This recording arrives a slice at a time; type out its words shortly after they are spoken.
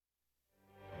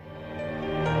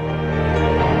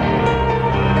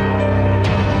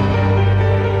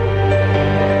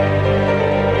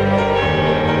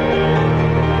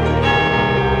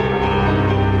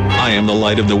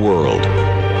light of the world.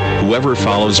 Whoever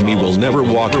follows me will never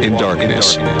walk in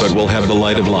darkness, but will have the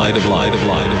light of light of light of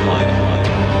light of light of light.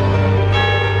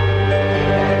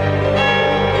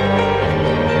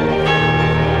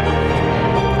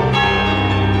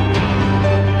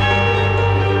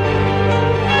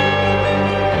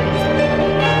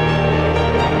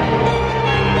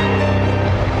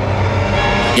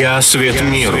 Я свет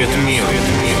миру.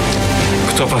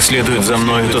 Кто последует за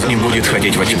мною, тот не будет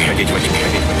ходить во тьме,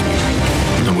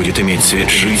 но будет иметь свет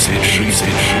жизни.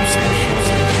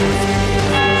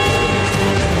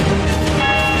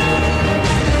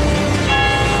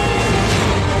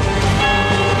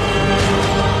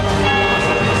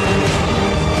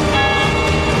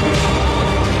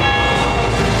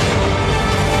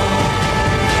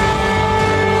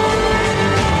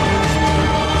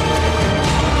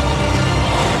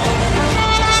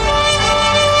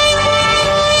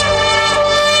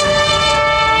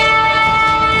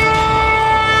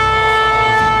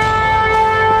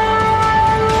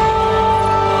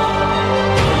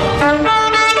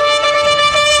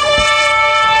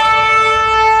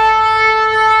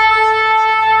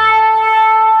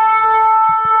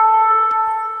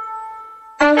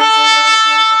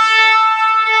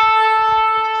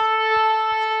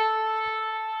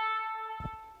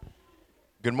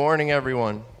 Good morning,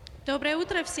 everyone. Доброе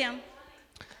утро всем.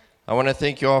 I want to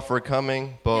thank you all for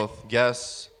coming, both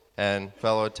guests and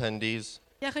fellow attendees.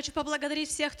 Я хочу поблагодарить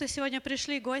всех, кто сегодня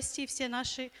пришли, гости, все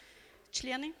наши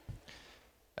члены.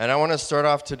 And I want to start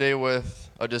off today with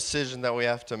a decision that we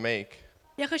have to make,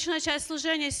 Я хочу начать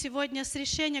служение сегодня с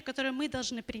решения, которое мы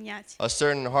должны принять. a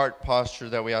certain heart posture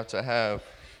that we have to have.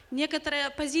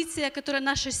 Некоторая позиция, которая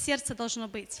наше сердце должно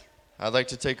быть. I'd like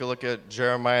to take a look at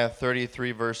Jeremiah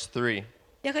 33, verse 3.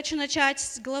 Я хочу начать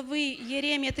с главы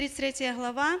Иеремия, 33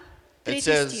 глава, 3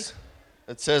 стих.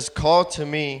 It says, "Call to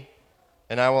me,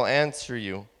 and I will answer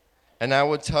you, and I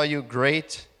will tell you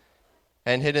great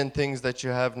and hidden things that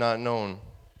you have not known."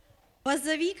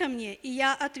 «Воззови ко мне, и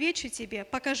я отвечу тебе,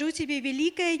 покажу тебе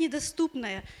великое и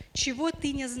недоступное, чего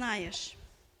ты не знаешь».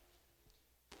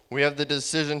 We have the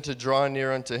decision to draw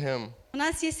near unto Him. У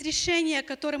нас есть решение,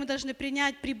 которое мы должны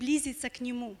принять, приблизиться к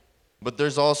Нему. But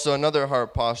there's also another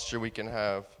heart posture we can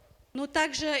have. Но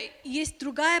также есть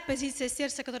другая позиция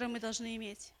сердца, которую мы должны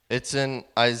иметь. It's in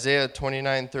Isaiah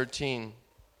 29:13.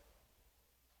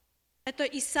 Это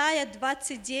Исайя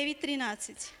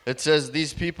 29:13. It says,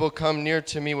 "These people come near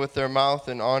to me with their mouth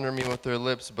and honor me with their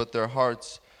lips, but their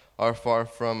hearts are far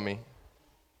from me."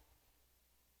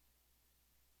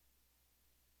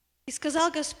 «И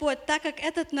сказал Господь, так как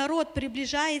этот народ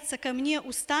приближается ко мне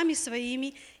устами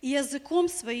своими и языком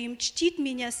своим, чтит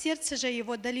меня, сердце же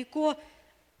его далеко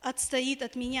отстоит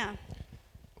от меня».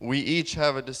 We each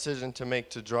have a decision to make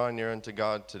to draw near unto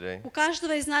God today, У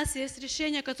каждого из нас есть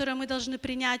решение, которое мы должны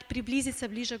принять, приблизиться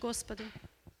ближе к Господу.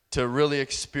 to really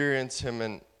experience Him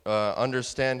and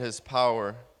understand His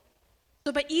power,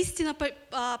 Чтобы истинно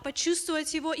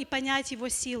почувствовать Его и понять Его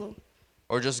силу.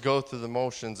 or just go through the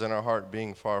motions in our heart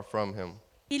being far from Him.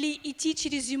 Или идти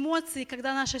через эмоции,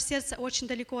 когда наше сердце очень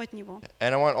далеко от Него.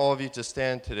 And I want all of you to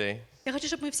stand today. Я хочу,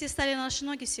 чтобы мы все стали на наши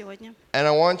ноги сегодня. And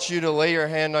I want you to lay your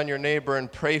hand on your neighbor and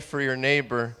pray for your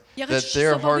neighbor Я that хочу,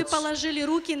 their чтобы вы hearts положили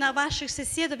руки на ваших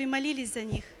соседов и молились за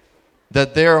них.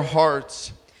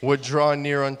 Would draw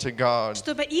near unto God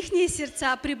Чтобы ихние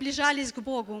сердца приближались к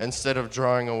Богу, instead of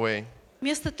drawing away.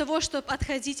 вместо того, чтобы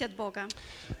отходить от Бога.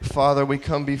 Father, we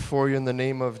come before you in the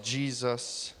name of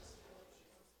Jesus.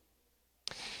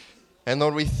 And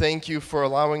Lord, we thank you for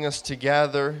allowing us to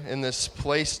gather in this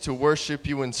place to worship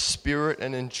you in spirit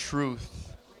and in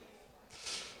truth.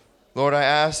 Lord, I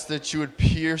ask that you would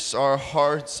pierce our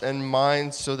hearts and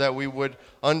minds so that we would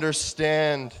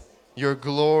understand your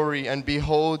glory and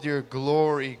behold your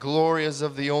glory, glory as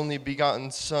of the only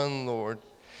begotten Son, Lord.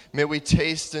 May we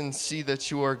taste and see that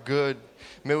you are good.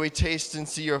 May we taste and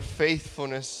see your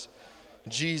faithfulness.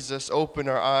 Jesus, open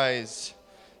our eyes.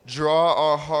 Draw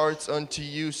our hearts unto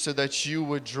you so that you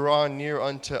would draw near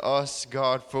unto us,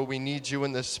 God, for we need you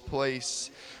in this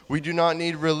place. We do not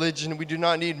need religion. We do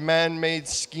not need man-made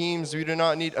schemes. We do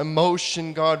not need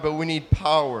emotion, God, but we need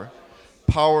power.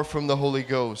 Power from the Holy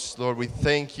Ghost. Lord, we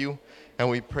thank you and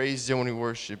we praise you and we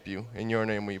worship you. In your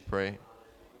name we pray.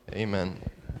 Amen.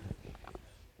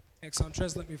 Excellent.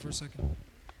 Translate me for a second.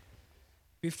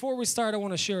 Before we start, I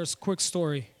want to share a quick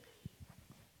story.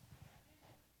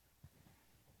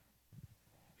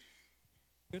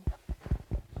 Good.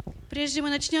 Прежде мы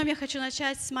начнем, я хочу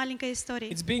начать с маленькой истории.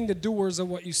 It's being the doers of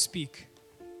what you speak.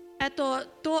 Это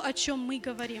то, о чем мы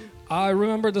говорим. I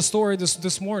remember the story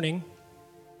this morning.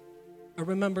 I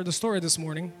remember the story this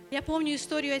morning. Я помню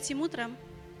историю этим утром.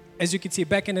 as you can see,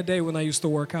 back in the day when I used to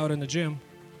work out in the gym.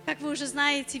 Как вы уже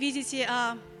знаете, видите,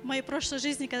 в моей прошлой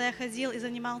жизни, когда я ходил и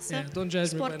занимался Yeah, don't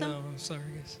judge me by спортом. now. I'm sorry,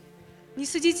 guys. Не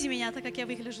судите меня, так как я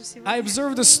выгляжу I сегодня.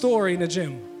 observed a story in the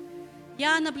gym.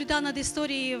 Я наблюдал над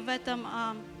историей в этом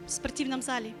спортивном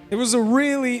зале. It was a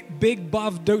really big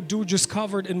buff dude just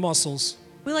covered in muscles.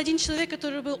 Был один человек,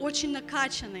 который был очень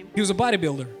накачанный. He was a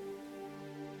bodybuilder.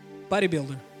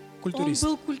 Bodybuilder. Он Культурист.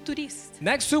 был культурист.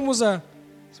 Next to him was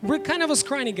kind of a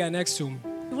scrawny guy next to him.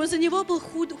 Возле него был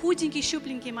худенький,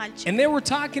 щупленький мальчик. And they were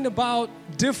talking about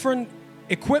different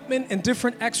equipment and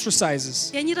different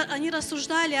exercises. И они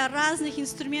рассуждали о разных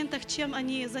инструментах, чем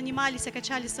они занимались,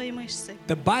 качали свои мышцы.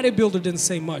 The bodybuilder didn't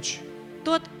say much.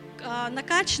 Тот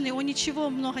накачанный, он ничего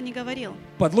много не говорил.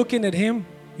 But looking at him,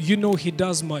 you know he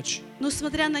does much. Но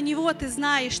смотря на него, ты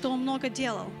знаешь, что он много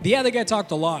делал. The other guy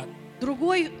talked a lot.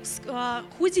 Другой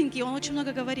худенький, он очень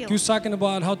много говорил. He was talking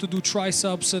about how to do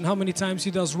triceps and how many times he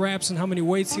does reps and how many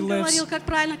weights he Он lifts. говорил, как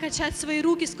правильно качать свои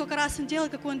руки, сколько раз он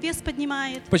делает, какой он вес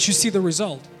поднимает. But you see the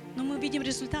result. Но мы видим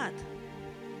результат.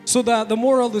 So the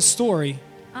moral of the story,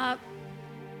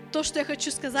 То, что я хочу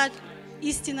сказать,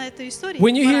 истина этой истории.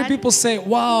 when you hear мораль. people say,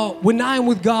 wow, when I'm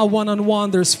with God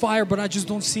one-on-one, there's fire, but I just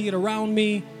don't see it around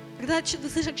me. Когда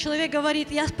слышишь, как человек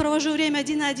говорит, я провожу время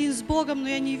один на один с Богом, но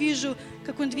я не вижу,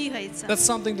 как он двигается. That's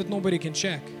something that nobody can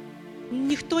check.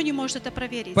 Никто не может это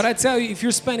проверить. But I tell you, if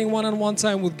you're spending one-on-one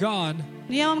time with God,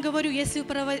 Но я вам говорю, если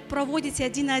вы проводите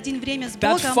один на один время с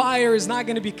that Богом, fire is not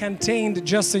going to be contained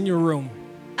just in your room.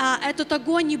 этот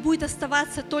огонь не будет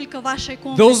оставаться только в вашей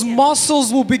Those комнате.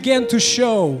 muscles will begin to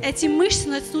show. Эти мышцы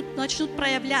начнут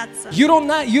проявляться. You're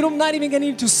not even going to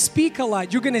need to speak a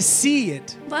lot. You're going to see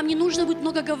it. Вам не нужно будет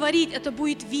много говорить, это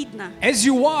будет видно. As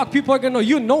you walk, people are going to know,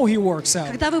 you know he works out.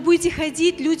 Когда вы будете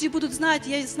ходить, люди будут знать,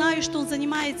 я знаю, что он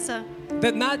занимается.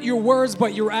 That not your words,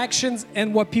 but your actions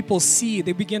and what people see,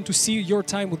 they begin to see your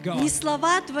time with God. Не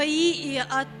слова твои и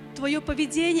твое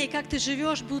поведение, и как ты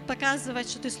живешь, будут показывать,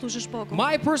 что ты служишь Богу.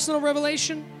 My personal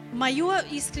revelation, Мое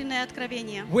искреннее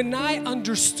откровение. when I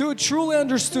truly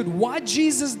understood what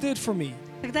Jesus did for me,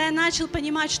 Когда я начал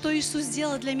понимать, что Иисус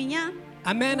сделал для меня,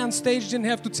 a man on stage didn't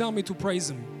have to tell me to praise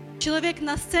him. человек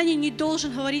на сцене не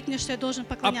должен говорить мне, что я должен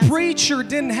A поклоняться. preacher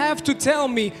didn't have to tell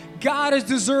me God is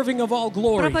deserving of all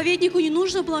glory. Проповеднику не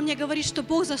нужно было мне говорить, что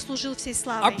Бог заслужил всей A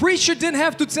славы. preacher didn't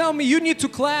have to tell me you need to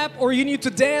clap or you need to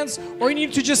dance or you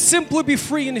need to just simply be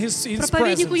free in his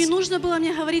Проповеднику не presence. нужно было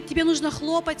мне говорить, тебе нужно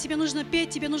хлопать, тебе нужно петь,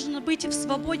 тебе нужно быть в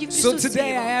свободе, в So присутствии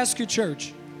today I Его. ask you,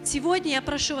 church, Сегодня я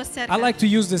прошу вас, I церковь, like to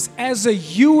use this as a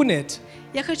unit,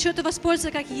 я хочу это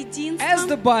воспользоваться как as the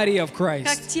единством, body of как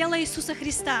Christ. тело Иисуса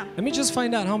Христа. Let me just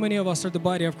find out how many of us are the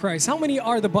body of Christ. How many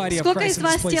are the body of Сколько Christ из in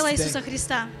this вас place тело today? Иисуса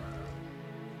Христа?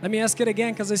 Let me ask it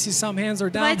again because I see some hands are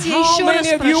down. Давайте я How еще раз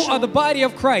many of you спрошу. are the body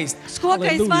of Christ? Сколько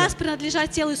из Hallelujah. вас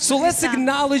принадлежат телу So Иисуса let's Христа?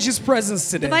 acknowledge His presence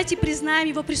today. Давайте признаем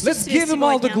Его присутствие give Him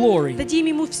all the glory. сегодня. Дадим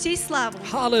Ему всей славу.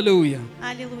 Hallelujah.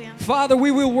 Аллилуйя. Father,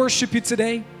 we will worship you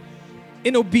today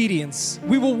in obedience.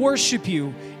 We will worship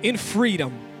you in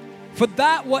freedom. For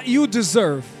that what you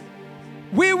deserve.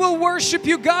 We will worship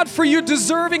you, God, for you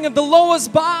deserving of the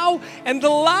lowest bow and the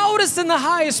loudest and the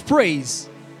highest praise.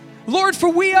 Lord, for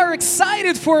we are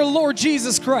excited for our Lord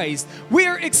Jesus Christ. We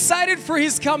are excited for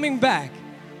His coming back.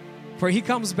 For He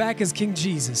comes back as King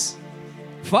Jesus.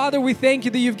 Father, we thank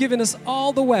you that you've given us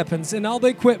all the weapons and all the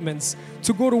equipments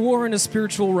to go to war in the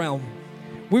spiritual realm.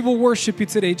 We will worship you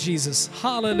today, Jesus.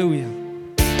 Hallelujah.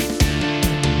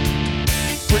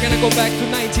 We're going to go back to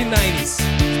 1990s.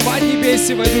 В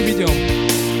Поднебесье войду ведем.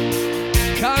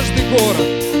 Каждый город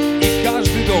и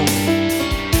каждый дом.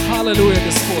 Аллилуйя,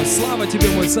 Господь. Слава Тебе,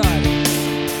 мой Царь.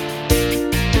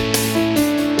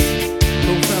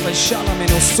 Frava shala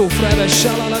menoso, frava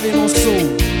shala la venoso.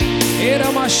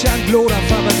 Era mashan glora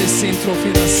fava de centro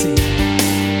finasi.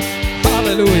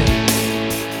 Hallelujah.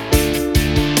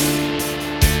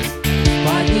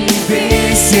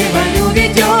 Поднебесье войну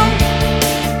ведем,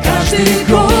 каждый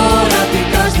город и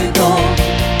каждый дом.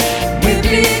 Мы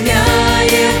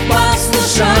пленяем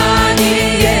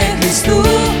послушание Христу,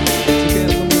 Теперь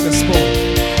думаю, Господь.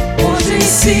 Божьей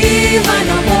силой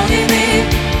наполнены,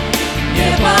 не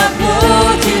по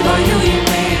плоти воюем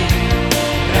мы,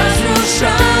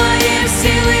 разрушаем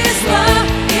силы зла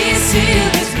и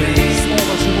силы тьмы.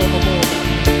 Слово живого Бога.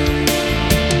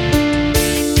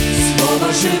 Слово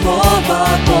живого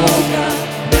Бога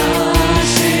в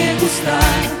наших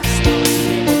устах. Слава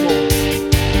Тебе,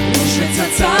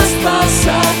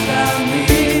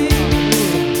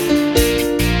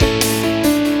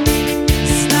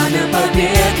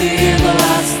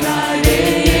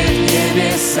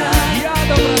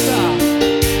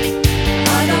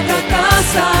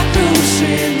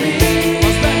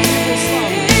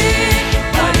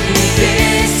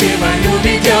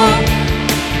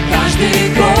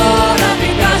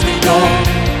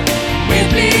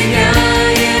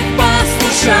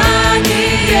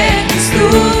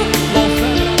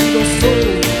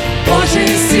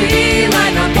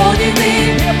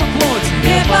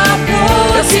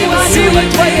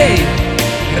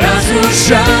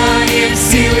 Разрушаем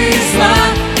силы зла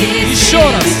и Еще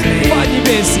раз.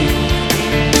 Поднебесье.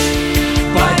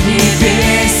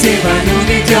 Поднебесье войну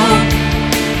ведем,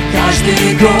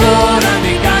 каждый город и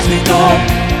каждый дом.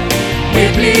 Мы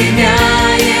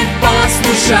пленяем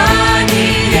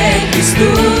послушание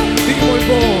Христу. Ты мой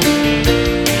Бог.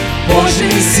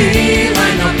 Божьей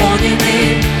силой наполнены,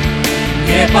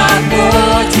 не по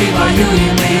плоти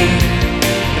воюем мы.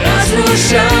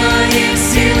 Разрушаем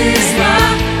силы зла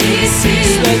и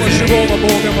силы Слово тьмы. живого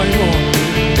Бога моего.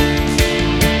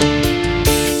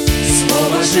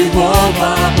 Слово живого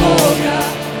Бога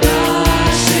в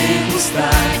наших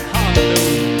устах.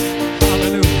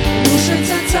 Аллилуйя. Слушать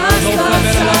от царства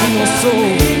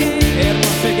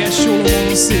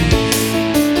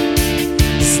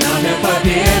знамя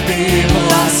победы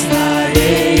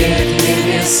властнореет в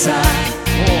небесах.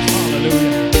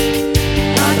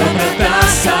 А доброта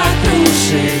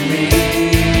сокрушит мир.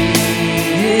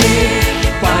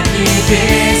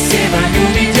 Поднебесье войну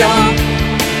ведем,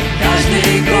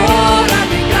 каждый город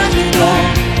и каждый дом.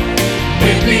 Мы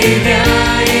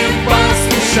пленяем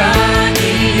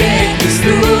послушание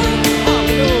Христу.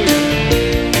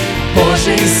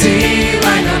 Божьей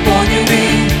силой наполнены,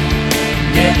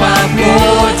 не по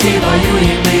плоти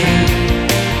воюем мы.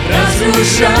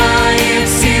 Разрушаем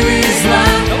силы зла.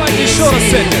 Давайте и еще раз, силы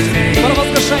церковь. тьмы.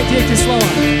 Провозглашайте эти слова.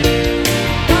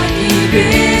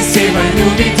 Поднебесье войну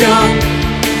ведем,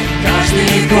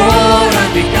 каждый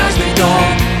город и каждый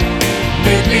дом.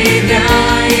 Мы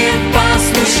пленяем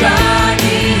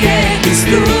послушание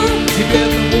Христу. Тебе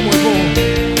одному, мой Бог.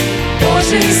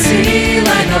 Божьей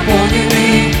силой наполнены,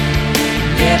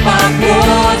 не по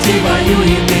плоти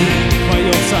воюем мы.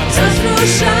 Твое царство.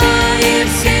 Разрушаем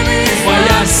силы зла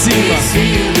Твоя сила. и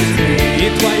силы тьмы. И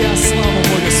Твоя слава,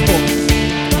 мой Господь.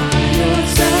 Твое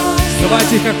царство,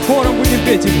 Давайте как хором будем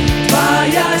петь ему.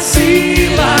 Твоя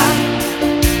сила,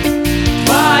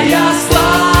 Твоя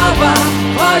слава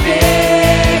во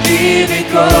веки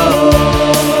веков.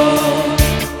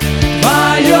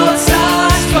 Твое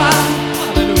царство,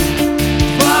 Аллилуйя.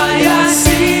 Твоя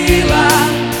сила,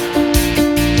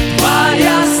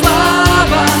 Твоя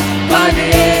слава во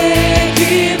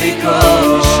веки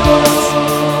веков.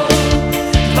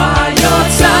 Твое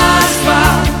царство,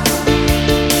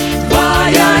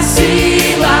 Твоя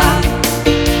сила,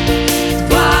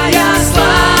 Твоя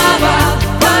слава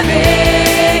во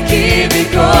веки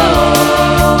веков.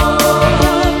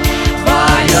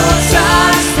 Твое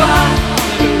царство,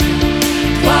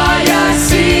 Твоя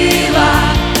сила,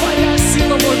 Твоя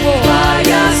сила, мой Бог.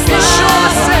 Твоя Еще раз,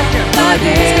 слава церковь. во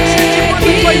Скажите,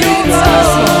 веки Твое веков.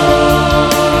 царство.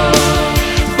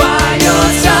 Твое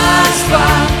царство,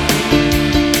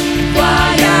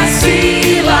 Твоя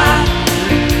сила,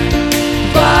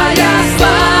 Твоя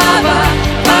слава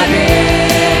во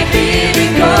веки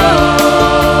веков.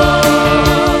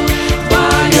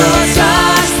 Твое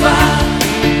царство,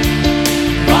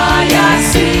 Твоя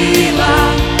сила,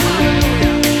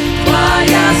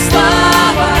 Твоя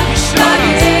слава во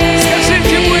веки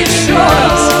Скажите ему еще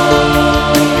раз.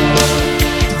 веков.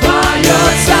 Твое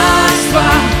царство,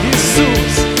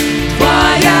 Иисус.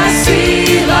 Твоя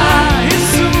сила,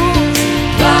 Иисус.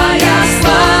 Твоя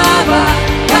слава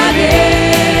во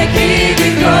веки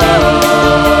веков.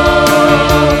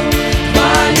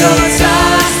 Твое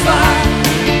царство,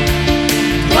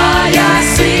 Твоя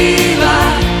сила,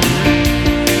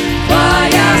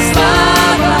 Твоя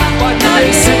слава во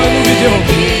Поднебесье войну ведем.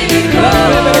 веки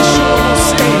Раввена веков. решила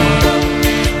Мусей.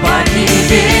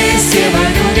 Поднебесье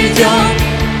войну ведем,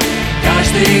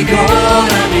 каждый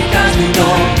город и каждый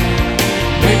дом.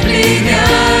 Мы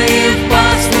пленяем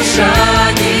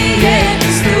послушание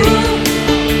Христу.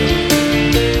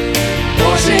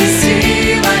 Божьей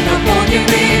силой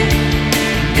наполнены,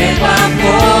 не по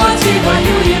плоти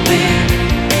воюем мы.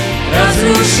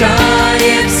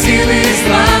 Разрушаем силы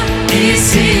зла и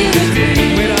силы тьмы.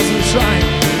 Мы разрушаем.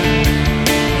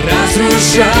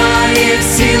 Разрушаем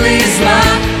силы зла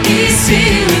и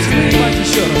силы тьмы. Давайте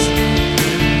еще раз.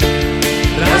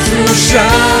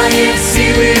 Разрушаем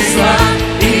силы зла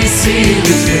и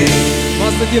силы тьмы.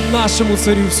 Воздадим нашему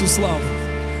царю всю славу.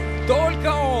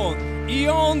 Только Он, и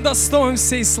Он достоин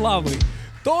всей славы.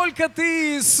 Только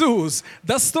Ты, Иисус,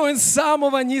 достоин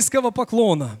самого низкого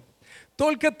поклона.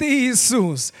 Только Ты,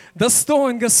 Иисус,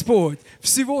 достоин, Господь,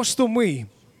 всего, что мы.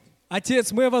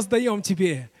 Отец, мы воздаем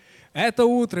Тебе это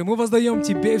утро, мы воздаем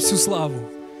Тебе всю славу.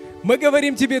 Мы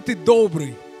говорим Тебе, Ты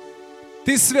добрый,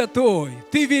 Ты святой,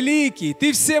 Ты великий,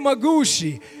 Ты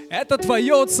всемогущий. Это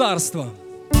Твое царство.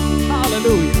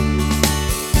 Аллилуйя.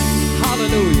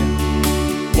 Hallelujah.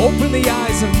 Open the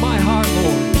eyes of my heart,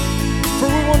 Lord, for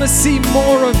we want to see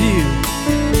more of you.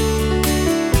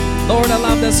 Lord, I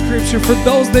love that scripture. For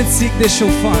those that seek, they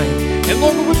shall find. And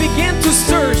Lord, when we begin to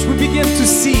search, we begin to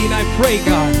see. And I pray,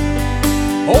 God,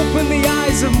 open the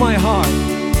eyes of my heart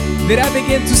that I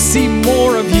begin to see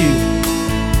more of you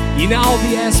in all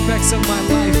the aspects of my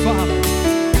life, Father.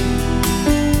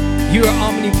 You are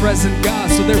omnipresent,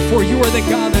 God, so therefore you are the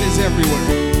God that is everywhere.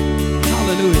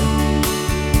 Hallelujah.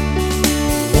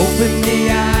 Open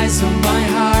the eyes of my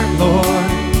heart,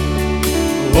 Lord.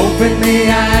 Open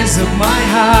the eyes of my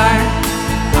heart.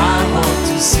 I want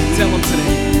to see. Tell them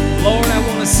today, Lord, I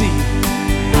want to see.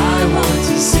 I want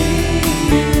to see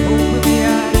you. Open the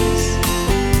eyes.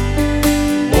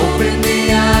 Open the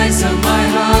eyes of my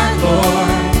heart,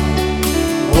 Lord.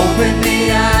 Open the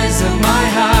eyes of my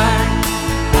heart.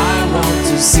 I want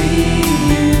to see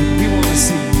you. We want to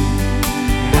see.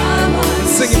 I want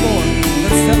Let's to sing it more.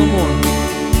 Let's tell them more.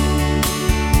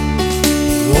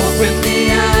 Open the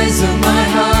eyes of my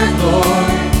heart, Lord.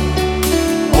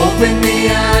 Open the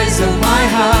eyes of my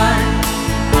heart.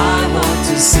 I want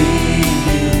to see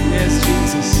you. Yes,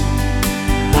 Jesus.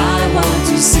 I want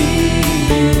to see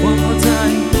you. One more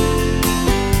time.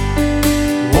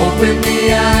 Open the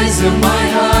eyes of my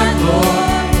heart,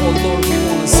 Lord. Oh Lord, we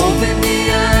want to see. Open the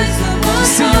eyes of my To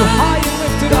see you high and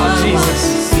lifted up, I want Jesus.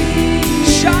 to see you.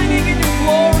 Shining in your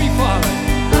glory, Father.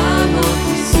 I want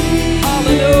to see you.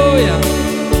 Hallelujah.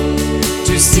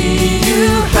 To see you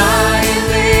high and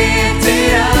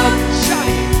lifted up,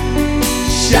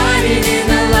 shining in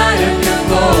the light of your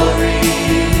glory.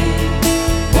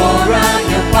 Pour out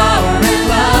your power and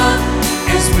love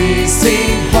as we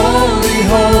sing holy,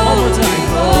 holy,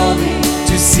 holy.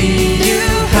 To see you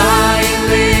high and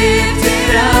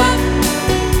lifted up,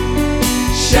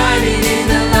 shining in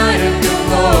the light of your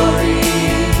glory.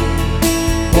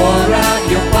 Pour out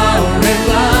your power and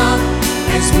love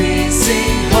as we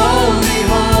sing holy,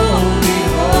 holy,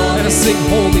 holy. Let us sing,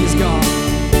 holy is God.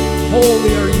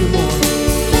 Holy are you, Lord.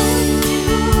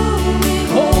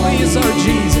 Holy is our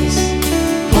Jesus.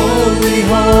 Holy,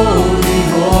 holy,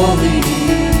 holy.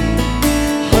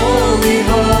 Holy,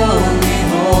 holy,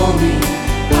 holy.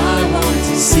 I want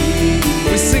to see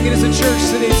you. We sing it as a church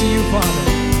today to you, Father.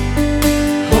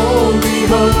 Holy,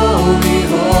 holy,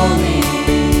 holy.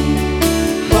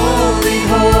 Holy,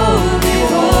 holy, You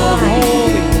are holy.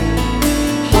 holy.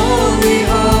 Holy,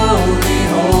 holy,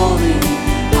 holy.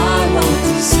 I want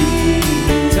to see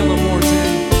you. Tell them more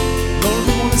today. Lord,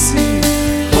 we want to see you.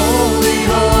 Holy,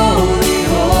 holy,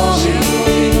 holy.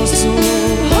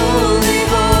 Holy,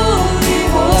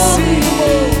 holy, See holy. you,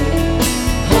 Lord.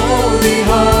 Holy,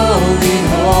 holy,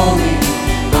 holy.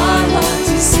 I want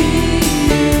to see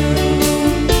you.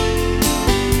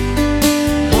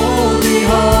 Holy,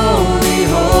 holy,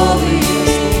 holy.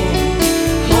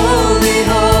 Holy,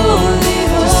 holy,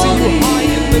 To see you holy. high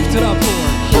and lifted up,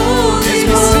 Lord. Holy, As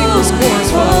we sing this holy, chorus,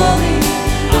 Father. holy.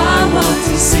 I want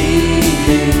to see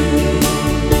you.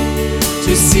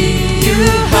 To see you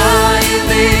high and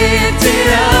lifted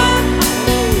up,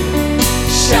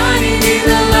 shining in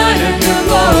the light of your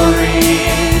glory.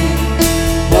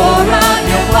 Pour out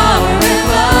your power and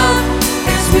love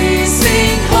as we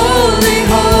sing holy,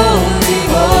 holy,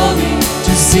 holy.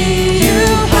 To see you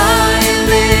high and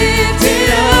lifted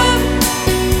up,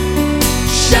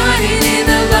 shining in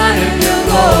the light of your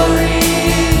glory.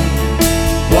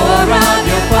 Pour out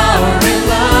your power and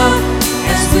love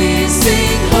as we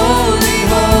sing holy,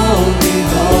 holy,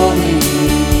 holy.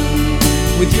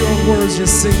 With your own words,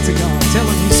 just sing to God. Tell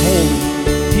him he's holy.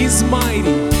 He's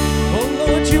mighty. Oh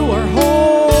Lord, you are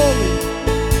holy.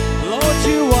 Lord,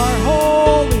 you are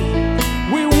holy.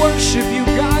 We worship you,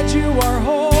 God, you are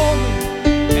holy.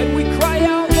 And we cry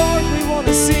out, Lord, we want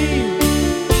to see you.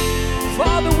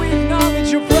 Father, we acknowledge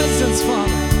your presence,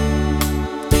 Father.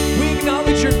 We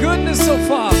acknowledge your goodness, oh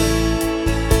Father.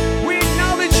 We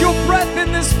acknowledge your breath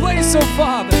in this place, oh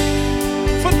Father.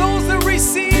 For those that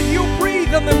receive, you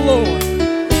breathe on them, Lord.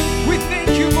 We thank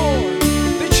you, Lord,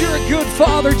 that you're a good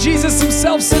Father. Jesus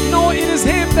himself said, no, it is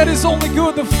him that is only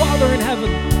good, the Father in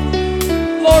heaven.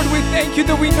 Lord, we thank you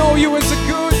that we know you as a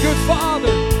good, good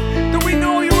Father. That we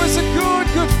know you as a good,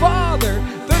 good Father.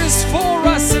 That is for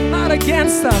us and not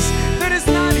against us. That is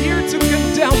not here to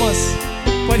condemn us,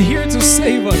 but here to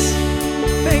save us.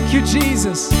 Thank you,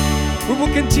 Jesus. We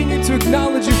will continue to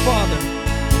acknowledge you, Father,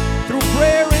 through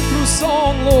prayer and through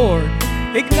song, Lord,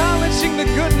 acknowledging the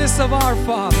goodness of our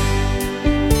Father.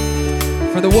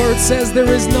 For the word says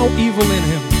there is no evil in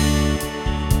him.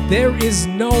 There is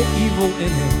no evil in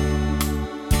him.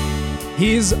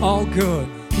 He is all good.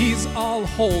 He is all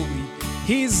holy.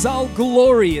 He is all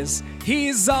glorious. He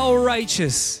is all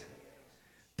righteous.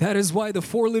 That is why the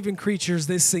four living creatures,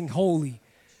 they sing holy,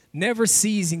 never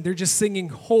ceasing. They're just singing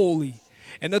holy.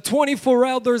 And the 24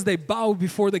 elders, they bow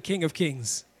before the King of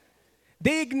Kings.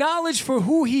 They acknowledge for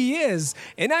who He is.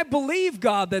 And I believe,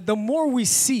 God, that the more we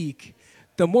seek,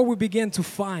 the more we begin to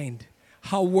find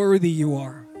how worthy You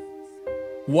are.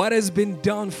 What has been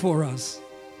done for us.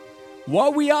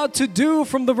 What we ought to do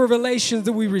from the revelations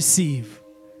that we receive.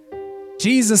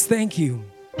 Jesus, thank You.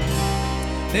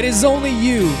 That it is only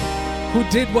You who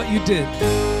did what You did.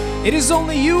 It is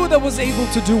only You that was able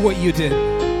to do what You did.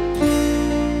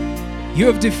 You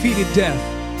have defeated death.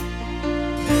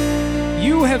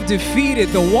 You have defeated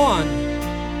the one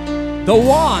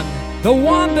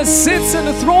that sits on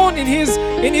the throne in his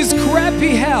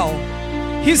crappy hell.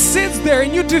 He sits there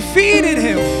and You defeated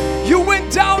him. You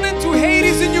went down into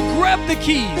Hades and You grabbed the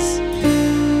keys.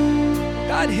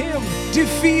 Not him,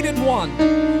 defeated one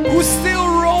who still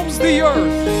roams the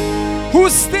earth, who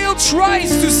still tries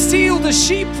to steal the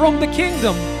sheep from the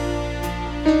kingdom.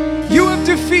 You have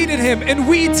defeated him, and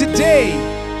we today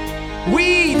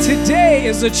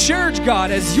as a church,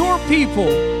 God, as Your people,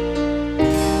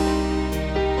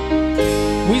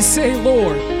 we say,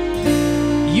 Lord,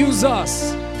 use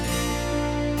us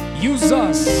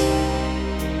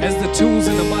as the tools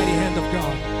in the mighty hand of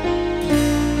God.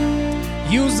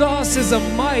 Use us as a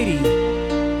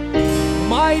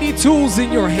mighty tools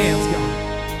in Your hands, God.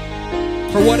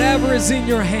 For whatever is in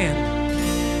Your hand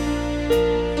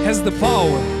has the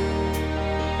power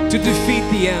to defeat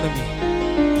the enemy.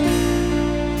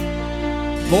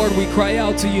 Lord, we cry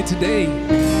out to You today,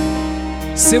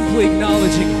 simply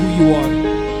acknowledging who You are.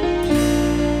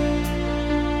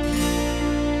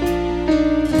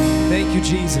 Thank You,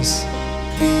 Jesus.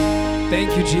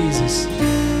 Thank You, Jesus.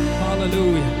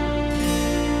 Hallelujah.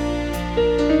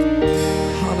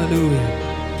 Hallelujah.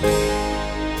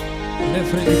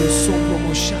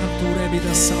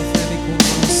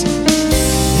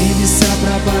 Небеса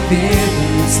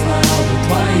проповедуют славу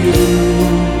Твою,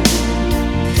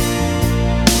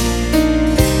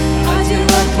 о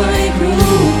делах Твоих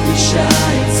рук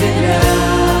вещает земля.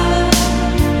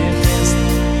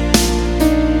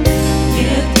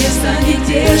 Нет места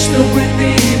нигде, чтобы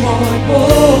Ты, мой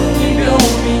Бог, не вел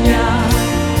меня,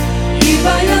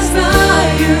 ибо я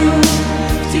знаю,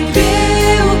 в Тебе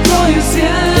укроюсь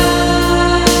я.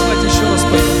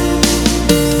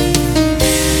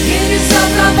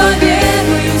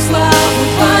 Проповедую славу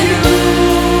Твою,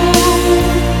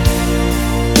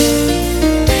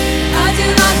 о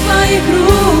делах Твоих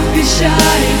рук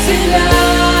вещает земля.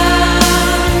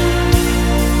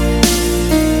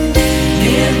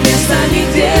 Нет места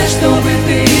нигде, чтобы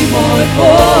Ты, мой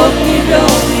Бог, не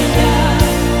вел меня,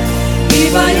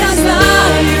 ибо я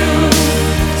знаю,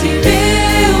 в Тебе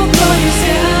укроюсь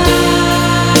я.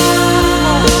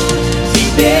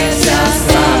 Тебе вся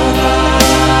слава,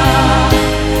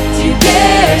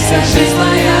 вся жизнь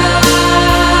моя,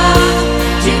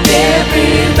 Тебе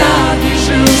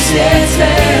принадлежу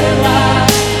всецело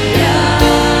я.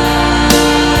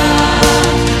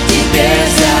 Тебе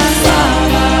вся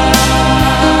слава,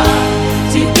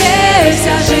 Тебе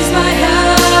вся жизнь моя,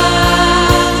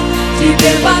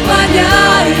 Тебе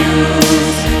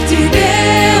поклоняюсь, Тебе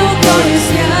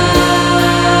укроюсь я.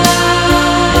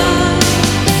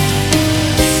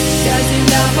 Вся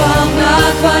земля полна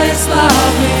Твоей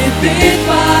славы, Ты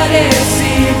Творец,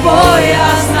 ибо я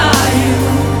знаю,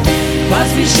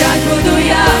 возвещать буду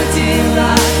я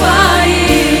дела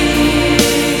Твои.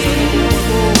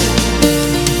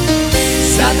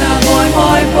 За Тобой,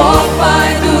 мой Бог,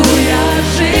 пойду я,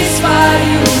 жизнь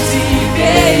свою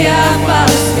Тебе я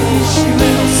посвящу.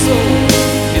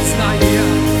 Ведь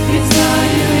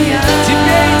знаю я,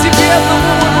 Тебе и Тебе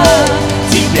одному, мой Бог,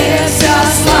 Тебе вся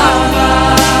слава,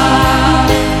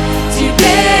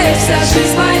 Тебе вся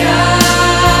жизнь моя,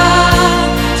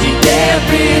 Тебе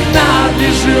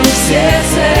принадлежу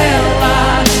всецело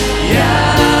я.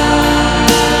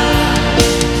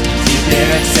 Тебе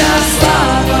вся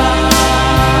слава,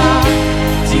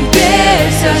 Тебе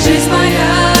вся жизнь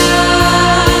моя,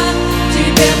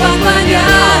 Тебе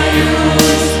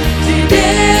поклоняюсь, Тебе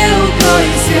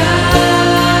укроюсь я.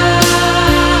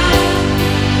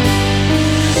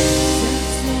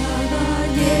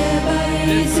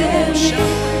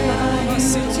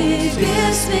 Тебе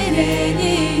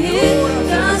смирение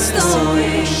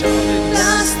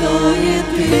достоин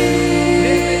Ты.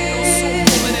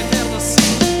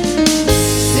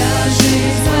 Вся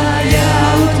жизнь моя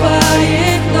у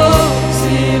Твоих ног,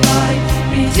 взывай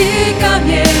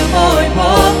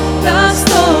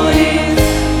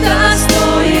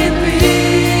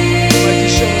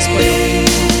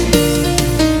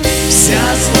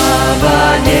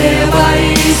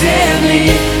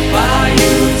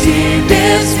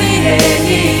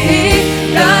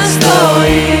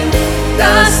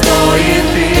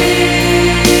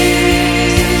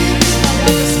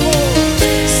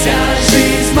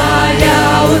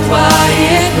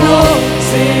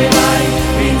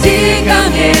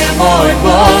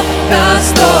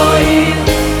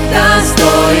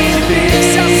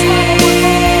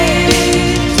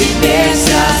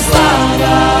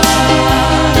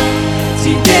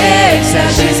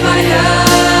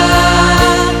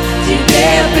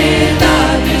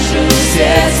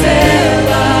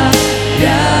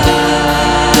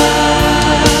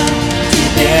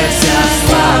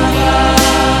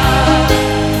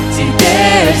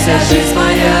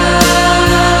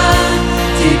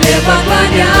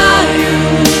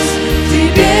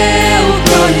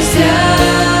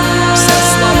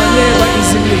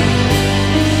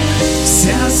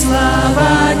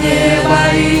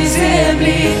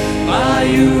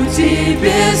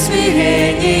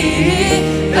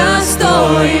смирении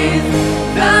достоин,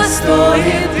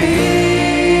 достоин Ты.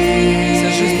 Вся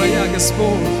жизнь моя,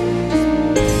 Господь,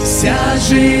 Вся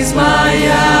жизнь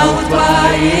моя у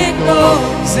Твоих ног,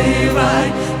 взывай,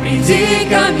 приди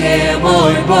ко мне,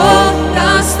 мой Бог,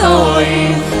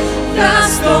 достоин,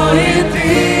 достоин Ты.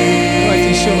 давайте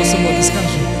еще раз об этом скажем.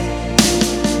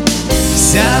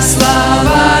 Вся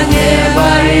слава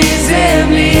неба и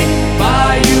земли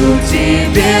пою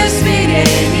Тебе в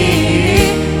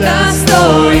смирении,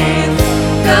 достоин,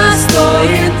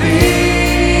 достоин Ты.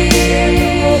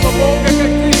 Такого Бога,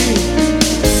 как Ты.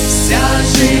 Вся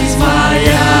жизнь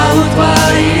моя у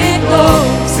Твоих ног,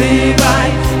 взывай,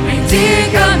 приди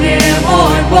ко мне,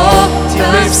 мой Бог,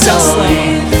 Тебе вся слава.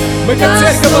 Мы как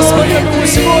церковь воспоем Ему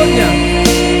сегодня.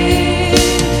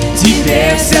 Тебе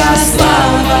вся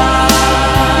слава,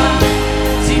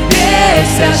 Тебе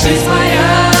вся жизнь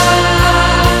моя,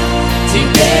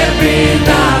 Тебе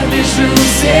принадлежу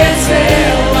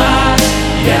всецело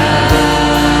я.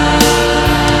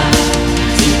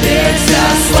 Тебе вся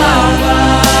слава,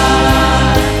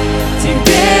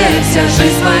 Тебе вся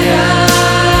жизнь моя,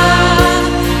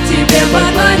 Тебе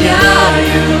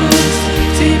поклоняюсь,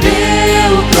 Тебе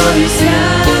уклонюсь я.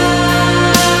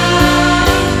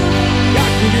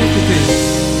 Как великий Ты.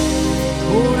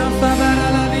 Ora favara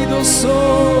la vido so,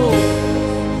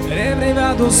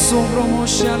 rebrevado sombro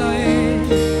moshalae,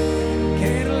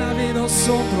 che la vido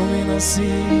sombro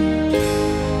minasi.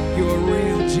 You are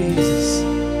real, Jesus.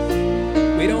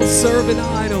 We don't serve an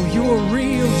idol. You are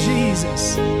real,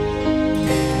 Jesus.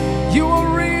 You are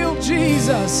real,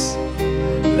 Jesus.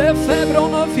 Le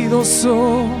febrono vido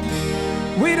so.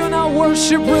 We do not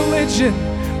worship religion,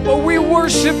 but we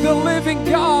worship the living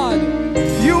God.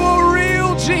 You are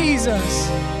real, Jesus.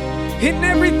 In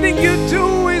everything you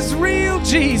do is real,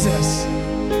 Jesus.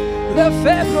 Le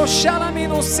febro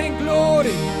shalamino sin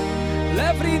glory.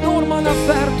 Levri norman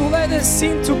afertu let us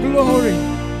into glory.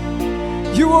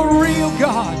 You are real,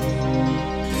 God.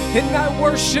 And I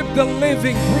worship the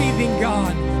living, breathing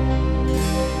God.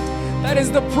 That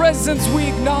is the presence we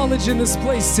acknowledge in this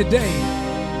place today.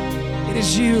 It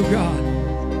is you, God.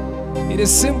 It is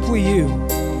simply you.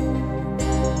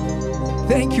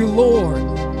 Thank you, Lord,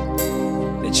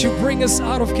 that you bring us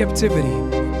out of captivity.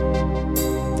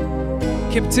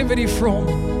 Captivity from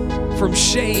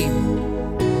shame,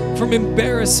 from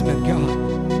embarrassment, God,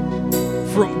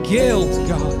 from guilt,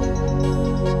 God.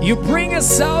 You bring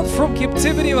us out from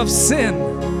captivity of sin.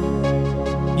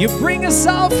 You bring us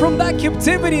out from that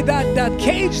captivity, that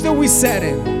cage that we sat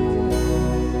in,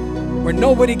 where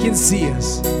nobody can see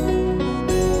us.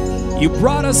 You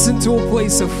brought us into a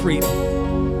place of freedom.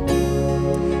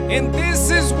 And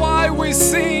this is why we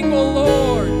sing, oh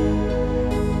Lord.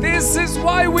 This is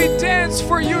why we dance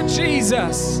for you,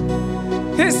 Jesus.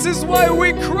 This is why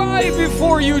we cry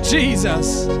before you,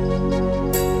 Jesus.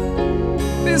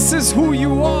 This is who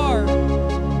you are.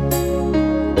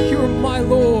 You're my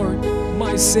Lord,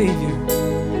 my Savior,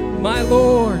 my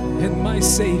Lord and my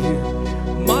Savior,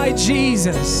 my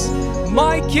Jesus,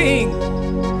 my King,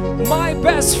 my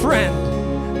best friend,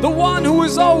 the one who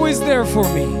is always there for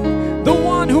me, the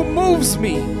one who moves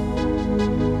me.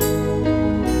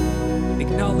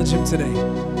 Acknowledge Him today.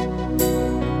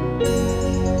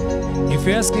 If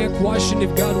you're asking a question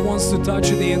if God wants to touch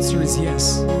you, the answer is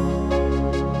yes.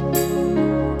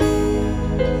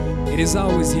 It is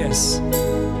always yes.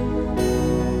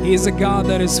 He is a God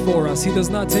that is for us. He does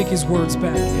not take His words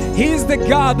back. He is the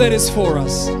God that is for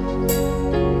us.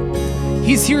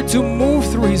 He's here to move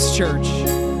through His church.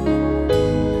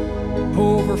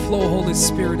 Overflow Holy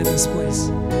Spirit in this place.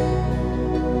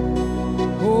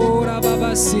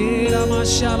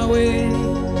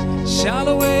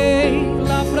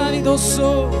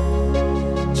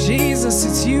 Jesus,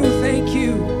 it's you. Thank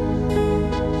you.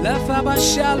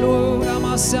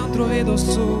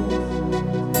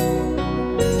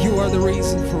 You are the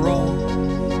reason for all.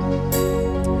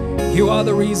 You are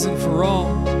the reason for all.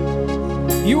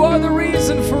 You are the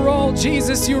reason for all.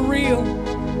 Jesus, you're real.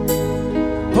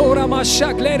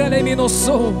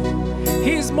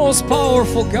 He's most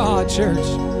powerful God, church.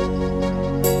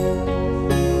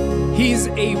 He's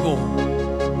able.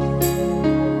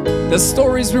 The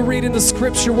stories we read in the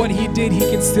scripture, what He did, He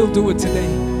can still do it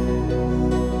today.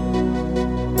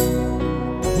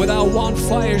 Without one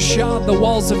fire shot, the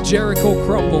walls of Jericho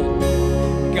crumbled.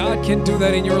 God can do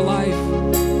that in your life.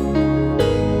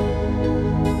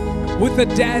 With a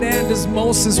dead end, as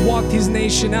Moses walked his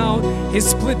nation out, He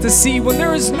split the sea. When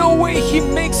there is no way, He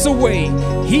makes a way.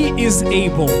 He is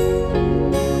able.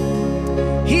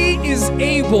 He is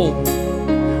able.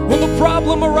 When the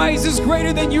problem arises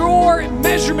greater than your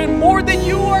measurement, more than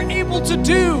you are able to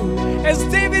do, As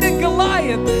David and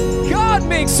Goliath, God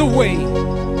makes a way.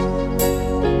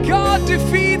 God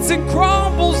defeats and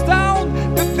crumbles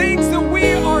down the things that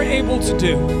we are able to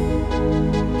do.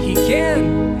 He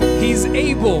can, He's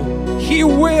able, He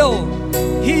will,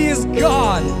 He is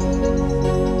God.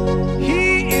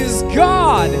 He is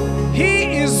God.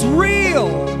 He is real.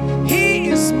 He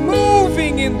is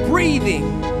moving and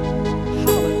breathing.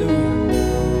 Hallelujah.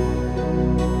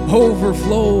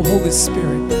 Overflow, Holy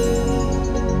Spirit.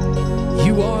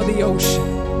 You are the ocean.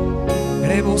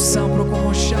 Rebo sampro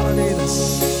como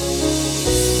shaladeras.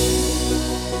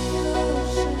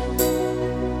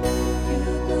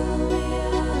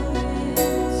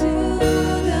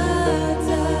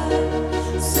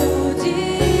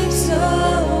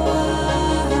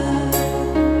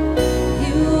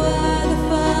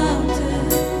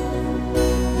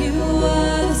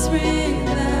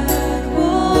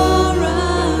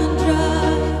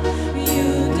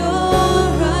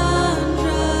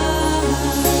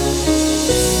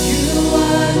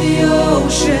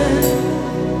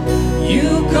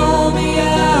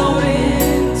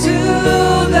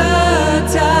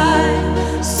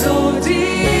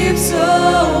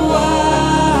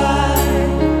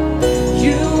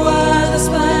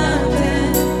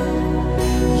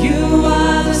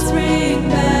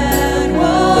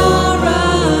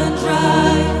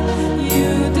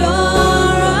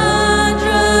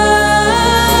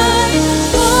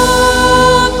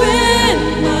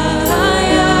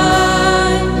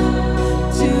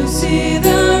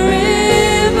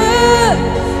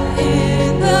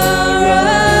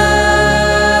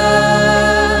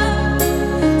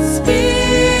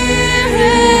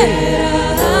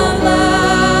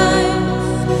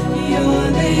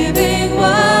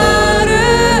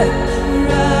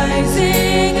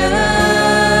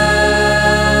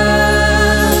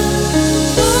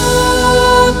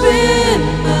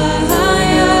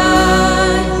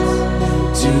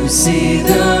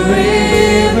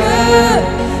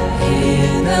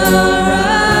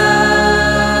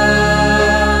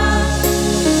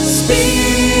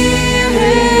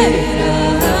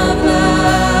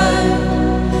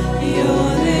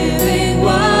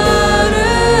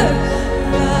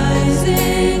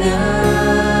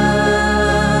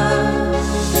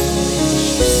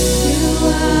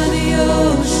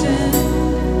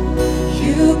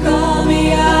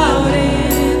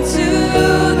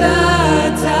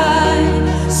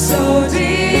 So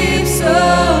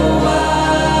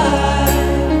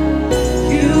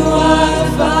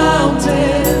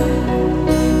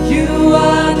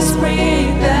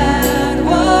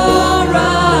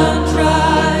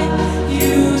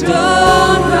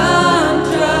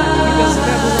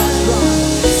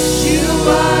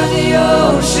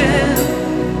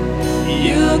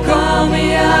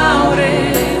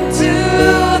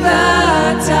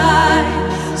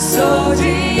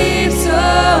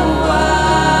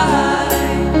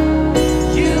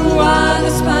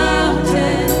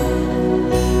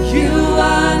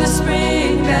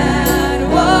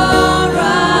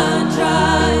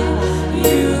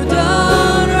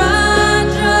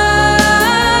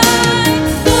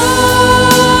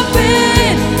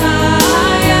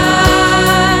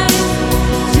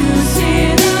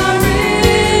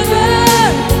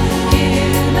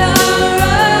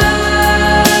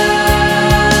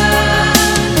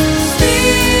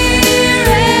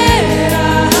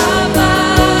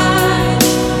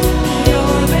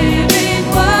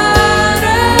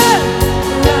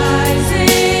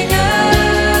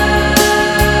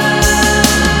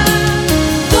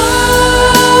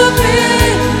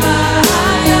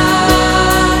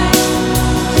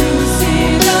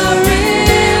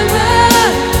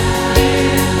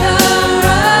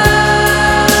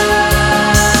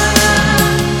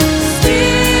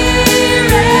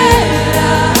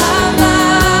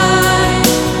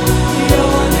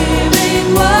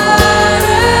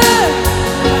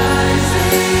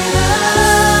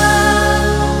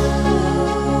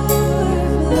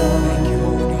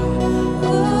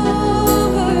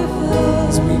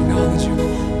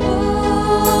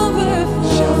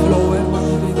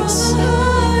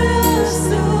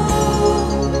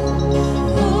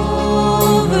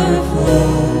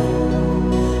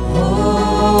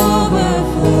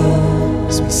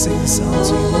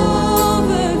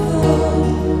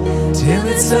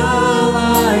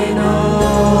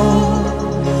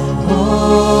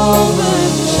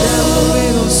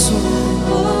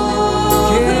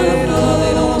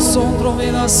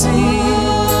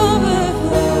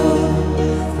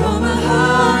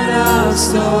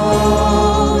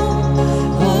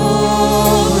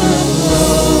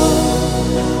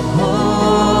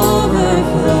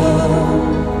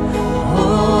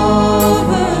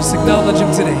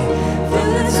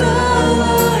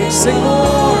Sing more.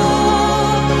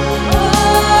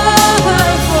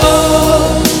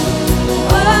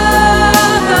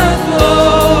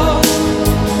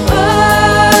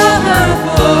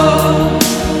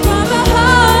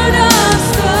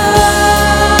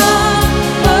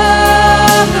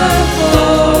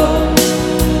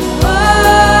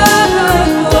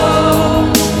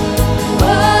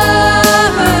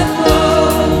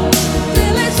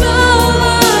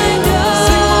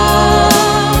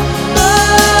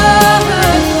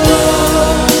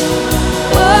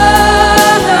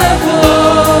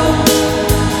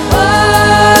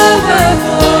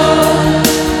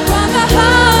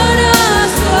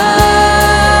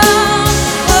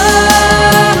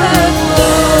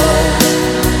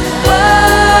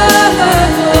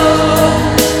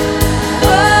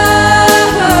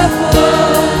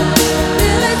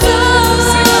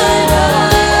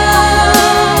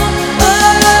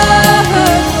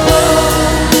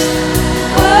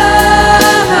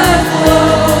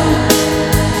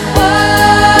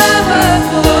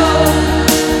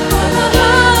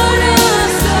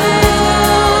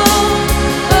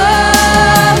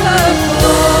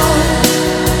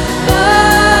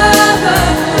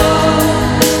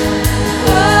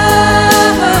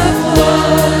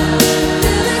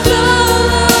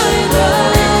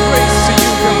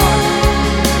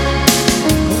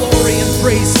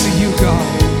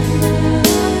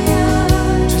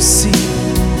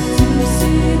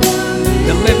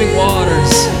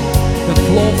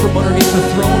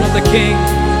 King,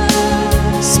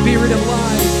 Spirit of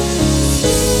life.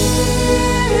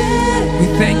 We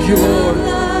thank you, Lord.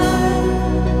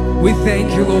 We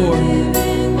thank you, Lord.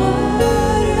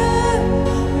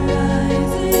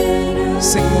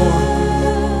 Sing more.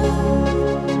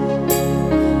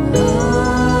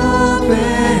 Open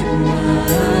my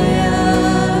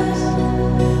eyes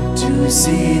to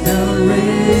see the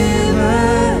river.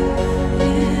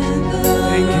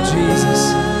 Thank you, Jesus,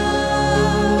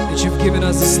 that you've given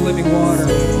us this living water.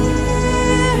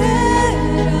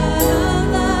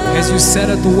 As you said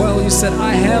at the well, you said,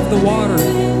 I have the water,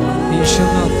 and you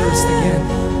shall not thirst again.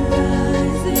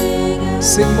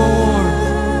 Sing more.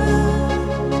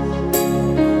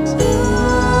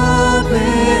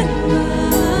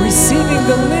 Receiving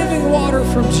the living water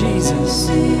from Jesus.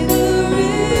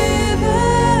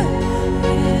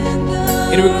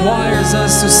 It requires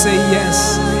us to say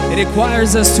yes. It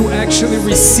requires us to actually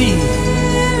receive.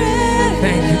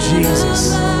 Thank you,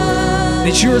 Jesus,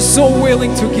 that you are so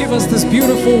willing to give us this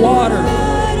beautiful water,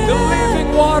 the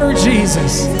living water,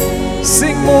 Jesus.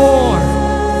 Sing more.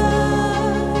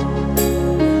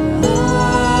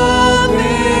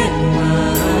 Open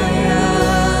my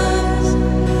eyes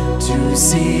to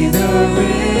see the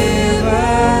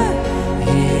river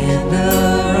in the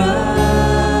rock.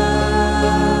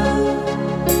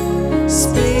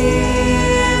 Spirit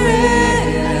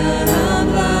of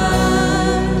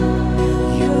life,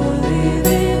 your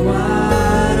living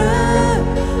water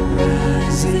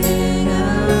rising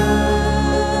up.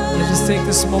 Yeah, just take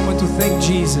this moment to thank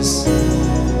Jesus.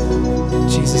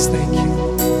 Jesus, thank you.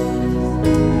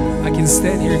 I can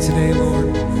stand here today, Lord.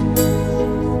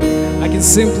 I can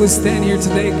simply stand here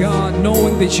today, God,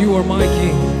 knowing that you are my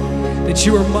King, that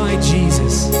you are my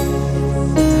Jesus.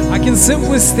 I can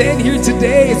simply stand here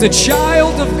today as a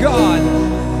child of God,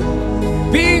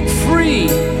 being free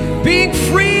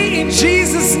in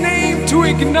Jesus' name to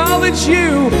acknowledge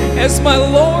you as my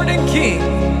Lord and King.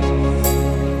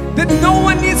 That no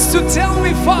one needs to tell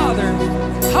me, Father,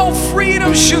 how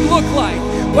freedom should look like,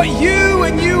 but you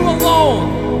and you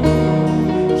alone.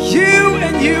 You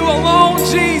and you alone,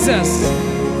 Jesus.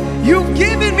 You've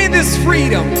given me this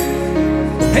freedom,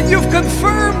 and you've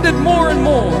confirmed it more and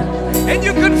more. And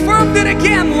you confirmed it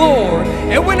again, Lord.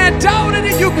 And when I doubted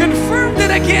it, you confirmed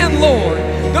it again, Lord.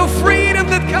 The freedom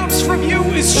that comes from you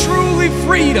is truly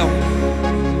freedom.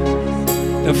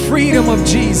 The freedom of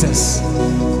Jesus.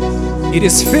 It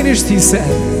is finished, he said.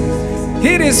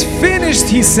 It is finished,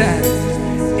 he said.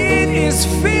 It is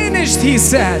finished, he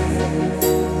said.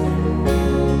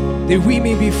 That we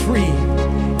may be free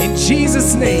in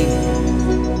Jesus' name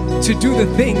to do the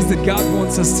things that God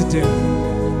wants us to do.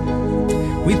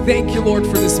 We thank you, Lord,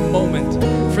 for this moment,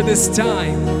 for this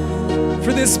time,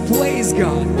 for this place,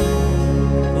 God.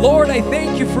 Lord, I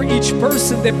thank you for each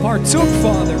person that partook,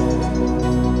 Father,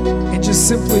 and just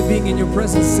simply being in your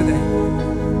presence today.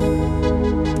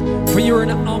 For you are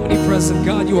an omnipresent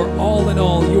God. You are all in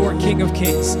all. You are King of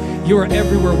Kings. You are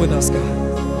everywhere with us, God.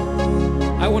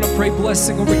 I want to pray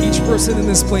blessing over each person in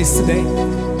this place today.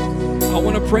 I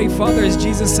want to pray, Father, as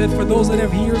Jesus said, for those that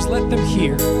have ears, let them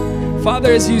hear.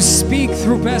 Father, as you speak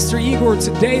through Pastor Igor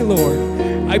today, Lord,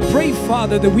 I pray,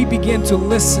 Father, that we begin to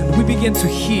listen, we begin to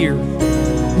hear,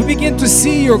 we begin to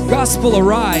see your gospel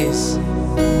arise.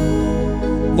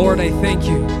 Lord, I thank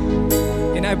you,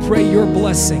 and I pray your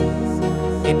blessing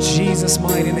in Jesus'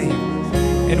 mighty name.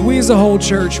 And we as a whole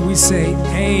church, we say,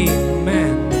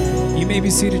 Amen. You may be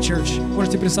seated, church.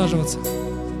 Можете присаживаться.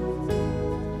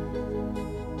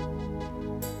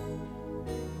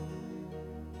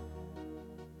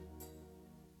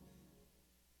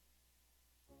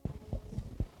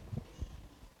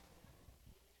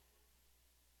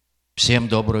 Всем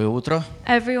доброе утро.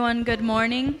 Everyone, good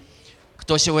morning.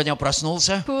 Кто сегодня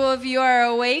проснулся? Who of you are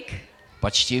awake?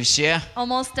 Почти все.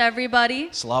 Almost everybody.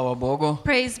 Слава Богу.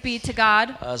 Praise be to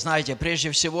God. Знаете,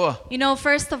 прежде всего, You know,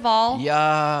 first of all,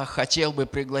 я хотел бы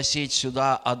пригласить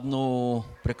сюда одну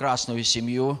прекрасную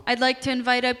семью. I'd like to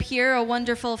invite up here a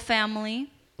wonderful family.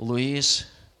 Луис,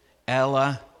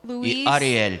 Элла и Luis,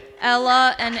 Ариэль.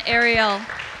 Ella, and Ariel.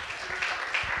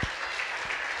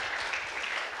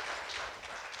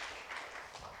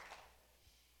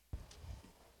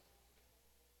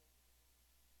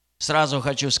 Сразу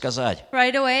хочу сказать,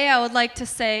 Right away, I would like to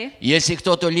say если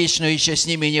кто-то лично еще с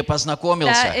ними не that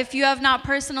познакомился, if you have not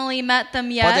personally met them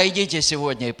yet, подойдите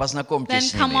сегодня и then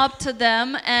познакомьтесь с come ними. up to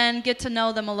them and get to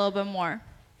know them a little bit more.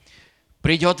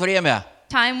 Придет время,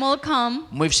 Time will come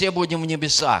мы все будем в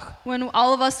небесах, when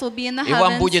all of us will be in the и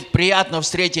вам heavens, будет приятно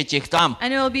встретить их там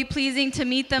and it will be pleasing to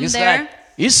meet them и сказать: there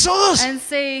Иисус, and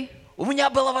say, у меня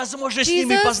была возможность с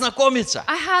ними Jesus, познакомиться.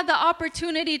 I had the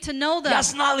opportunity to know them. Я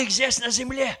знал их здесь на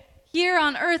земле. Here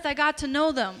on earth, I got to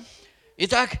know them.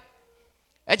 Итак,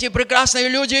 эти прекрасные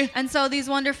люди, And so these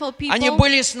wonderful они people,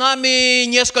 были с нами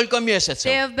несколько they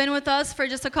месяцев. have been with us for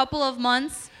just a couple of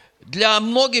months. Для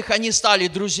многих они стали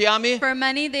друзьями, For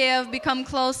many, they have become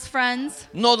close friends.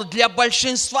 но для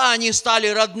большинства они стали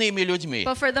родными людьми.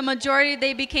 But for the majority,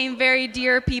 they became very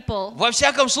dear people. Во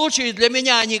всяком случае, для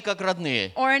меня они как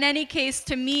родные. Or in any case,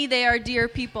 to me, they are dear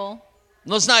people.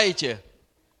 Но знаете,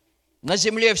 на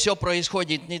земле все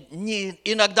происходит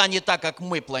иногда не так, как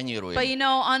мы But планируем. you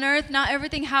know, on earth, not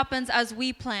everything happens as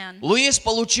we plan. Луис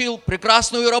получил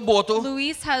прекрасную работу,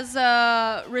 Luis has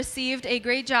received a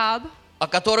great job о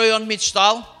которой он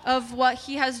мечтал, of what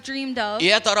he has dreamed of. и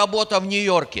эта работа в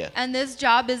Нью-Йорке. And this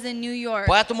job is in New York.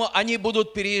 Поэтому они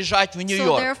будут переезжать в So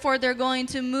Нью-Йорк. therefore, they're going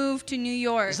to move to New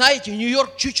York. Знаете,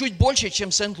 Нью-Йорк чуть-чуть больше,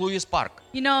 чем Сент-Луис парк.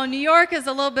 You know, New York is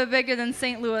a little bit bigger than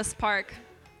St. Louis Park.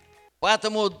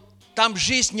 Поэтому там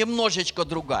жизнь немножечко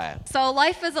другая. So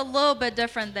life is a little bit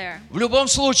different there. В любом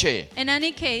случае, In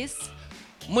any case,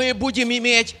 мы будем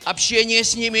иметь общение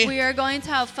с ними. we are going to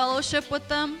have fellowship with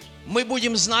them. Мы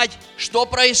будем знать, что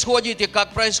происходит и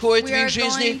как происходит We в are их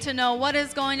жизни. going to know what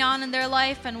is going on in their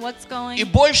life and what's И going.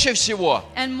 больше всего,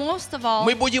 And most of all,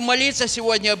 мы будем молиться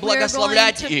сегодня, we are going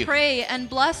благословлять to их, pray and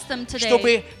bless them today.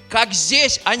 чтобы, как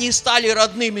здесь они стали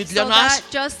родными для So нас, that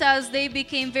just as they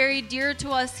became very dear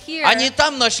to us here, они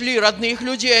там нашли родных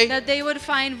людей, that they would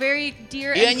find very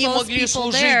dear и and они close могли people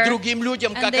служить there, другим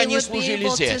людям, and как they они would be служили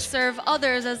able to здесь. serve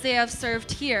others as they have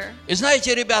served here. И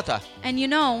знаете, ребята, And you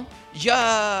know,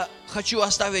 я хочу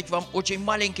оставить вам очень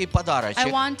маленький I подарочек.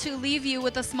 want to leave you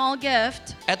with a small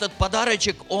gift. Этот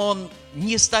подарочек, он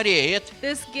не стареет,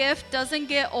 This gift doesn't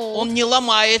get old. он не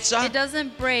ломается, It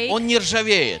doesn't break, он не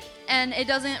ржавеет. and it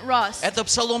doesn't rust. Это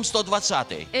Псалом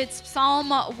 120. It's Psalm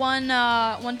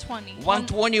 120.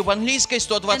 120 в английской, In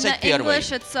the 121.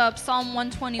 English, it's Psalm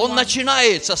Он 121.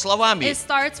 начинается словами: It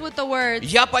starts with the words,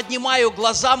 «Я поднимаю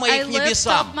глаза мои I к lift up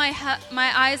небесам,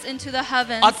 my eyes into the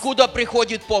heavens. откуда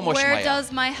приходит помощь Where моя».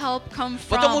 does my help come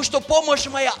Потому from? что помощь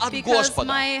моя от Because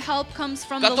Господа, my help comes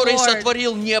from the который Lord,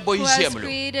 сотворил небо и who has землю.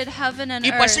 created heaven and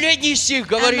И earth. последний стих And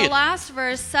the говорит: last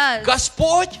verse says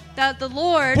Господь that the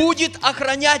Lord будет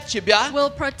охранять тебя will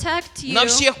protect you на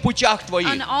всех путях on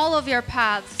твоих. all of your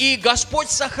paths. И Господь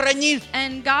сохранит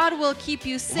And God will keep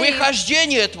you safe.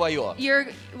 выхождение твое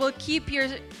Will keep your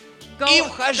и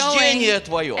вхождение going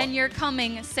твое and your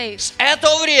coming safe. с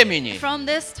этого времени From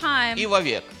this time и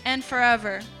вовек. and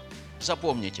forever.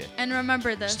 Запомните. And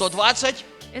remember this. 120.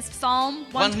 It's Psalm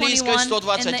В английской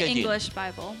 121 in the 121. English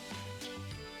Bible.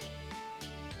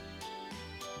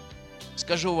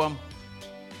 Скажу вам,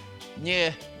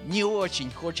 мне не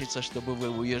очень хочется, чтобы вы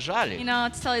You уезжали, know,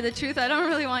 to tell you the truth, I don't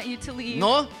really want you to leave.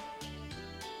 но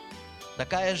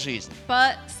такая жизнь.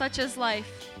 But such is life.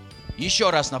 Еще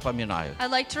раз напоминаю, I'd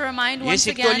like to remind once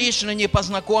если кто again, лично не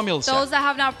познакомился, those that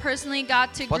have not personally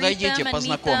got to greet подойдите, them and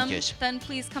meet them, познакомьтесь. then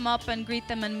please come up and greet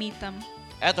them and meet them.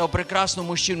 этого прекрасного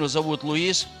мужчину зовут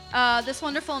Луис, This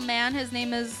wonderful man, his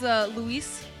name is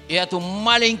Luis, И эту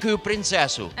маленькую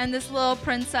принцессу And this little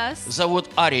princess зовут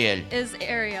Ариэль, is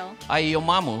Ariel. а ее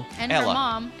маму And her Элла.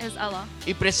 mom is Ella.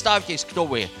 И представьтесь, кто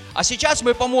вы. А сейчас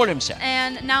мы помолимся.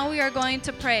 And now we are going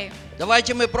to pray.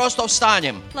 Давайте мы просто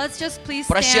встанем. Let's just please stand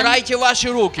Простирайте ваши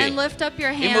руки. and lift up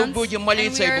your И мы hands. будем And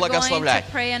молиться we и are going благословлять.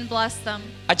 to pray and bless them.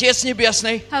 Отец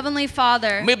Небесный, Heavenly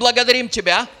Father, мы благодарим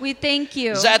Тебя we thank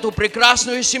you за эту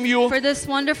прекрасную семью, for this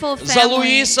wonderful за family,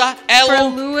 Луиса, for Эллу,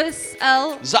 Louis,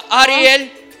 Elle, за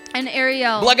Ариэль. and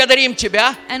Ariel. Благодарим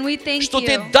Тебя, And we thank что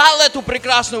Ты you дал эту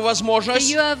прекрасную that возможность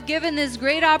you have given this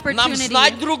great нам opportunity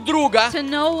знать друг друга, to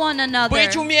know one another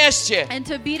быть вместе and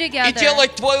to be и together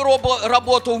делать Твою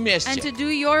работу and вместе. to do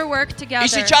your work together. И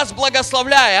сейчас,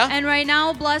 благословляя, And right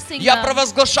now, blessing я them,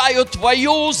 провозглашаю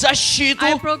Твою защиту,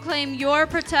 I proclaim your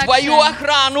protection Твою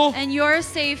охрану and your и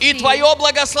safety Твое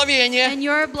благословение and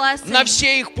your blessing на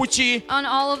все их пути, on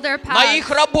all of their на их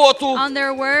paths, работу, on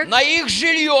their work, на их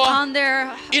жилье on their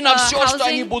и на все, что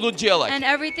они housing, будут делать. and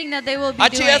everything that they will be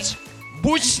Отец, doing.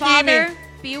 будь And с Father, ними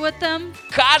be with them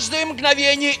каждое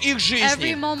мгновение их every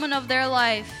жизни. moment of their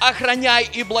life Охраняй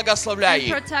и благословляй and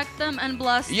их. protect them and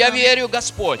bless Я them. верю,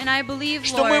 Господь, And I believe,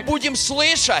 что мы Lord, будем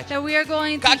слышать, that we are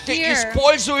going to как Ты hear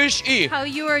используешь их how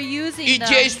you are using и them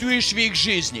действуешь в их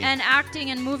жизни. and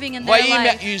acting and moving in Во their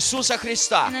имя life. Иисуса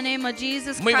Христа In the name of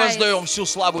Jesus мы Christ, воздаем всю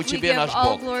славу we Тебе, give наш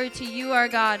all Бог. glory to you, our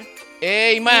God.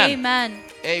 Amen. Amen.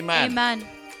 Amen. Amen.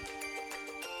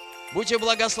 Будьте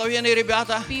благословены,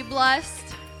 ребята. Be blessed.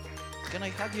 Can I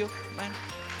hug you, man?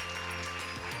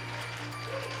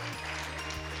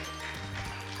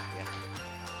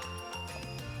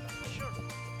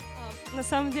 На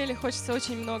самом деле хочется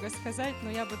очень много сказать,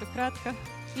 но я буду кратко.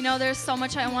 You know, there's so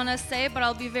much I want to say, but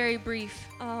I'll be very brief.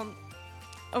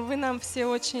 Вы нам все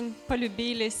очень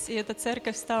полюбились, и эта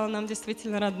церковь стала нам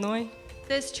действительно родной.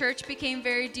 This church became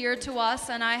very dear to us,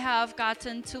 and I have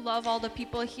gotten to love all the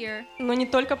people here. Но не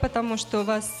только потому, что у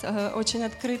вас очень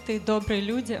открытые, добрые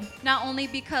люди, Not only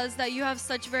because that you have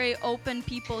such very open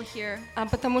people here, а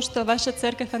потому что ваша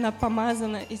церковь, она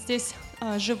помазана, и здесь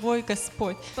живой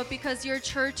Господь. but because your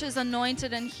church is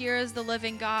anointed and here is the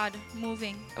living God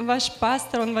moving. Ваш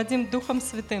пастор, он водим Духом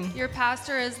Святым. Your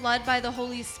pastor is led by the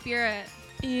Holy Spirit.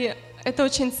 И это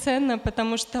очень ценно,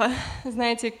 потому что,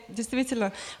 знаете,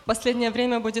 действительно, в последнее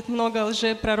время будет много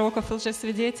лжепророков и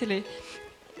лжесвидетелей.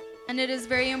 And it is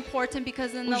very important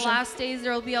because in the Уже. last days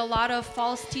there will be a lot of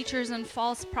false teachers and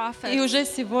false И prophets. уже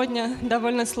сегодня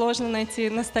довольно сложно найти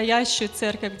настоящую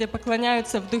церковь, где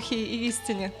поклоняются в духе и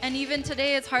истине. And even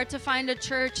today it's hard to find a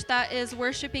church that is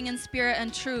worshiping in spirit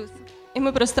and truth. И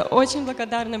мы просто очень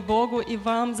благодарны Богу и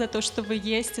вам за то, что вы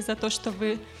есть, и за то, что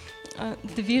вы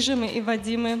движимы и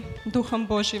водимы Духом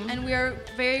Божьим. And we are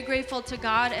very grateful to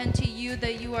God and to you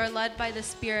that you are led by the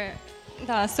Spirit.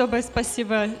 Да, особое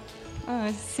спасибо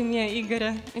семье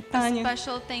Игоря и A Тане.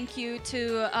 special thank you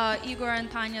to Igor and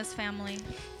Tanya's family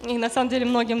И на самом деле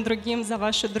многим другим за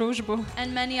вашу дружбу.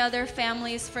 and many other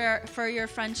families for your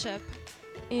friendship.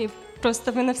 И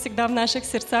просто вы навсегда в наших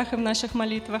сердцах и в наших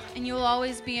молитвах. And you will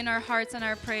always be in our hearts and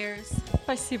our prayers.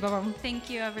 Спасибо вам. Thank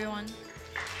you, everyone.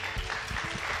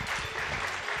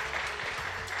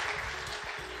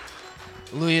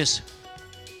 Luis,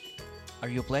 are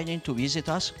you planning to visit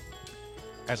us?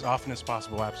 As often as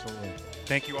possible, absolutely.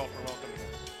 Thank you all for welcoming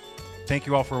us. Thank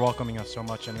you all for welcoming us so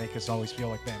much and make us always feel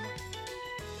like family.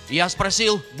 Я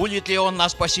спросил, будет ли он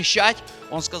нас посещать.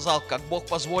 Он сказал, как Бог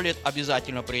позволит,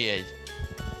 обязательно приедет.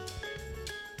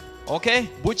 Окей?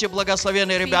 Будьте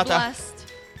благословены, Be ребята. blessed.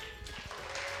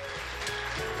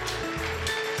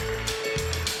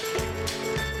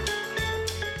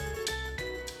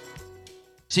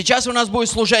 Сейчас у нас будет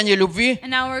служение любви. And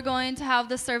now we're going to have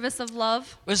the service of love.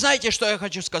 Вы знаете, что я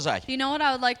хочу сказать? Do you know what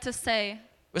I would like to say?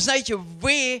 Вы знаете,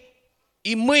 вы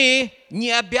и мы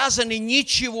не обязаны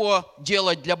ничего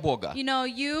делать для Бога. You know,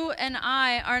 you and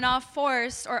I are not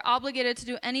forced or obligated to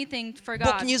do anything for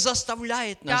Бог God. не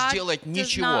заставляет нас God делать does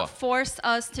ничего. not force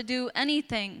us to do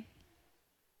anything.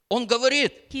 Он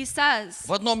говорит He says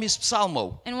в одном из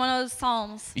псалмов, in one of those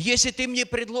psalms, если ты мне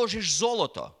предложишь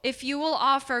золото, if you will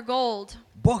offer gold,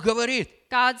 Бог говорит,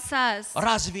 God says,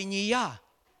 разве не я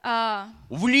uh,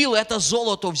 влил это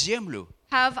золото в землю?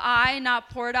 have I not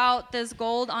poured out this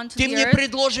gold onto Ты the мне earth?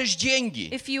 предложишь деньги,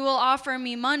 If you will offer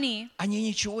me money, они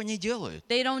ничего не делают.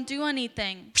 they don't do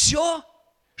anything. Все,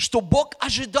 что Бог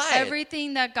ожидает,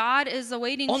 Everything that God is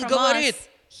awaiting Он from говорит, us,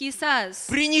 He says,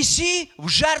 принеси в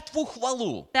жертву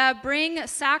хвалу. that bring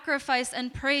sacrifice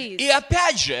and praise. И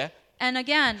опять же, And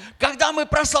again, когда мы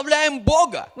прославляем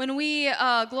Бога, when we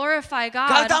glorify God,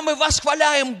 когда мы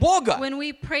восхваляем Бога, when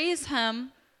we praise Him,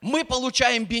 мы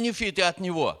получаем бенефиты от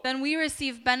Него. then we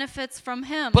receive benefits from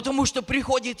Him. Потому что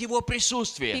приходит Его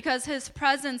присутствие. Because His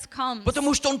presence comes.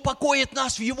 Потому что Он покоит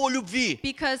нас в Его любви,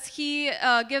 Because He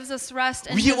gives us rest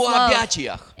in в His Его love,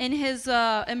 объятиях. in His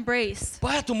embrace.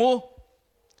 Поэтому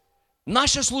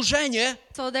наше служение,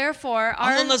 So therefore,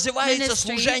 оно our называется ministry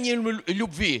служением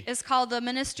любви. is called the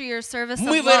ministry or service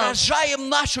Мы of love. выражаем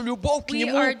нашу любовь к We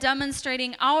are Нему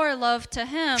demonstrating our love to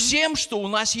Him всем, что у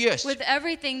нас есть. with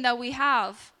everything that we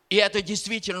have. И это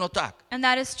действительно так. And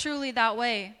that is truly that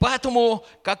way. Поэтому,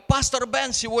 как пастор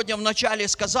Бен сегодня в начале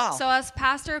сказал, So as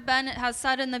Pastor Ben has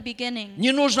said in the beginning,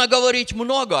 не нужно говорить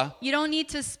много, you don't need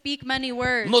to speak many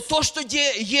words. но то, что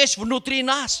есть внутри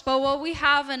нас, But what we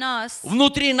have in us,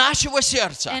 внутри нашего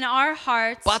сердца, in our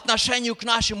hearts, по отношению к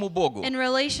нашему Богу, in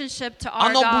relationship to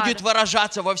our оно God, будет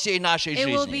выражаться во всей нашей it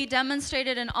will be жизни.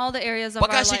 demonstrated in all the areas of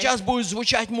Пока our сейчас life. будет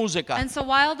звучать музыка, And so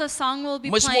while the song will be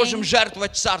мы сможем playing,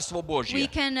 жертвовать Царство we Божье.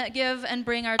 can give and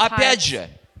bring our Опять tithes. же,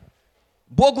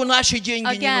 Богу наши деньги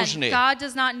не Again, нужны. God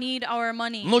does not need our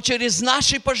money, Но через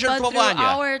наши but through пожертвования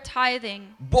our tithing,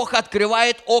 Бог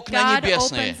открывает окна God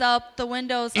небесные opens up the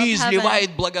windows of и heaven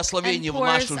изливает благословение and в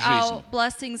нашу pours жизнь. out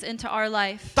blessings into our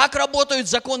life. Так работают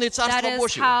законы That Царства is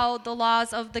Божьего. how the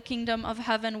laws of the kingdom of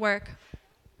heaven work.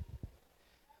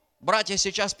 Братья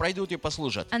сейчас пройдут и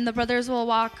послужат. And the brothers will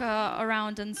walk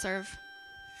around and serve.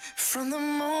 From the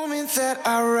moment that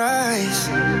I rise,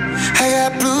 I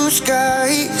got blue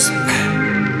skies.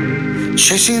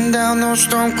 Chasing down those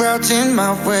storm clouds in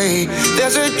my way.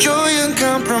 There's a joy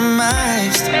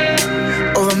uncompromised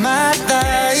over my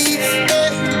life.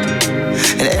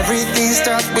 Yeah. And everything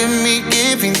starts with me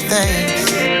giving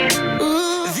thanks.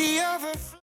 Ooh, the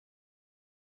overflow.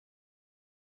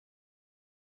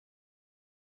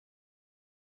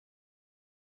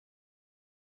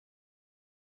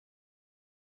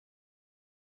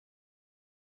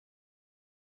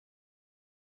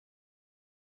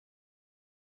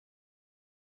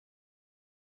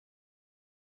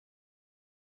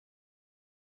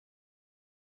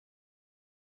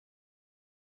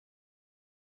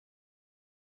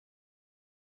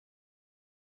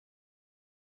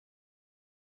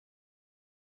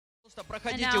 And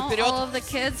Проходите now, all вперед. of the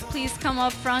kids, please come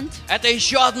up front. Это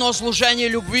еще одно служение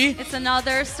любви. It's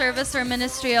another service or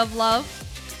ministry of love.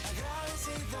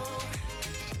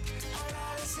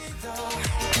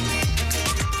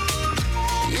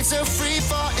 It's a free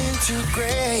fall into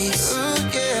grace. Ooh,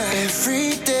 yeah.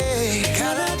 Every day.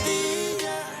 Cada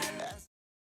día.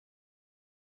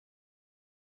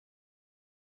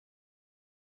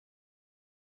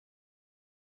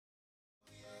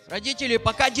 Родители,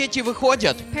 пока дети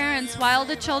выходят, Parents, while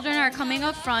the children are coming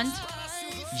up front,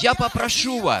 я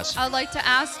попрошу вас I would like to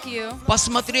ask you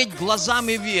посмотреть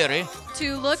глазами веры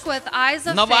to look with eyes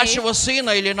of на faith вашего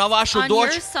сына или на вашу on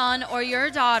дочь, your son or your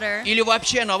daughter или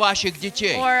вообще на ваших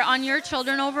детей. or on your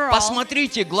children overall,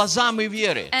 Посмотрите глазами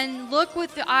веры. and look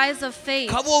with the eyes of faith.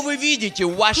 Кого вы видите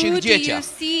в Who ваших do you детях?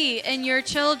 see in your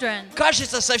children?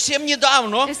 Кажется, совсем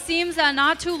недавно It seems that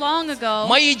not too long ago,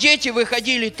 мои дети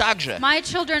выходили так же. my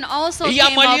children also И я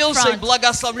came up молился и front.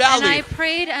 благословлял And I их.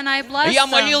 prayed and I И blessed я them.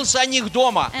 молился о них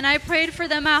дома. And I prayed for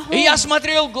them at home. И я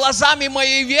смотрел глазами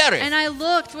моей веры. And I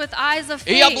looked with eyes of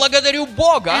И я faith. благодарю And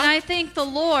Бога, I thank the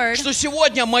Lord что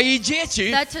сегодня мои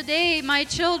дети, that today my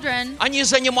children, они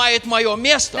занимают мое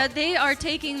место. that they are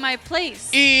taking my place.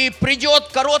 И придет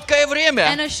короткое And время,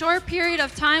 a short period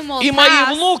of time will и мои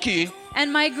pass. внуки,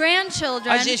 And my а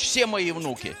grandchildren, здесь все мои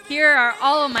внуки, here are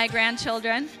all of my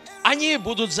grandchildren, они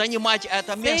будут занимать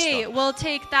это they место. will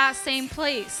take that same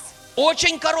place.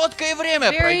 Очень короткое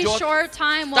время Very пройдет, short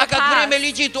time will так как время pass.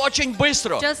 летит очень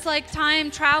быстро. Just like time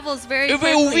travels very И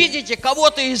вы quickly. увидите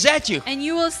кого-то из этих And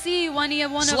you will see one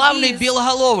of славных these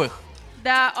белоголовых.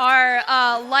 that are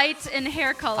light in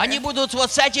hair color. Они будут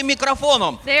вот с этим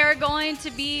микрофоном, They are going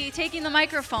to be taking the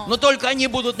microphone. но только они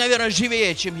будут, наверное,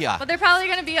 живее, чем я. But they're probably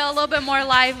going to be a little bit more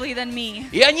lively than me.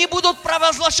 И они будут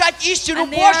провозглашать истину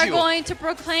And they are Божью. going to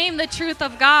proclaim the truth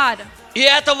of God. И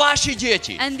это ваши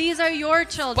дети. And these are your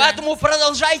children. Поэтому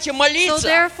продолжайте So молиться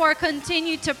therefore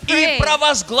continue to и pray and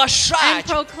провозглашать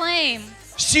proclaim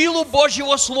силу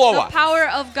Божьего the Слова power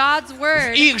of God's в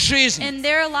word их жизни. in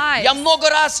their lives. Я много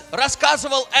раз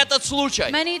рассказывал этот случай,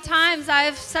 Many times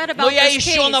I've said но about я this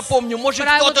еще case, напомню, может but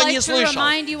I would кто-то like не to слышал.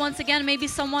 remind you once again, maybe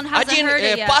someone hasn't Один heard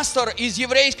it yet. пастор из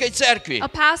еврейской церкви A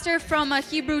pastor from a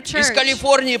Hebrew из church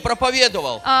Калифорнии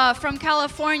проповедовал. from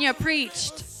California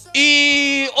preached.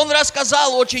 И он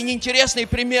рассказал очень интересный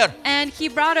пример. And he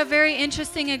brought a very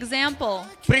interesting example.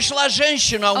 Пришла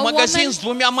женщина в A магазин woman с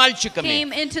двумя мальчиками.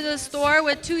 Came into the store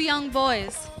with 2 young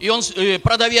boys. И он,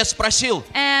 продавец спросил,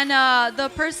 And the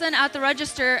person at the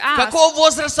register asked, какого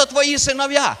возраста твои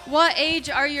сыновья? what age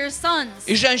are your sons?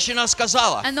 И женщина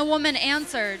сказала, And the woman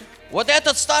answered, вот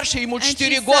этот старший, ему and she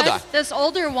 4 said, года. this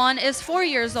older one is 4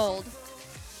 years old.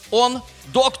 Он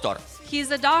доктор.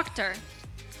 He's a doctor.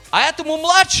 А этому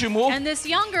младшему, And this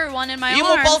younger one in my ему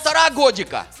arms, 1,5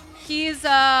 годика. he's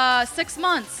 6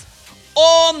 months.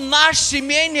 Он наш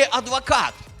семейный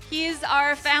адвокат. He's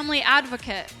our family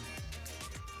advocate.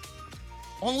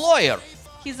 Он lawyer.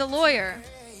 He's a lawyer.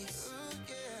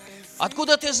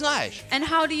 Откуда ты знаешь? And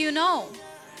how do you know?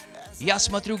 Я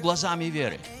смотрю глазами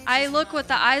веры. I look with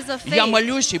the eyes of Я faith.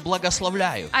 молюсь и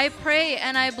благословляю. I pray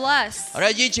and I bless.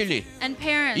 Родители, And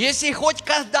parents, если хоть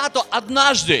когда-то,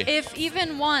 однажды, if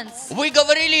even once вы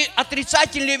говорили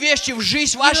отрицательные вещи в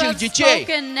жизнь you ваших have детей,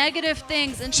 spoken negative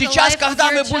things into the сейчас, life of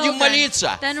когда your мы будем children,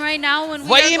 молиться, then right now when we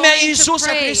во are имя going to Иисуса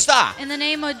pray Христа, in the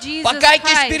name of Jesus покайтесь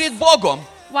Christ, перед Богом,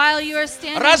 while you are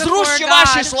standing разрушьте before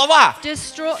ваши God, слова и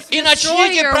destroy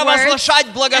начните your провозглашать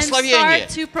words благословение. and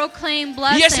start to proclaim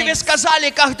Если вы blessings. сказали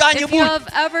If you когда-нибудь, have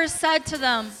ever said to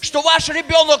them что ваш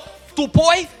ребенок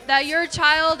тупой, that your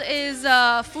child is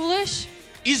foolish,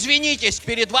 извинитесь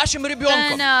перед вашим then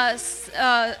ребенком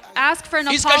ask for an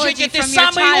и apology скажите, ты from your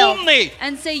самый child умный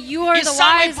and say you are и the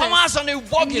самый wisest помазанный в and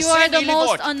Боге you are сын the или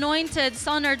most дочь. anointed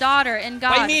son or daughter in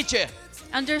God. Поймите,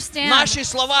 Understand, наши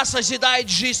слова созидают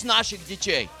жизнь наших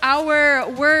детей. our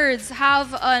words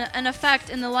have an effect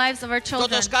in the lives of our children.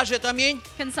 Кто-то скажет аминь?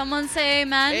 Can someone say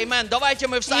amen? Amen. Давайте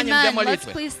мы встанем для Amen. Let's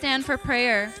молитвы. please stand for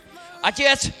prayer.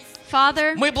 Отец,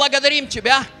 Father, мы благодарим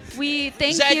Тебя we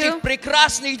thank за этих you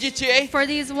прекрасных детей, for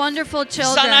these wonderful за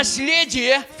children,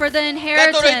 наследие, for the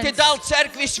которое Ты inheritance дал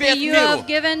церкви свет that you миру. have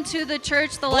given to the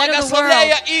church, the light of the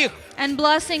Благословляя world, их, and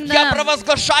blessing я them.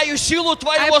 провозглашаю силу I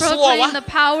Твоего proclaim Слова. the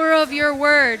power of your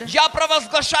word. Я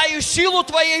провозглашаю силу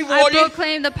Твоей I воли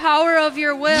proclaim the power of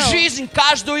your в will жизнь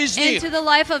каждую из них. into the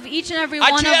life of each and every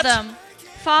one Отец, of them.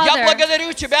 Я Father,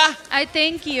 благодарю Тебя, I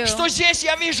thank you что здесь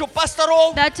я вижу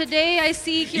пасторов, that today I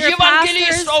see here pastors,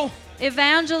 евангелистов,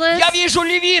 evangelists, я вижу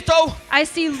левитов, I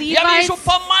see я Levites, вижу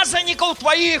помазанников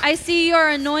Твоих, I see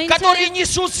your anointed которые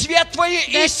несут свет Твоей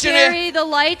that истины carry the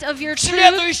light of your в truth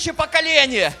следующее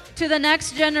поколение, to the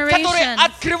next которые generation,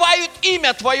 открывают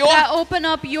имя Твое that open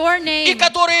up your и name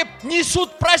которые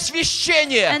несут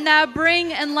просвещение and that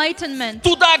bring enlightenment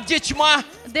туда, где тьма,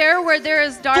 there where there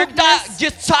is туда, darkness, где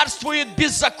царствует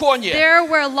беззаконие. there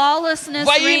where lawlessness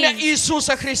Во имя reigns.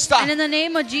 Иисуса Христа And in the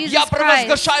name of Jesus я Christ,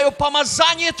 провозглашаю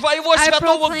помазание Твоего I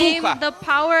Святого proclaim Духа, the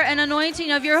power and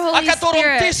anointing of your о Holy котором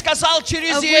Ты Spirit, сказал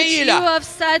через of which you Иаиля. have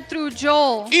said through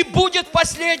Joel. И будет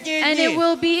последние And it дни.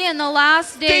 will be in the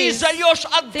last Ты days изольешь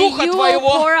от that Духа you will pour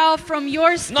Твоего out from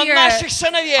your на наших Spirit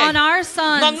сыновей, on our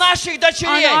на sons, наших on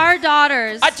дочерей. our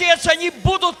daughters. Отец, они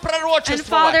будут And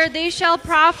пророчествовать. Father, they shall Они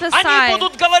prophesy.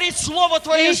 будут говорить Слово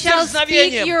Твое They с shall speak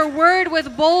дерзновением. your word with И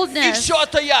boldness. все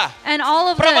это я And all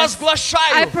of this I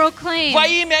провозглашаю proclaim во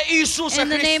имя Иисуса in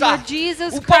the name Христа of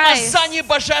Jesus в Christ помазании and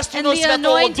Божественного the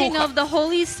Святого anointing Духа. of the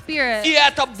Holy Spirit. И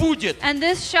это будет, And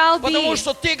this shall потому be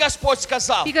что Ты, Господь,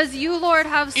 сказал, because you, Lord,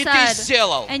 have и Ты said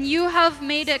сделал. and you have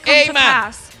made it come to Amen.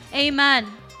 pass. Amen.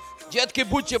 Детки,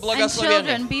 будьте And благословенны.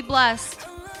 children, be blessed.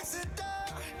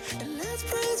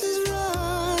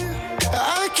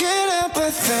 I can't help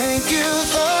but thank you,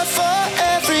 Lord, for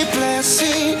every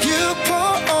blessing you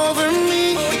pour over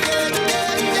me.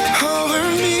 Over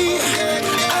me.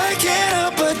 I can't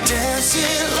help but dance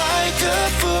it like a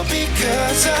fool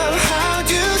because of how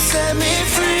you set me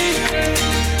free.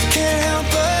 Can't help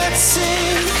but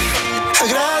sing.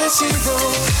 Agradecido,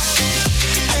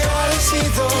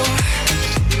 agradecido,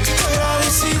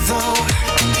 agradecido.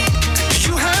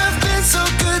 You have been so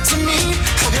good to me.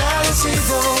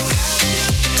 Agradecido,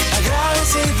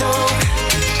 agradecido,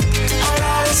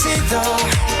 agradecido.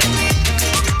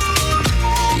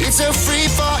 It's a free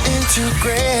fall into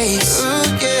grace.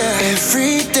 Ooh, yeah.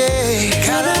 Every day,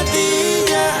 cada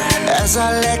día, as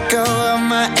I let go of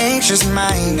my anxious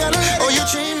mind. Oh, you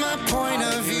changed my point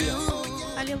of view.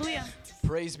 Аллилуйя.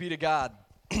 Praise be to God.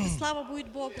 Слава будет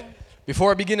Богу.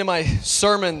 Before beginning my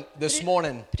sermon this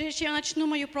morning, Прежде чем я начну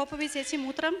мою проповедь этим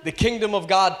утром, the kingdom of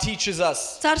God teaches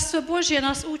us Царство Божье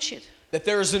нас учит, that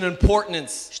there is an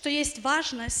importance что есть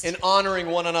важность in honoring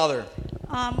one another.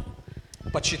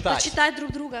 Почитать. почитать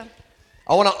друг друга.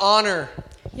 I want to honor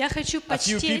Я хочу a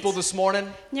few почтить people this morning.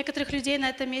 некоторых людей на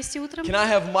этом месте утром. Can I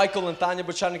have Michael and Tanya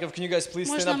Bocharnikov? Can you guys please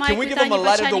stand Можно up? Can Майку we и give them a Таню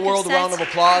light of the Бочарников world round of встать,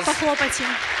 applause? похлопать им.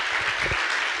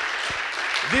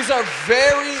 These are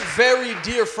very, very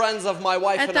dear friends of my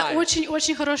wife and Это I.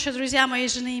 очень-очень хорошие друзья моей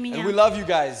жены и меня. And we love you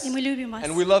guys. И мы любим вас.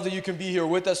 And we love that you can be here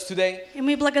with us today. И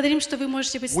мы благодарим, что вы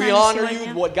можете быть с We нами honor you,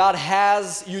 сегодня. what God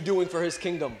has you doing for His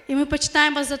kingdom. И мы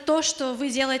почитаем вас за то, что вы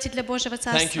делаете для Божьего Thank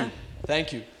Царства. you.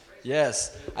 Thank you.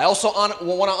 Yes. I also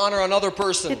want to honor another И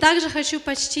person. также хочу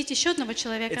почтить еще одного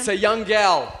человека. It's a young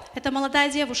gal Это молодая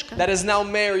девушка, that is now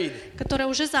married, которая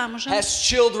уже замужем, has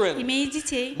children. имеет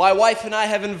детей. My wife and I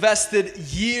have invested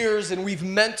years and we've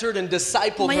mentored and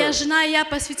discipled Моя her. жена и я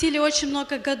посвятили очень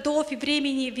много годов и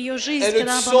времени в ее жизнь, And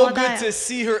когда it's она была so good to молодая.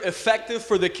 see her effective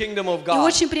for the kingdom of И God.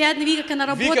 очень приятно видеть, как она Vika,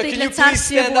 работает can для you please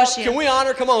Царствия stand up? Божьего. Can we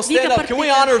honor? Come on, stand Vika up. Can we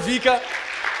Porteka. honor Vika?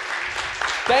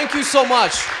 Thank you so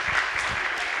much.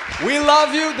 We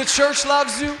love you. The church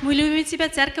loves you. Мы любим тебя,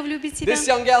 церковь любит тебя. This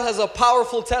young gal has a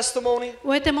powerful testimony.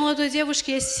 У этой молодой девушки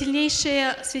есть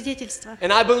сильнейшее свидетельство.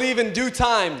 And I believe in due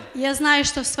time. Я знаю,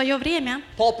 что в свое время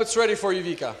Pulpit's ready for you,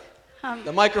 Vika.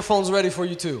 The microphone's ready for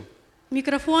you too.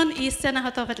 микрофон и сцена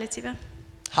готова для тебя.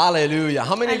 Hallelujah.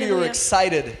 How many of you are Hallelujah.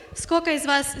 excited Сколько из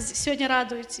вас сегодня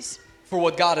радуетесь for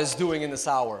what God is doing in this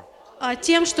hour?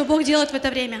 тем, что Бог делает в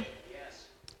это время?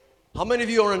 How many of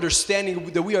you are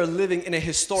understanding that we are living in a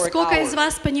historic Сколько из hour?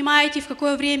 вас понимаете, в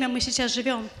какое время мы сейчас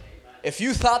живем? If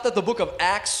you thought that the book of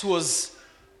Acts was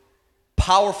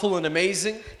powerful and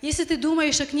amazing, Если ты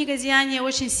думаешь, что книга Деяния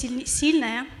очень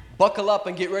сильная, buckle up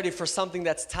and get ready for something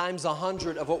that's times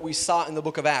 100 of what we saw in the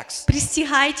book of Acts.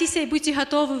 пристегайтесь и будьте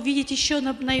готовы увидеть еще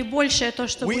наибольшее то,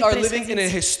 что We будет are living in a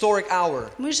происходить. historic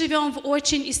hour Мы живем в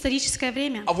очень историческое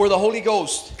время, of where the Holy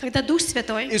Ghost когда Дух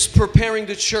Святой is preparing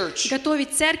the church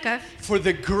готовит церковь for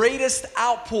the greatest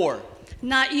outpour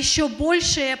на еще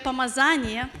большее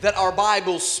помазание, that our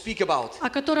Bibles speak about, о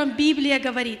котором Библия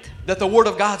говорит, that the Word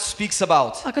of God speaks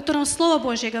about. о котором Слово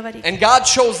Божье говорит. And God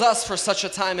chose us for such a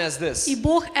time as this. И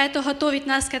Бог это готовит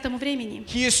нас к этому времени.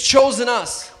 He has chosen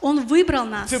us Он выбрал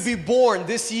нас, to be born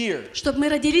this year, чтобы мы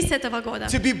родились этого года,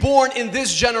 to be born in this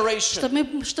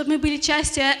generation, чтобы мы были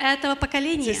частью этого to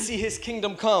поколения, see His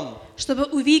kingdom come чтобы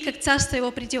увидеть, как Царство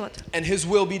Его придет, and His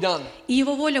will be done. и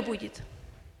Его воля будет.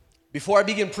 Before I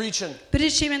begin preaching,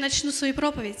 Прежде чем я начну свою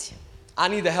проповедь, I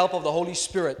need the help of the Holy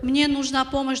Spirit. мне нужна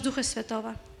помощь Духа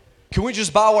Святого. Can we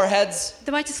just bow our heads?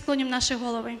 Давайте склоним наши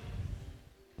головы.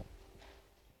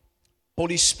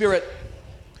 Holy Spirit,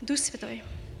 Дух Святой,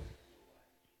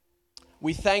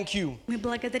 we thank you мы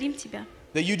благодарим Тебя,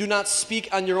 that you do not speak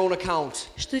on your own account.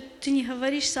 что Ты не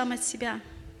говоришь сам от себя.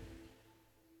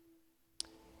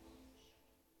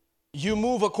 You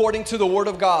move according to the Word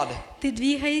of God. Ты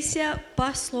двигаешься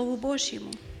по Слову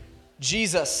Божьему.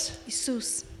 Jesus,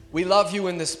 Иисус, we love you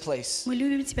in this place. мы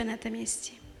любим Тебя на этом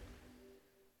месте.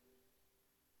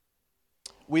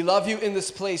 We love you in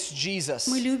this place, Jesus.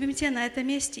 Мы любим Тебя на этом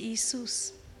месте,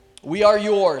 Иисус. We are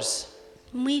yours,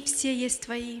 Мы все есть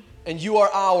Твои, and you are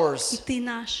и ours. Ты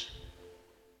наш.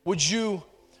 Would you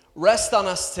rest on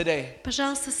us today?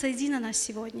 Пожалуйста, сойди на нас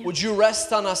сегодня. Would you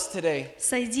rest on us today?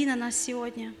 Сойди на нас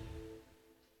сегодня.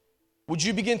 Would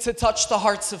you begin to touch the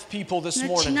hearts of people this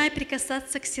morning? Начинай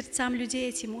прикасаться к сердцам людей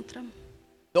этим утром.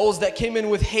 Those that came in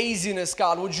with haziness,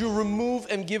 God, would you remove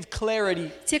and give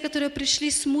clarity? Те, которые пришли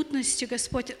с мутностью,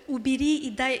 Господь, убери и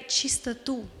дай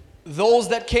чистоту. Those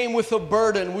that came with a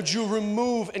burden, would you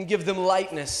remove and give them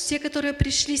lightness? Те, которые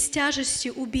пришли с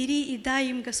тяжестью, убери и дай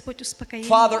им, Господь, успокоение.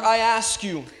 Father, I ask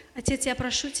you, Отец, я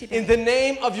прошу Тебя, in the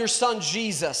name of your Son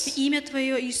Jesus, имя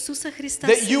Твое Иисуса Христа,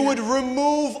 that you Сына, would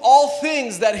remove all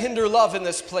things that hinder love in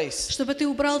this place. чтобы Ты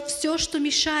убрал все, что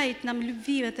мешает нам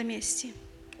любви в этом месте.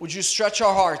 Would you stretch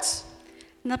our hearts?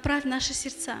 Направь наши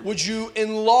сердца, Would you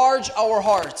enlarge our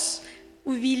hearts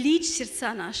увеличь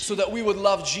сердца наши, so that we would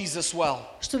love Jesus well?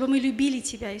 чтобы мы любили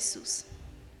Тебя, Иисус.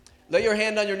 Lay your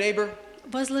hand on your neighbor.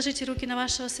 Возложите руки на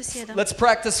вашего соседа. Let's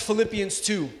practice Philippians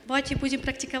 2. Давайте будем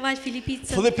практиковать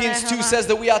Филиппийцам 2 Philippians 2 глава. says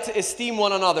that we ought to esteem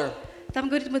one another. Там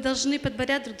говорит, мы должны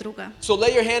подборять друг друга. So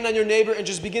lay your hand on your neighbor and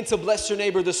just begin to bless your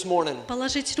neighbor this morning.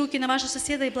 Положите руки на вашего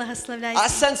соседа и I благословляйте.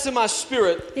 sense in my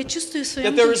spirit Я чувствую в that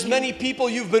своем there is духе, many people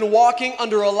you've been walking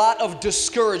under a lot of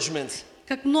discouragement.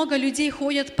 как много людей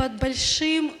ходят под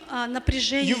большим You've been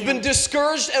напряжением.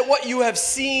 discouraged at what you have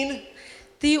seen.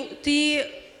 Ты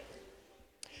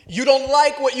You don't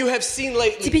like what you have seen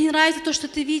lately. Тебе не нравится то, что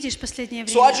ты видишь в последнее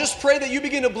So I время. just pray that you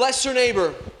begin to bless your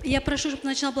neighbor. Я прошу, чтобы ты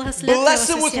начал благословлять Bless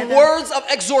him твоего with соседа. words of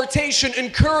exhortation,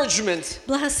 encouragement.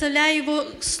 Благословляй его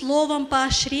словом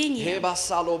поощрения. Heba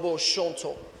salobo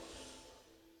shonto.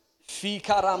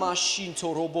 Fikarama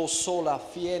shinto robo sola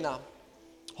fiena.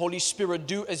 Holy Spirit,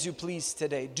 do as you please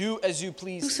today. Do as you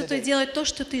please Дух Святой, today. делай то,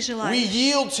 что ты We желаешь.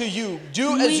 yield to you.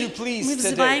 Do as you Мы please today.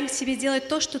 взываем к тебе делать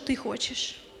то, что ты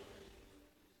хочешь.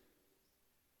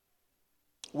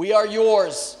 We are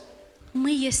yours.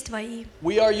 Мы есть Твои.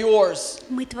 We are yours.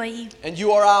 Мы Твои. And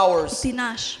you are ours. Ты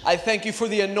наш. I thank you for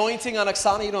the anointing on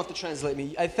Oksana. You don't have to translate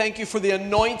me. I thank you for the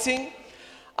anointing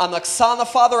on Oksana,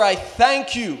 Father. I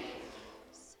thank you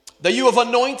that you have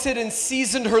anointed and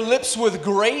seasoned her lips with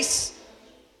grace.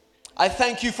 I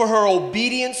thank you for her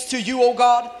obedience to you, O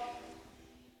God.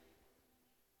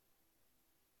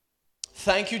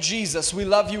 Thank you, Jesus. We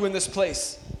love you in this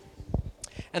place.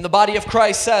 And the body of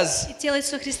Christ says, И тело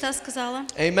Иисуса Христа сказала.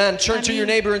 Amen. Turn to your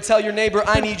neighbor and tell your neighbor,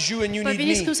 I need you and you need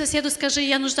Повернись к me. своему соседу, скажи,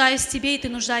 я нуждаюсь в тебе, и ты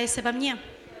нуждаешься во мне.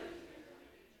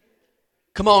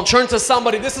 Come on, turn to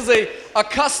somebody. This is a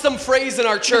custom phrase in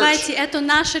our church. Давайте, это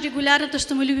наше регулярно, то,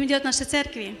 что мы любим делать в нашей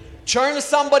церкви. Turn to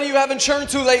somebody you haven't turned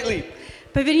to lately.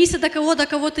 Повернись до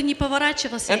кого ты не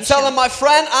поворачивался And tell him, еще. my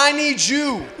friend, I need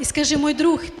you. И скажи, мой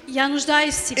друг, я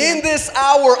нуждаюсь в In тебе. this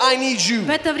hour, I need you. В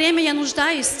это время я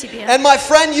нуждаюсь в тебе. And my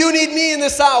friend, you need me in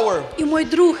this hour. И мой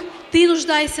друг, ты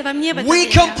нуждаешься во мне в это We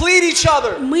время. complete each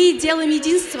other Мы делаем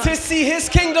единство, to see His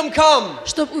kingdom come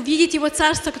чтобы увидеть Его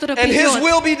Царство, которое and His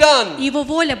will придет, be done. и Его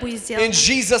воля будет In сделана.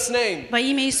 Jesus' name. Во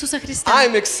имя Иисуса Христа.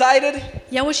 I'm excited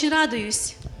Я очень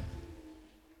радуюсь.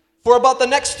 for about the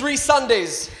next 3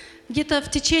 Sundays. Где-то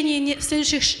в течение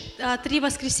следующих 3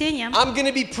 воскресенья I'm going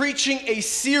to be preaching a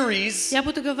series, я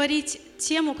буду говорить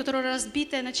тему, которая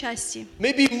разбитая на части.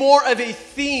 maybe more of a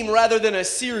theme rather than a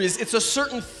series. It's a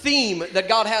certain theme that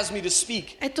God has me to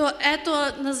speak. Это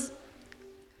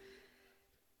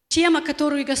тема,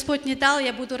 которую Господь мне дал,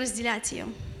 я буду разделять ее.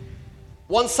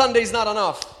 One Sunday is not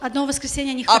enough. Одного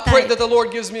воскресенья не I pray that хватает. the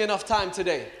Lord gives me enough time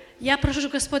today. Я прошу,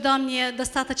 чтобы Господь дал мне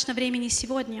достаточно времени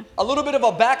сегодня. A little bit of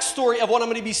a backstory of what I'm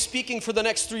going to be speaking for the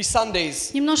next 3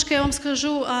 Sundays. Немножко я вам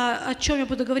скажу, о чем я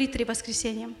буду говорить 3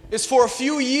 воскресенья. It's for a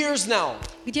few years now.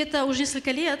 Где-то уже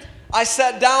несколько лет I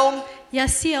sat down я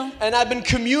сел, and I've been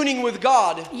communing with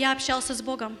God. я общался с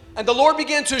Богом. And the Lord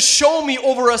began to show me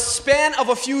over a span of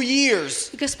a few years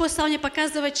И Господь стал мне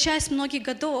показывать часть многих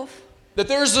годов, that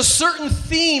there's a certain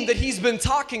theme that He's been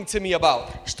talking to me about.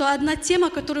 что одна тема,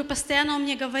 которую постоянно Он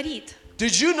мне говорит.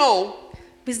 Did you know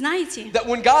Вы знаете, that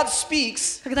when God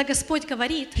speaks, когда Господь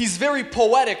говорит, He's very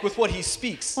poetic with what He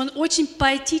speaks? Он очень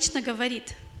поэтично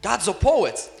говорит. God's a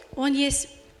poet, Он есть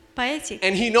поэтик,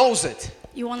 and He knows it.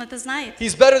 и Он это знает.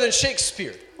 He's better than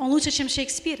Shakespeare. Он лучше, чем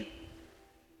Шекспир.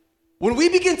 When we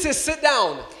begin to sit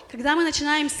down Когда мы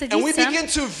начинаем and we садиться begin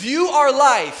to view our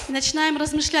life, и начинаем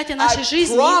размышлять о I нашей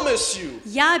жизни, promise you,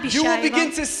 я you will обещаю begin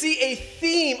вам, to see a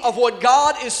theme of what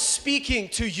God is speaking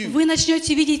to you. вы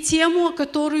начнете видеть тему,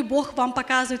 которую Бог вам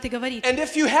показывает и говорит. And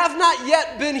if you have not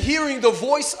yet been hearing the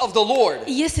voice of the Lord,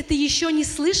 И если ты еще не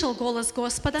слышал голос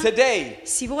Господа, today, the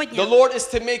сегодня Lord is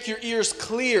to make your ears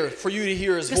clear for you to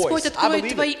hear His Господь voice. I откроет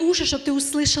believe твои it. уши, чтобы ты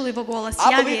услышал Его голос.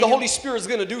 I Я believe the Holy верю. Spirit is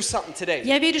going to do something today.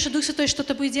 Я верю, что Дух Святой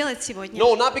что-то будет делать сегодня.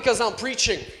 No, not because I'm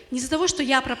preaching, Не из-за того, что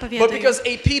я but проповедую, because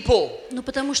a people но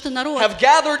потому что народ have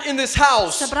gathered in this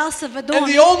house, собрался в and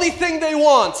доме, the only thing they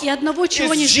want и одного,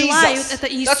 чего is не желают, Jesus. это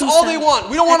That's all they Иисуса. want.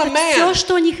 We don't want a Это все, man.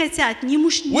 что они хотят. Ни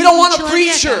We don't want a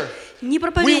preacher. человека, ни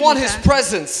We want His проповедника.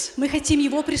 presence. Мы хотим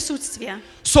Его присутствия.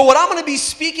 So what I'm going to be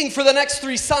speaking for the next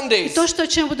 3 И Sundays, то, что, о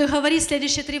чем буду говорить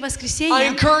следующие 3 I воскресенья,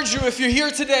 encourage you, if you're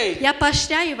here today, я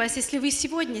поощряю вас, если вы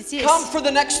сегодня здесь, come for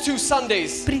the next 2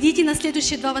 Sundays придите на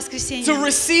следующие 2 to воскресенья,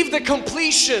 receive the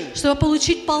completion чтобы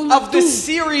получить of полноту this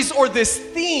series or this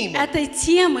theme. этой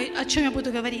темы, о чем я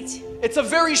буду говорить. It's a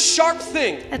very sharp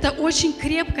thing Это очень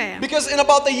крепкое. because in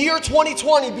about the year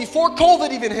 2020, before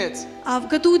COVID even hit, А в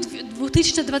году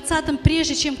 2020,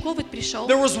 прежде чем COVID пришел,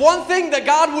 there was one thing that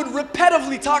God would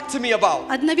repetitively talk to me about.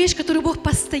 одна вещь, которую Бог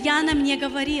постоянно мне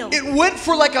говорил, It went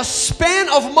for like a span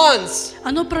of months.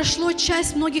 оно прошло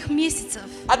часть многих месяцев.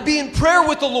 I'd be in prayer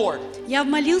with the Lord, Я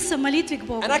молился в молитве к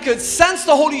Богу. and I could sense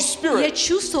the Holy Я Spirit.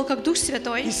 чувствовал, как Дух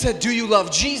Святой He said, "Do you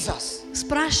love Jesus?"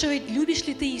 спрашивает, любишь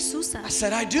ли ты Иисуса? I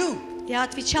said, "I do." Я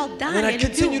отвечал, да, And then я I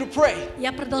continue to люблю. pray.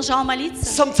 Я продолжал молиться.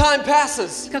 Some time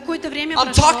passes. Какое-то время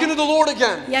I'm talking to прошло. the Lord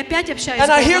again. Я опять общаюсь And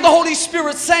I с hear the Богом. Holy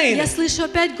Spirit saying, Я слышу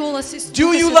опять голос из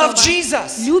 "Do Духа you love Святого.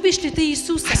 Jesus?" Любишь ли ты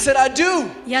Иисуса? I said, "I do."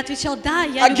 Я отвечал, да,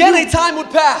 я Again, a люблю. time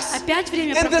would pass. Опять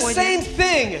время And the проходит. same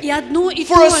thing И одно и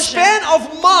for a то span же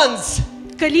of months.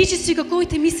 в количестве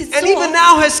какой-то And even месяцев.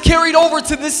 now has carried over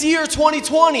to this year И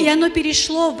 2020. оно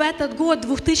перешло в этот год, The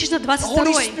Holy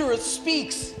 2022. Spirit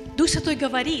speaks Дух Святой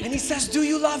говорит, and He says, "Do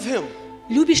you love Him?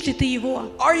 любишь ли ты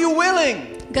Его? Are you willing?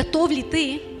 Готов ли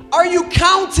ты? Are you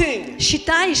counting?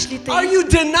 Считаешь ли ты? Are you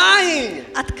denying?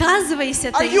 Отказываешься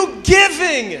Are ты? you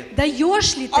giving?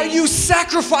 Даешь ли Are you ты?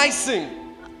 sacrificing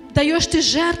Даешь ты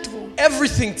жертву?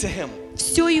 everything to Him?"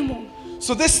 Все Ему.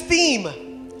 So this theme,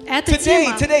 Эта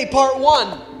тема, today, part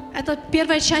 1, Это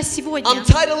первая часть сегодня. I'm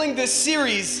titling this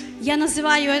series, Я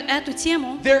называю эту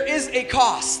тему There is a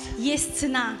Cost. «Есть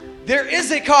цена». There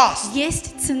is a cost.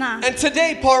 Есть цена. And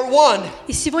today, part 1,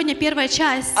 И сегодня первая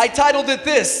часть, I titled it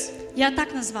this, я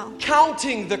так назвал.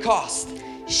 Counting the Cost.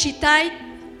 Считай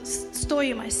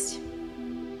стоимость.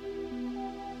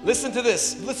 Listen to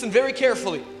this. Listen very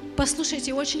carefully.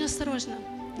 Послушайте очень осторожно,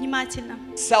 внимательно.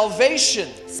 Salvation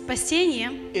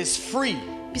Спасение is free.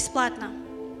 бесплатно.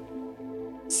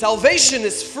 Salvation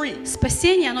is free.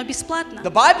 Спасение, оно бесплатно.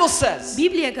 The Bible says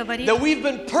Библия говорит, that we've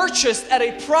been purchased at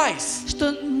a price.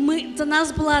 что за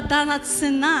нас была дана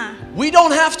цена. We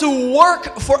don't have to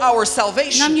work for our Нам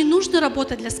salvation. не нужно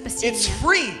работать для It's спасения.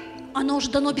 free. Оно уже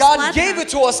дано God gave бесплатно. it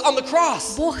to us on the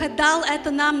cross. Бог отдал это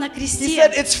нам на He кресте.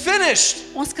 said, it's finished.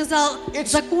 Он сказал,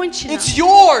 закончено. It's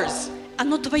yours.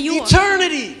 Оно твое.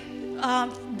 Eternity.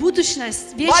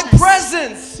 Будущность, My вечность.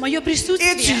 presence. Мое It's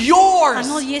присутствие. yours.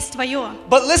 Оно есть твое.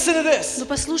 But listen to this. Но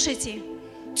послушайте,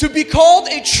 To be called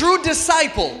a true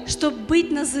disciple, чтобы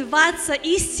называться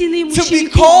истинным to be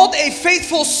учеником, called a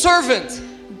faithful servant,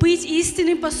 быть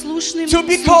истинным послушным to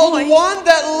be called слугой, one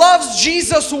that loves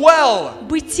Jesus well,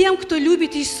 быть тем, кто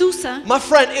любит Иисуса, my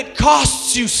friend, it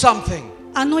costs you something.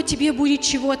 оно тебе будет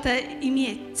чего-то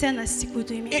иметь, ценность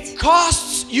какую-то иметь. It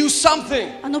costs you something.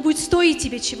 Оно будет стоить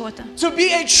тебе чего-то. To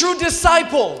be a true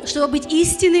disciple, Чтобы быть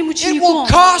истинным it will учеником,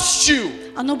 cost you.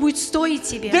 оно будет стоить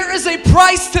тебе. There is a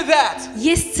price to that.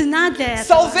 Есть цена для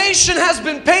этого. Salvation has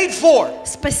been paid for.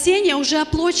 Спасение уже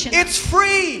оплачено. It's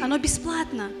free. Оно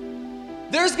бесплатно.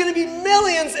 There's going to be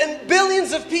millions and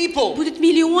billions of people Будут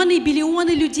миллионы и биллионы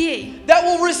людей, that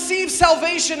will receive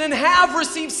salvation and have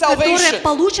received которые salvation.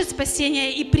 получат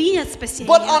спасение и принят спасение.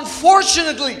 But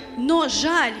unfortunately, Но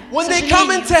жаль, when к they come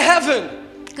сожалению, into heaven,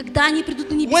 когда они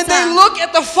придут на when they небеса look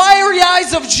at the fiery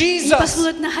eyes of и Jesus,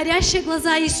 посмотрят на горящие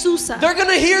глаза Иисуса, they're going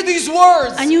to hear these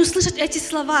words. они услышат эти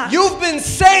слова. You've been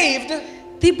saved,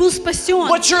 Ты был спасен,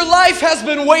 but your life has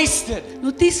been wasted.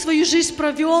 но ты свою жизнь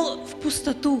провел в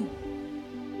пустоту.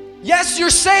 Yes, you're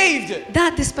saved.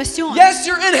 Да, ты спасен. Yes,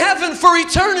 you're in heaven for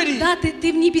eternity. Да,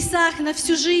 ты в небесах на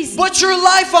всю жизнь. But your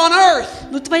life on earth,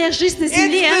 Но твоя жизнь на it's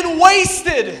земле, been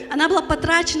wasted. она была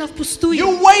потрачена впустую.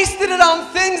 You wasted it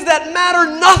on things that matter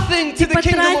nothing to Ты the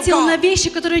kingdom of потратил на God.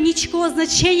 вещи, которые ничего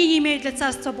значения не имеют для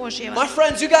Царства Божьего. My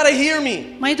friends, you got to hear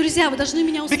me. Мои друзья, вы должны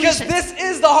меня Because услышать. this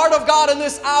is the heart of God in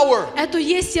this hour. Это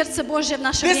есть сердце Божье в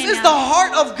наше This is время. the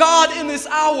heart of God in this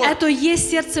hour. Это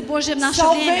есть сердце Божье в наше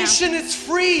время. Salvation is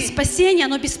free. Спасение,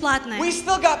 оно бесплатное. We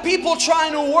still got people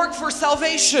trying to work for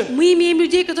salvation. Мы имеем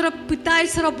людей, которые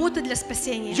пытаются работать для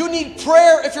спасения. You need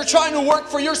prayer if you're trying to work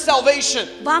for your salvation.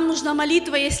 Вам нужна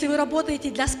молитва, если вы работаете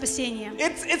для спасения.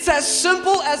 It's as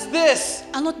simple as this.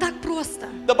 Оно так просто.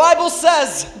 The Bible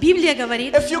says, Библия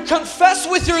говорит, if you confess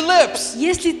with your lips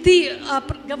если ты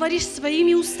говоришь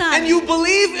своими and устами, you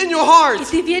believe in your и heart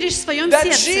ты веришь в своем that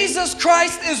сердце, Jesus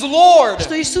Christ is Lord,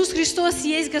 что Иисус Христос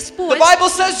есть the Господь, Bible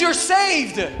says you're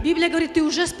saved. Библия говорит, ты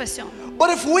уже спасен. But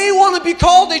if we want to be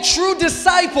called a true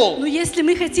disciple, Но если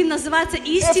мы хотим называться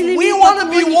истинными we wanna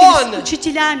be one, поклонниками,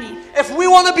 учителями, if we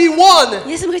want to be one,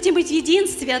 если мы хотим быть в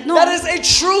единстве одном, that is a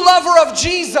true lover of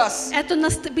Jesus, это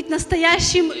быть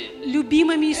настоящим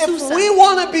любимым if Иисуса. we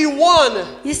want to be one,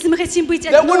 Если мы хотим быть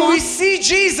that when одном, we see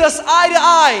Jesus eye to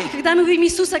eye, когда мы видим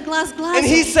Иисуса глаз к глазу, and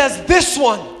He says, this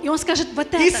one, и Он скажет, вот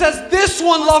He этот, says, this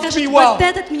one Он loved скажет, me well. вот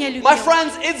этот меня любил. My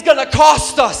friends, it's going to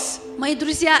cost us. Мои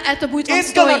друзья, это будет вам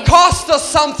It's going to стоить. cost us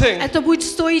something. Это будет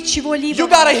стоить чего-либо. You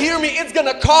got to hear me. It's going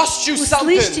to cost you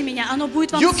Услышьте something. меня, оно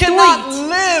будет вам You cannot стоить.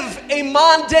 live a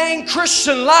mundane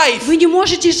Christian life Вы не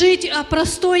можете жить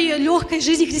простой, легкой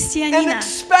жизнью and христианина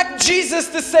expect Jesus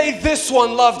to say, this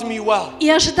one loved me well. и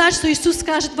ожидать, что Иисус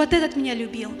скажет, вот этот меня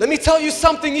любил. Let me tell you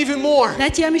something even more.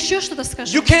 Дайте я вам еще что-то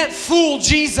скажу. You can't fool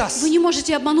Jesus. Вы не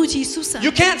можете обмануть Иисуса.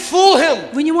 You can't fool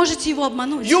Him. Вы не можете Его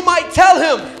обмануть. You might tell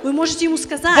Him, Вы можете Ему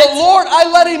сказать, but Lord, I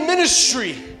led a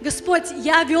ministry. Господь,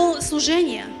 я вел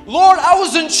служение. Lord, I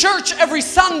was in church every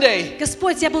Sunday.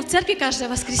 Господь, я был в церкви каждое I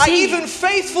воскресенье. even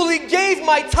faithfully gave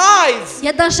my tithes.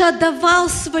 Я даже отдавал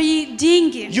свои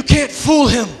деньги. You can't fool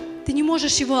Him. Ты не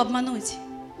можешь Его обмануть.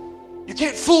 You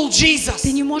can't fool Jesus.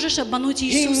 Ты не можешь обмануть He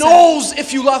Иисуса. knows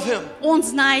if you love Him. Он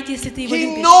знает, если ты Его He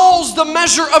любишь. knows the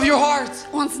measure of your heart.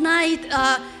 Он знает,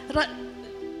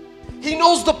 He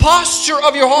knows the posture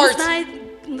of your Он heart. знает,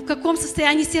 в каком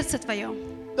состоянии сердце твое.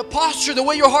 The posture, the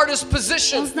way your heart is Он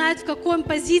positioned. знает, в какой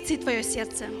позиции твое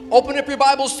сердце. Open up your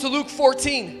Bibles to Luke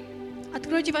 14.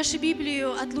 Откройте вашу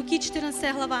Библию от Луки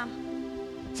 14 глава.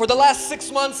 For the last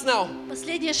 6 months now,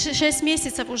 Последние 6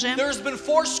 месяцев уже. there's been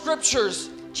 4 scriptures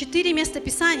 4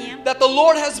 местописания, that the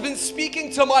Lord has been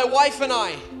speaking to my wife and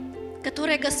I.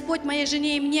 которое Господь моей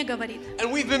жене и мне говорит.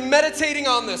 And we've been meditating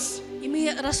on this. И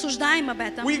мы рассуждаем об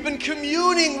этом. We've been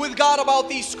communing with God about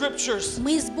these scriptures.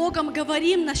 Мы с Богом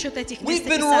говорим насчет этих We've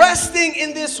been местописаний. resting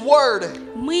in this word.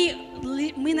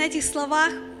 Мы на этих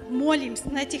словах молимся,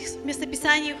 на этих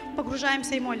местописаниях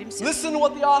погружаемся и молимся. Listen to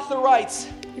what the author writes.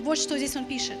 И вот что здесь он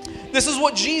пишет. This is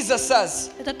what Jesus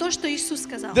says. Это то, что Иисус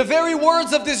сказал. The very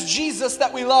words of this Jesus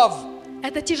that we love.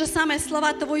 Это те же самые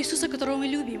слова того Иисуса, которого мы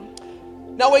любим.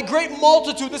 Now a great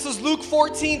multitude, this is Luke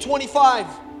 14:25.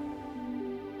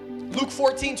 Luke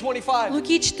 14:25.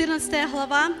 Луки 14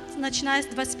 глава, начиная с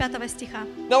 25 стиха.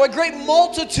 Now a great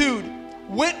multitude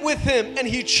went with him, and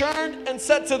he turned and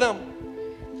said to them.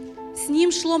 С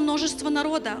ним шло множество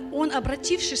народа. Он,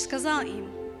 обратившись, сказал им: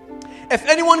 If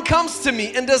anyone comes to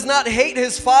me and does not hate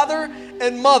his father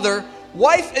and mother,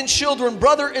 wife and children,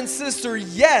 brother and sister,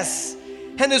 yes,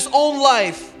 and his own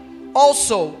life,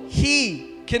 also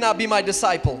he cannot be my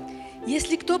disciple.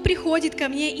 Если кто приходит ко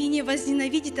мне и не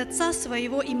возненавидит отца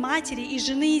своего и матери, и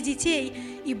жены, и детей,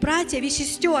 и братьев, и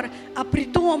сестер, а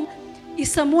притом и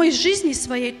самой жизни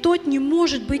своей, тот не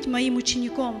может быть моим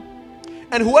учеником.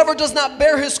 And whoever does not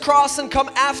bear his cross and come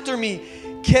after me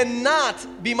cannot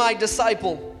be my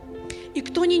disciple. И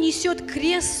кто не несет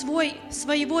крест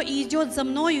своего и идет за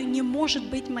мною, не может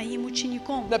быть моим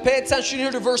учеником. Now pay attention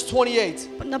here to verse 28.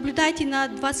 Наблюдайте на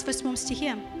 28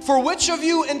 стихе. For which of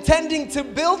you intending to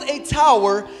build a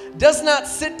tower does not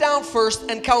sit down first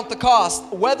and count the cost,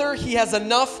 whether he has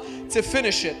enough to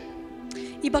finish it?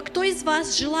 Ибо кто из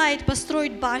вас желает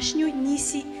построить башню,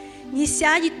 не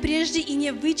сядет прежде и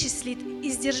не вычислит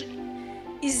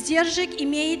издержек,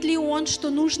 имеет ли он, что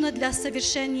нужно для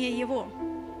совершения его.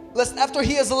 Lest after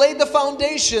he has laid the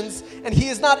foundations and he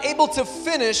is not able to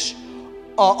finish,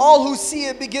 all who see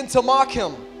it begin to mock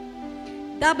him.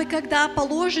 Дабы когда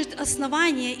положит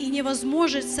основание и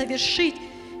невозможно совершить,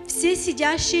 все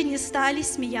сидящие не стали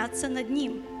смеяться над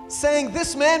ним. Saying,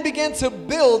 this man began to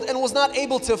build and was not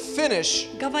able to finish.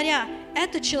 Говоря,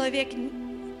 этот человек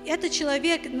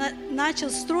начал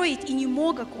строить и не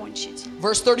мог окончить.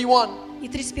 Verse 31. И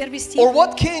 31 стих. Or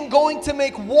what king going to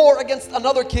make war against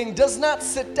another king does not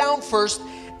sit down first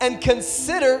and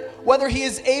consider whether he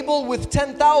is able with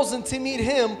 10,000 to meet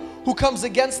him who comes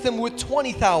against him with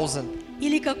 20,000?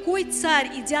 Или какой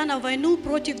царь, идя на войну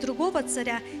против другого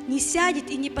царя, не сядет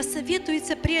и не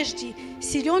посоветуется прежде,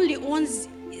 силен ли он с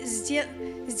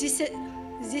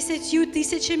 10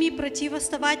 тысячами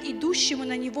противостоять идущему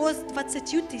на него с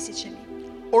 20 тысячами?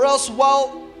 Or else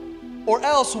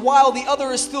while the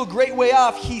other is still great way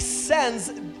off, he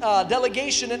sends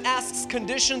delegation and asks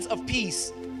conditions of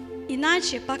peace.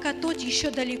 Iначе, пока тот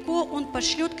еще далеко, он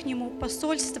пошлет к нему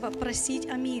посольство просить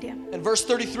о мире. And verse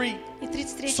 33. И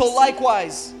 33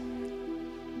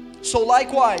 So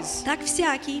likewise, так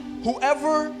всякий,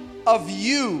 whoever of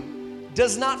you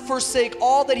does not forsake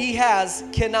all that he has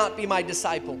cannot be my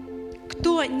disciple.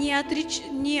 Кто не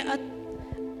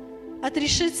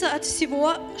отрешится от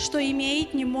всего, что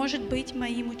имеет, не может быть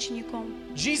моим учеником.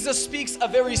 Jesus speaks a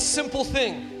very simple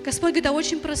thing. Господь говорит о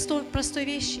очень простой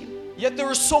вещи. Yet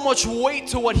there is so much weight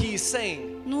to what he is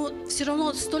saying. Но все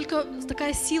равно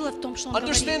такая сила в том, что он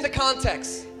Understand the говорит.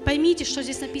 context. Поймите, что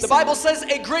здесь The написано. Bible says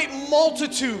a great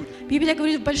multitude Библия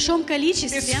говорит, в большом is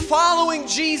количестве following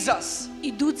Jesus.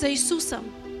 идут за Иисусом.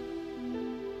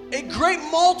 A great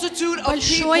multitude of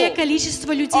Большое people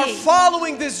количество are людей.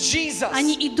 following this Jesus.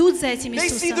 Они идут за этим They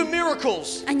see the Иисусом.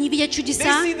 miracles. Они видят They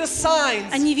чудеса, see the signs,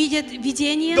 они видят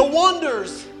видения, the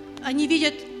wonders, они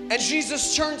видят and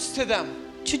Jesus turns to them.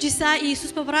 чудеса, и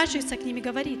Иисус поворачивается к ним и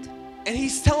говорит. And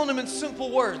he's telling them in simple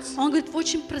words. Он говорит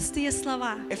очень простые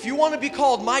слова. If you want to be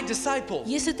called my disciple,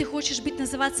 Если ты хочешь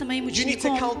называться моим you need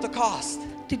to учеником, count the cost.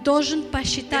 ты должен It's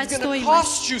посчитать going to стоимость.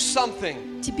 cost you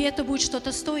something. Тебе это будет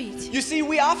что-то стоить. You see,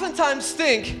 we oftentimes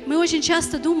think Мы очень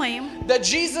часто думаем, that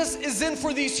Jesus is in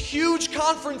for these huge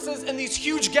conferences and these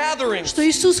huge gatherings. что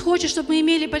Иисус хочет, чтобы мы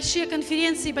имели большие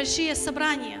конференции, большие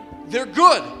собрания. They're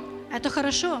good. Это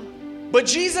хорошо. But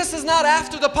Jesus is not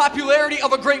after the popularity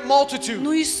of a great multitude.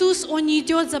 Но Иисус, Он не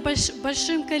идет за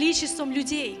большим количеством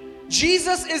людей.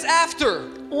 Jesus is after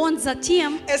Он за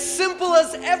тем, as simple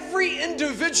as every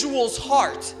individual's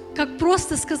heart. как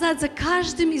просто сказать за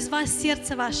каждым из вас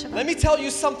сердце вашего. Let me tell you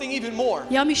something even more.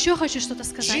 Я вам еще хочу что-то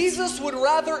сказать. Jesus would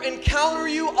rather encounter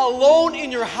you alone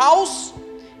in your house,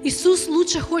 Иисус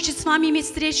лучше хочет с вами иметь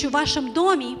встречу в вашем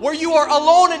доме, where you are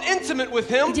alone and intimate with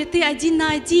Him, где ты один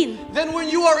на один, than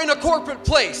when you are in a corporate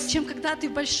place. чем когда ты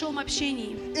в большом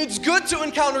общении. It's good to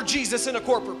encounter Jesus in a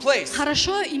corporate place.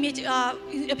 Хорошо иметь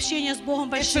общение с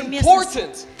Богом в It's большой местности.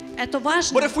 important. Это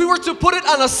важно. But if we were to put it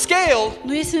on a scale,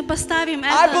 Но если мы поставим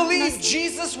I это believe на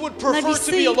Jesus would prefer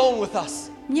to be весы, alone with us.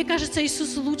 мне кажется,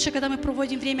 Иисусу лучше, когда мы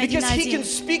проводим время один Because на He can один.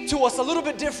 speak to us a little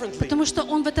bit differently. Потому что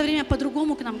Он в это время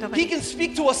по-другому к нам He говорит. can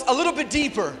speak to us a little bit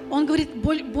deeper. Он говорит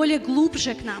более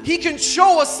глубже к нам. He can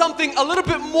show us something a little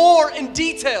bit more in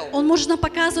detail. Он может нам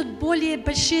показывать более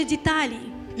большие детали.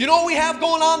 You know what we have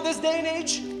going on this day and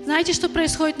age? Знаете, что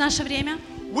происходит в наше время?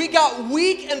 We got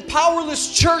weak and powerless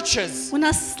churches У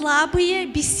нас слабые,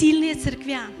 бессильные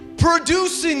церквя,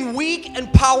 producing weak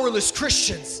and powerless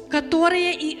Christians.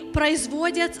 которые и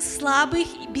производят слабых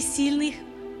и бессильных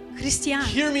христиан.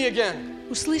 Hear me again.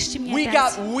 Услышьте меня We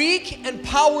опять. got weak and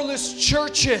powerless У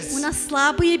churches нас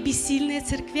слабые, бессильные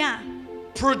церквя,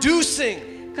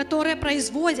 producing которые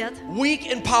производят weak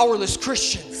and powerless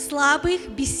Christians. слабых,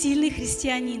 бессильных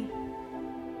христианин.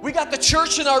 We got the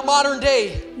church in our modern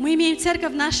day Мы имеем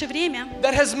церковь в наше время,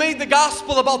 that has made the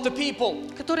gospel about the people.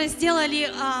 которые сделали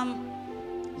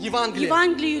Евангелие.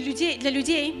 Евангелие для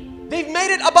людей. They've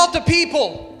made it about the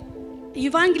people.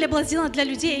 Евангелие было сделано для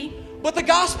людей. But the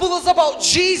gospel is about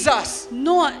Jesus.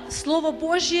 Но Слово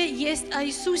Божье есть о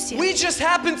Иисусе. We just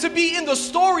happen to be in the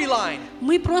storyline.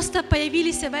 Мы просто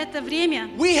появились в это время.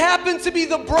 We happen to be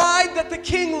the bride that the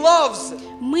king loves.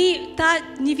 Мы та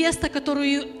невеста,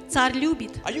 которую царь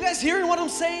любит. Are you guys hearing what I'm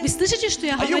saying? Вы слышите, что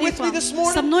я Are you говорю with me вам? this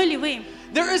morning? Со мной ли вы?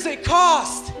 There is a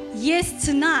cost Есть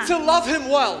цена, to love him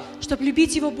well. чтобы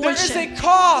любить Его There is a больше.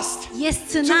 cost Есть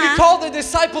to be цена, called a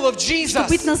disciple of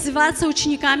чтобы Jesus. называться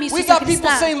учениками We Иисуса got people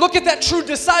Христа. saying, look at that true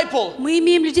disciple. Мы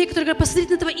имеем людей, которые говорят,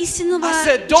 посмотрите на этого истинного I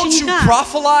said, don't you ученика.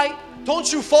 prophesy?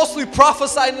 Don't you falsely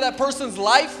prophesy into that person's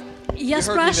life? И я You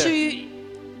heard me there. спрашиваю,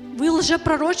 вы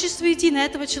лжепророчествуете на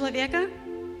этого человека?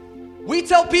 We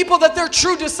tell people that they're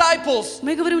true disciples,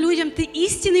 Мы говорим людям, ты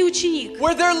истинный ученик.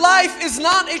 where their life is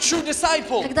not a true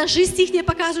disciple. Когда жизнь их не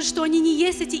показывает, что они не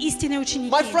есть эти истинные ученики.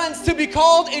 My friends, to be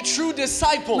called a true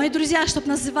disciple Мои друзья, чтобы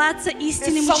называться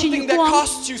истинным is something that учеником,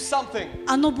 costs you something.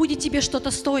 оно будет тебе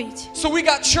что-то стоить. So we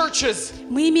got churches,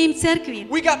 Мы имеем церкви,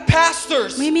 we got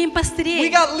pastors, мы имеем we пастырей,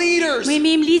 got leaders мы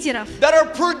имеем лидеров, that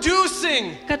are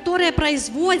producing которые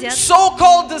производят,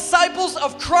 so-called disciples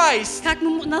of Christ как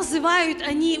называют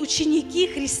они, ученики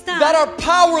Христа, that are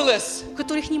powerless, у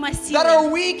которых нема that are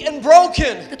силы, weak and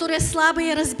broken. которые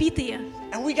слабые и разбитые.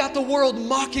 And we got the world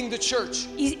mocking the church.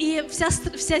 И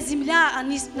вся земля,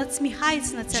 они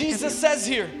надсмехаются над Jesus церковью. says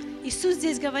here, Иисус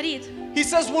здесь говорит, He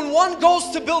says, when one goes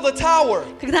to build a tower,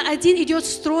 когда один идет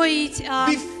строить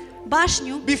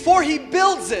башню, before he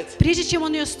builds it, прежде чем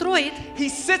он ее строит, he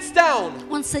sits down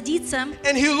он садится,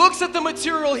 and he looks at the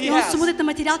material he и он has. смотрит на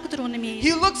материал, который он имеет.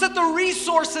 He looks at the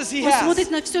resources he Он has. смотрит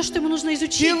на все, что ему нужно He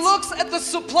изучить. looks at the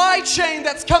supply chain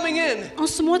that's coming in. Он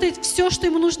смотрит все, что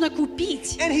ему нужно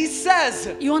купить. And he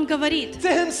says И он говорит to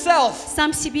himself,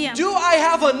 сам себе, do I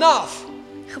have enough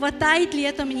хватает ли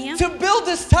это мне, to build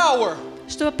this tower?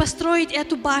 чтобы построить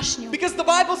эту башню? Because the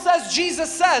Bible says, Jesus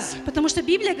says, Потому что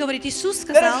Библия говорит, Иисус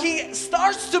that сказал, if he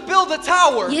starts to build a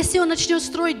tower если он начнет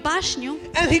строить башню,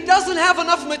 and he doesn't have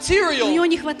enough у material, него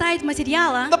не хватает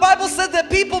материала, the Bible said that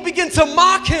people begin to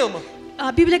mock him.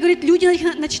 Библия говорит, люди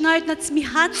начинают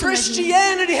надсмехаться над ним.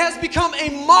 Christianity has become a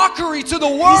mockery to the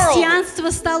world. Христианство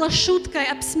стало шуткой,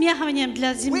 обсмеиванием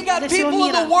для We got всего people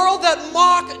in the мира. world that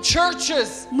mock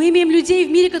churches. Мы имеем людей в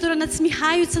мире, которые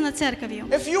надсмехаются над церковью.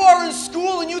 If you are in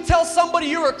school and you tell somebody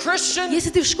you're a Christian,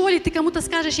 Если ты в школе, ты кому-то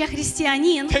скажешь, я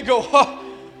христианин, they go, huh,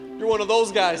 you're one of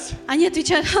those guys. они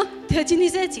отвечают, ха, ты один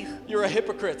из этих. You're a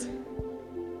hypocrite.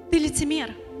 Ты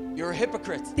лицемер, You're a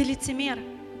hypocrite. ты лицемер.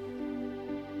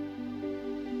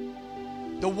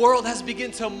 The world has begun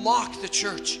to mock the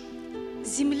church.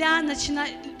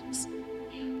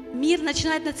 Мир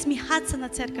начинает надсмехаться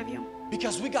над церковью.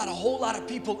 Because we got a whole lot of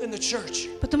people in the church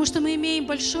Потому что мы имеем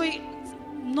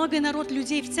много народ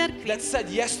людей в церкви, that said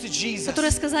yes to Jesus,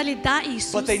 которые сказали да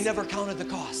Иисус, but they never counted the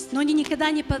cost. но они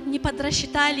никогда не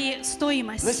подрасчитали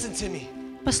стоимость. Listen to me.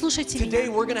 Послушайте Today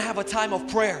меня. we're going to have a time of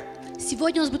prayer.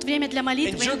 Сегодня у нас будет время для And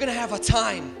молитвы, you're going to have a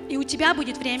time и у тебя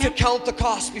будет to время, count the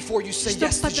cost before you say чтобы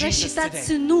yes to Jesus подрасчитать today.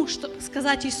 цену, чтобы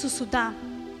сказать Иисусу да.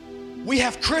 We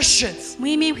have Christians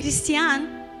Мы имеем христиан,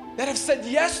 that have said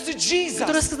yes to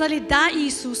которые Jesus, сказали да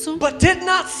Иисусу, but did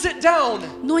not sit down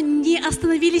но не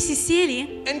остановились и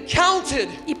сели and counted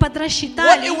и what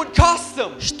подрасчитали, it would cost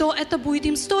them. что это будет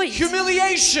им стоить.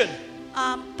 Humiliation,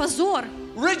 Позор,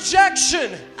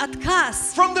 rejection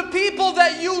отказ from the people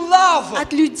that you love.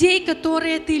 от людей,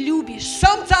 которые ты любишь.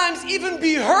 Sometimes even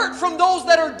be hurt from those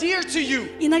that are dear to you.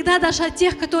 Иногда даже от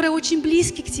тех, которые очень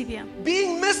близки к тебе.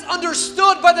 Being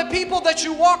misunderstood by the people that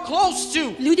you walk close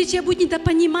to. Люди тебя будут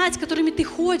недопонимать, с которыми ты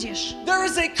ходишь. There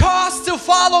is a cost to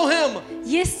follow Him.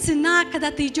 Есть цена,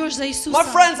 когда ты идешь за Иисусом. My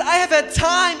friends, I have had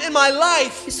time in my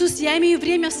life. Иисус, я имею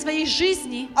время в своей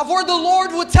жизни, Where the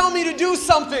Lord would tell me to do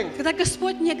something. когда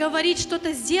Господь мне говорит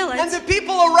что-то сделать, And the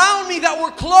people around me that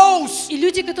were close, и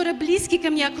люди, которые близки ко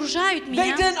мне, окружают they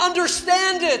меня, didn't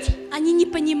understand it. они не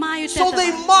понимают So they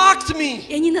этого. mocked me.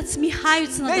 И они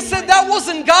надсмехаются надо They said мной. that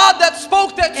wasn't God that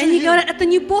spoke that И to они you. говорят, это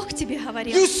не Бог тебе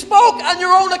говорил. You spoke on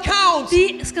your own account.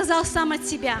 Ты сказал сам от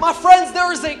себя. My friends,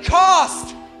 there is a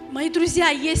cost. Мои друзья,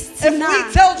 есть If цена.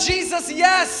 we tell Jesus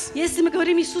yes, Если мы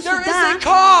говорим Иисусу there is да, a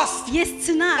cost. есть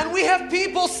цена. And we have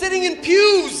people sitting in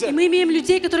pews. И мы имеем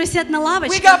людей, которые сидят на We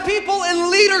лавочках. got people in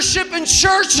leadership in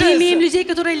churches Мы имеем людей,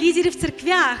 которые лидеры в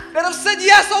церквях. that have said,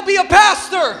 yes, I'll be a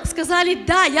pastor. Сказали,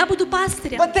 да, я буду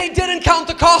пастырем. But they didn't count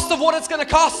the cost of what it's going to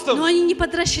cost Но them. они не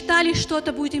подрасчитали, что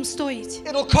это будет им стоить.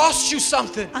 It'll cost you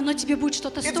something. Оно тебе будет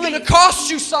что-то It's going to стоить.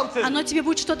 cost you something. Оно тебе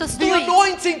будет что-то The стоить.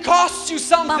 anointing costs you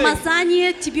something.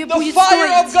 Помазание тебе The будет fire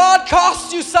of стоить. God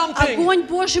costs you something. Огонь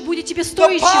Божий будет тебе The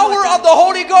стоить power of чего-то. the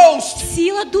Holy Ghost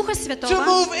Сила Духа to Святого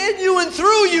move in you and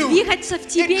through you. двигаться в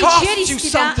тебе It и costs через you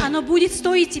тебя. something. Оно будет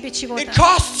стоить тебе чего-то. It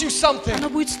costs you something. Оно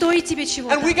будет стоить тебе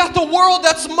чего-то. And we got the world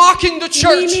that's mocking the Мы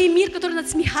church. имеем мир, который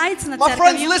надсмехается над My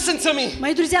friends, церковью. listen to me.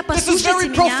 Мои друзья, This is послушайте very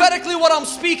меня. prophetically what I'm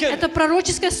speaking. Это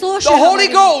пророческое слово, The что я Holy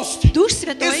говорю. Ghost Дух is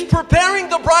Святой preparing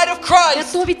the bride of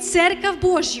Christ. готовит церковь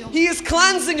Божью. He is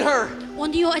cleansing her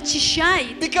Он ее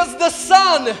очищает, because the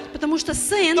son, потому что the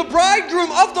сын, bridegroom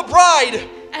of the bride,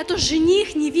 это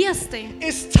жених невесты.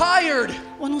 is tired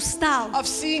Он устал of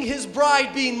seeing his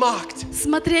bride being mocked.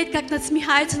 смотреть, как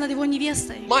надсмехаются над его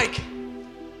невестой. Mike,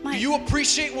 do Майк, you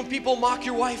appreciate when people mock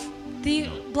your wife? ты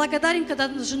благодарен, когда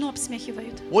жену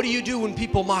обсмехивают? What do you do when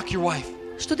people mock your wife?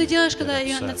 Что ты делаешь, когда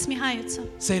ее upset. надсмехаются?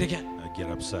 Say it again. I get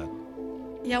upset.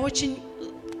 Я очень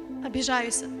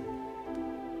обижаюсь.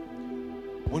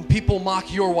 When people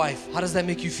mock your wife, how does that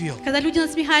make you feel? Когда люди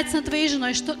надсмехаются над твоей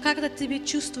женой, как это ты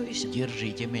чувствуешь?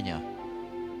 Держите меня.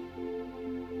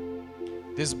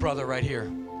 This brother right here.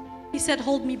 He said,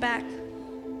 hold me back.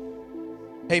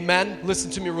 Hey men, listen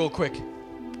to me real quick.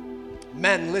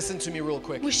 Men, listen to me real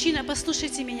quick. Мужчина,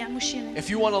 послушайте меня, мужчины. If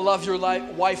you want to love your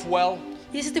wife well,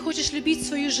 Если ты хочешь любить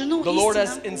свою жену the Lord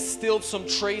has истинно, instilled some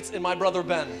traits in my brother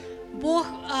Ben. Бог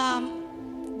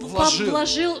Вложил.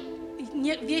 вложил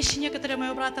вещи некоторые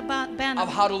моего брата Of Бена,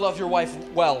 how to love your wife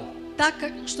well. так,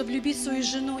 чтобы любить свою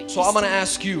жену So I'm going to истинно.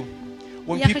 ask you,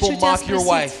 when Я people хочу тебя mock your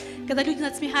wife, спросить, когда люди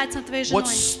надсмехаются над твоей what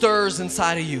женой, stirs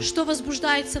inside of you? что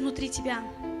возбуждается внутри тебя?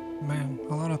 Man,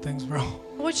 a lot of things, bro.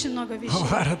 Очень много A вещей.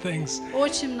 lot of things.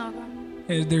 Очень много.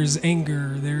 There's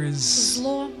anger. There is,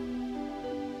 Зло.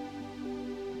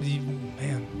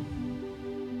 man.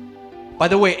 By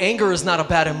the way, anger is not a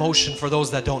bad emotion for those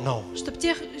that don't know. Чтоб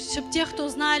тех, кто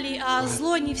знали,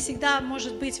 зло не всегда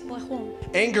может быть плохом.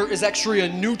 Anger is actually a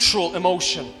neutral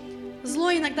emotion.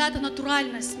 Зло иногда это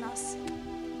натуральность в нас.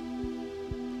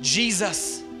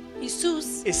 Jesus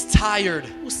Иисус is tired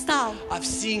устал of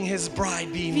seeing his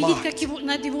bride being видеть, mocked. как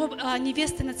над его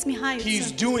невестой He is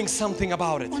надсмехаются. doing something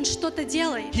about it. Он что-то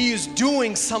делает. He is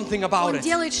doing something about Он it.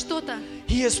 делает что-то.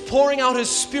 He is pouring out his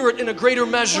spirit in a greater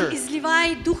measure Он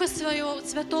изливает Духа Своего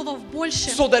Святого в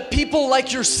большем, so that people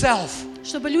like yourself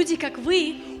чтобы люди, как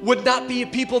вы, would not be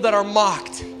people that are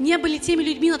mocked, не были теми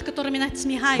людьми, над которыми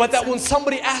but that when надсмехаются.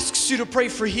 somebody asks you to pray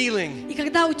for healing, И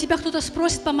когда у тебя кто-то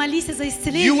спросит, помолись за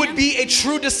you would исцеление, be a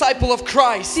true disciple of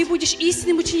Christ. ты будешь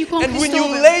истинным учеником And when you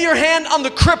Христовым. lay your hand on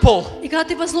the cripple, И когда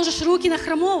ты возложишь руки на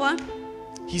хромого,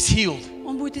 he's healed.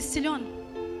 он будет исцелен.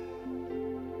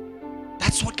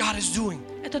 That's what God is doing.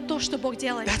 Это то, что Бог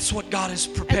делает. That's what God is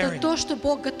Это preparing. то, что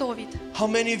Бог готовит. How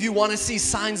many of you want to see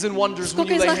signs and wonders when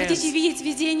Сколько you из lay вас хотите hands? видеть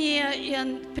видение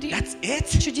и That's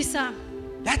it? чудеса?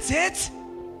 That's it?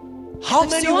 How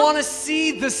Это many всё? want to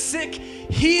see the sick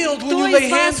healed when Кто you lay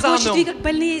из вас hands on хочет видеть, them? как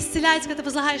больные исцеляются, когда ты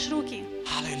возлагаешь руки?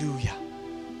 Hallelujah.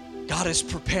 God is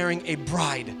preparing a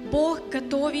bride. Бог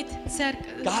готовит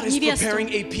церковь, God is невесту. preparing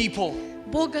a people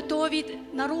Бог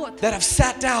готовит народ, that have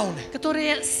sat down.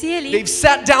 которые сели, They've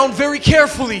sat down very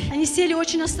carefully они сели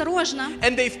очень осторожно,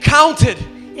 and they've counted.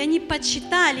 и они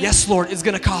подсчитали, Yes, Lord, it's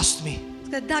going to cost me.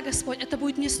 сказать, да, Господь, это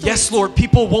будет мне стоить. Yes, Lord,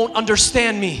 people won't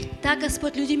understand me. Да,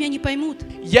 Господь, люди меня не поймут.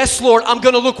 Yes, Lord, I'm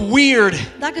going to look weird.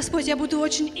 Да, Господь, я буду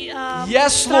очень Yes,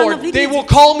 странно Lord, they will выглядеть.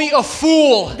 call me a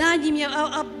fool. Да, они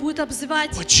меня будут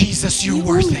обзывать But Jesus, you're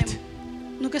worth неумным. it.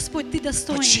 Но Господь, Ты But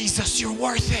достоин. Jesus, you're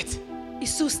worth it.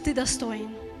 Иисус, Ты достоин.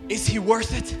 Is he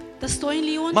worth it? Достоин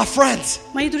ли Он? My friends,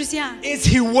 Мои друзья, is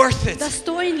he worth it?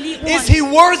 достоин ли Is Он? he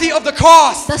worthy of the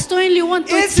cost? Достоин ли Он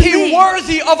той Is he цены?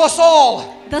 worthy of us all?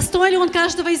 Достоин ли Он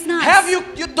каждого из нас? Have you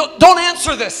don't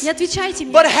answer this, Не отвечайте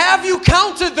мне. but have you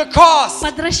counted the cost?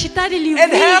 Подрасчитали ли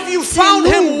And have you вы found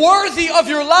him цену? worthy of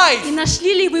your И life?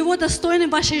 нашли ли вы Его достойным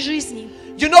в вашей жизни?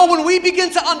 You know, when we begin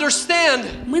to understand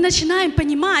Мы начинаем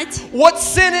понимать, what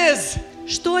sin is,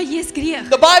 что есть грех.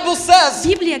 the Bible says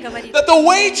Библия говорит, that the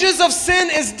wages of sin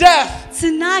is death,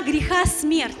 цена греха —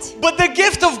 смерть. but the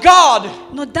gift of God,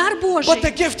 Но дар Божий, but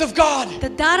the gift of God это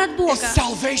дар от is Бога,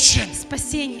 salvation.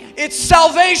 спасение. It's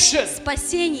salvation.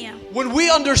 Спасение. When we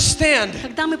understand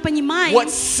Когда мы понимаем, what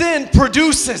sin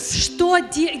produces, что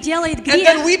делает and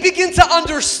then грех, we begin to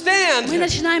understand мы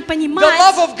начинаем the понимать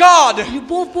love of God,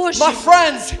 любовь Божью. my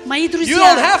friends, Мои you don't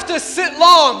друзья, have to sit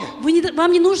long.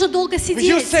 вам не нужно долго You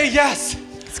сидеть, say, yes,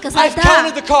 сказать I've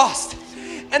counted да. the cost,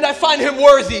 and I find him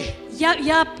worthy.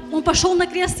 Он пошел на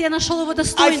крест, я нашел его I've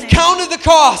достойным. counted the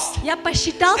cost, Я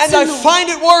посчитал and I цену, find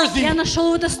it worthy. я нашел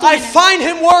его I достойным. find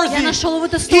him Я worthy. нашел его He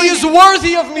is достойным.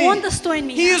 worthy of me. Он достоин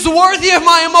He меня. is worthy of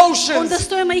my Он emotions.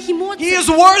 достоин моих He эмоций. is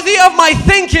worthy of my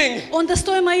thinking. Он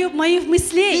достоин моих He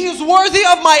мыслей. is worthy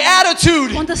of my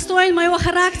attitude. Он достоин моего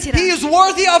характера. He is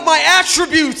worthy of my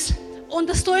attributes. Он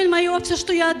достоин моего все,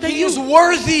 что я He is отдаю.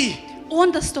 worthy. Он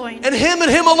достоин. And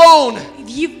him alone.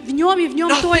 В нем и в нем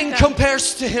Nothing только.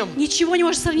 compares to him. Ничего не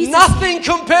может сравниться с ним. Nothing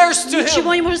compares to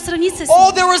Ничего him. не может сравниться с Oh,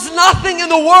 ним. there is nothing in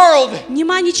the world.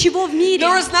 Нема ничего в мире.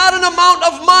 There is not an amount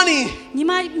of money.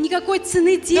 Нема никакой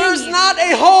цены There is денег. not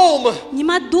a home.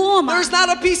 Нема дома. There is not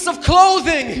a piece of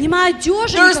clothing. Нема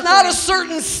одежи There is not a никакой.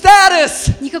 certain status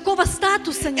Никакого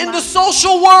статуса in нема. the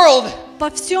social world Во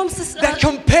всем that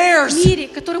compares мире,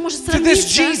 который может to this сравниться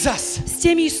Jesus, с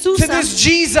тем to Иисусом, this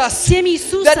Jesus с тем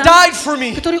Иисусом, that died for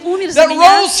me, который умер за that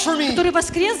меня, rose for me, который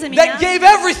воскрес за меня, that gave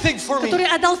everything for me. который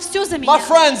отдал все за My меня.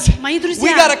 friends, Мои we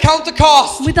друзья, got to count the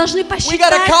cost. мы должны We got to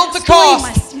посчитать count the cost.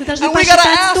 стоимость. Мы должны And we got to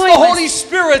посчитать ask the Holy стоимость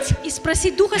Spirit, и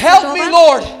спросить Духа help me, Святого,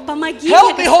 Lord. помоги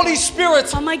Help мне, me, Holy Господь,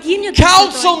 Spirit. помоги мне, Дух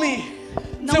Counsel Святой, me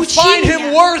to научи find Him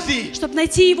меня, worthy чтобы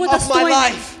найти Его of my достойным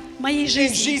life. в моей In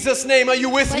жизни. Jesus' name, are you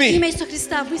with Во me? имя Иисуса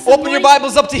Христа, вы со Open your мной.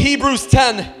 Bibles up to Hebrews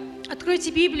 10.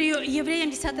 Откройте Библию, Евреям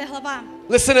 10 глава,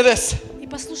 Listen to this. и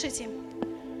послушайте.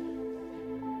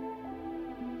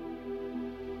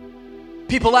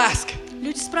 People ask,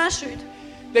 Люди спрашивают,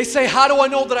 they say, how do I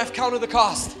know that I've counted the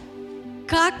cost?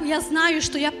 как я знаю,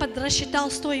 что я подрасчитал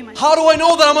стоимость? How do I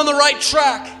know that I'm on the right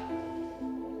track?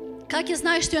 Как я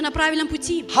знаю, что я на правильном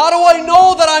пути? How do I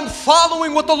know that I'm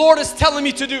following what the Lord is telling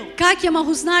me to do? Как я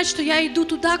могу знать, что я иду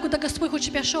туда, куда Господь хочет,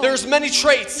 чтобы я шел? There's many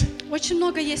traits, Очень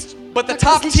много есть. but the как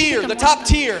top различить tier, это the top можно.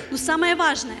 tier Но самое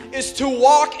важное is to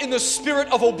walk in the spirit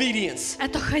of obedience. –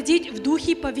 это ходить в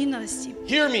духе повинности.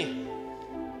 Hear me.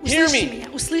 Hear Услышьте me. меня,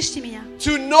 услышьте меня.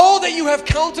 To know that you have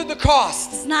counted the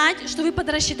cost Знать, что вы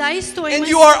подрасчитали and стоимость,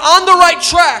 you are on the right и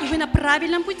track вы на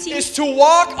правильном пути. is to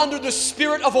walk under the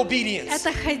spirit of obedience.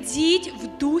 Это ходить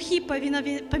в духе A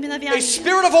повиновения.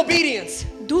 spirit of obedience.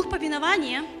 Дух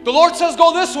повиновения. The Lord says,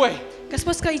 go this way.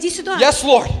 Господь сказал, иди сюда. Yes,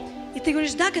 Lord. И ты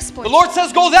говоришь, да, Господь. The Lord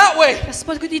says, go that way.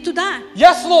 Господь говорит, иди туда.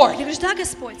 Yes, Lord. Ты говоришь, да,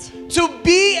 Господь. To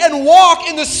be and walk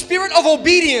in the spirit of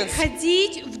obedience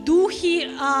Ходить в духе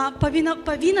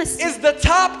повинности. is the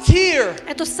top tier.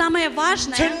 Это самое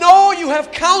важное, To know you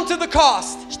have counted the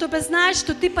cost чтобы знать,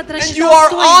 что ты and you подрасчитал are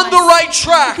on the стоимость. right И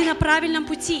track ты на правильном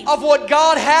пути. of what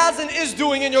God has and is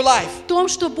doing in your life. В том,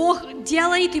 что Бог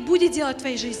делает и будет делать в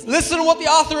твоей жизни. Listen to what the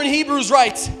author in Hebrews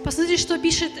writes. Посмотри, что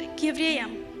пишет к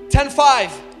евреям. 10:5.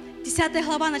 10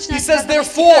 глава He начинается says, с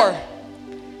 5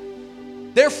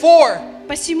 therefore,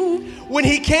 Посему, when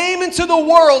he came into the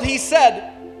world, he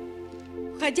said,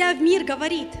 входя в мир,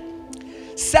 говорит,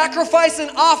 sacrifice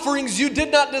and offerings you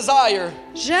did not desire,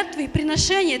 жертвы и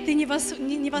приношения ты не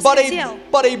but восхотел,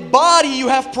 a body you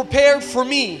have prepared for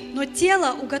me. но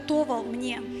тело уготовал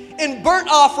мне. In burnt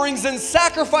offerings and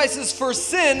sacrifices for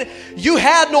sin, you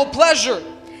had no pleasure.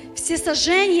 Все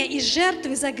сожжения и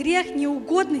жертвы за грех не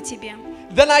угодны тебе.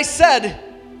 Then I said,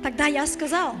 Тогда я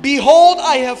сказал, behold,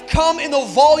 I have come in the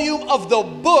volume of the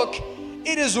book.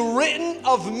 It is written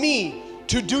of me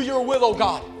to do your will, O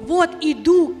God. вот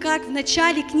иду, как в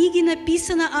начале книги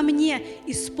написано о мне,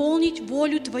 исполнить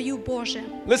волю Твою, Боже.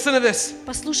 Listen to this.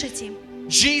 Послушайте,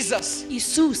 Jesus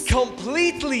Иисус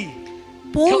completely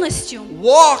полностью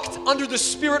walked under the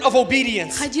spirit of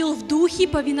obedience. ходил в духе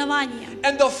повинования.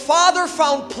 And the Father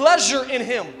found pleasure in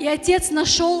him. И Отец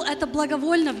нашел это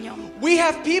благовольно в нем. We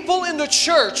have people in the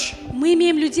church Мы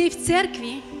имеем людей в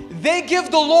церкви, They give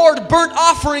the Lord burnt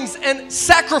offerings and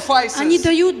sacrifices. Они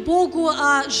дают Богу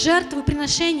жертвы,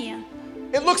 приношения.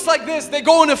 It looks like this. They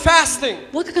go into fasting.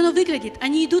 Вот как оно выглядит.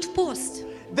 Они идут в пост.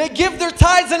 They give their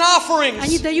tithes and offerings.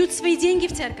 Они дают свои деньги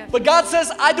в церковь. But God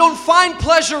says, I don't find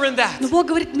pleasure in that. Но Бог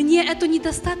говорит, мне это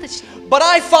недостаточно. But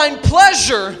I find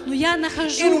pleasure Но я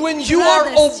нахожу in when you are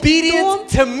радость в obedient том,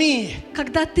 to me.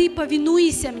 когда ты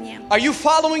повинуешься мне. Are you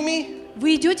following me?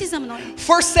 Вы идете за мной.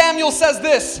 1 Samuel says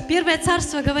this, Первое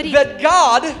царство говорит, that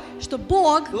God что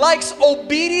Бог likes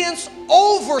obedience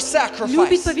over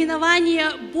любит sacrifice.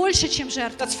 повинование больше, чем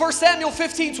жертва. That's 1 Samuel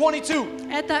 15:22.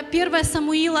 Это 1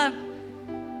 Самуила.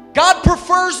 God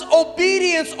prefers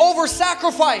obedience over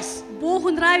sacrifice. Богу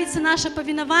нравится наше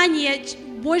повинование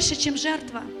больше, чем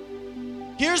жертва.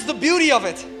 Here's the beauty of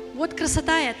it. Вот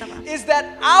красота этого. Is that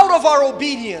out of our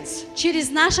obedience, Через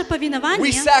наше we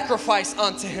повинование sacrifice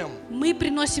unto Him. мы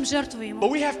приносим жертву Ему. But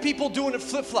we have people doing it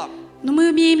flip-flop. Но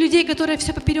мы имеем людей, которые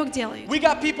все поперек делают. We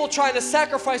got people trying to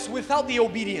sacrifice without the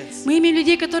obedience. Мы имеем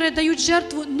людей, которые дают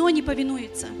жертву, но не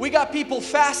повинуются. We got people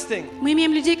fasting, Мы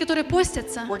имеем людей, которые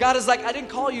постятся. where God is like, I didn't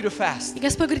call you to fast. И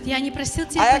Господь говорит, я не просил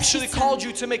тебя I actually поститься. called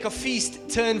you to make a feast,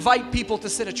 to invite people to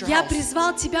sit at your Я house.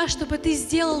 призвал тебя, чтобы ты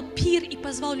сделал пир и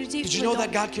позвал людей в Did you твой know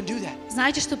that дом. God can do that?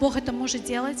 Знаете, что Бог это может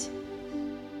делать?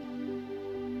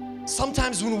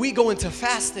 Sometimes when we go into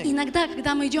fasting, Иногда,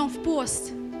 когда мы идем в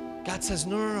пост, God says,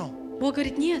 no, no, no. Бог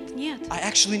говорит, нет, нет. I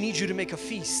actually need you to make a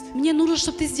feast. Мне нужно,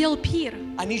 чтобы ты сделал пир.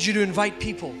 I need you to invite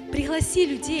people. Пригласи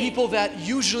людей. People that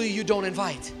usually you don't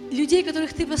invite. Людей,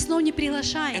 которых ты в основном не And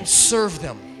приглашаешь. serve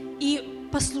them И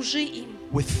послужи им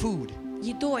with food,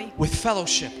 едой, with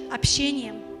fellowship.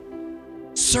 общением.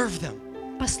 Serve them.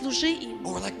 Послужи им.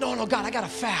 Or we're like, no, no, God, I gotta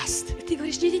fast. И ты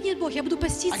говоришь, нет, нет, нет, Бог, я буду I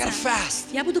поститься. gotta fast.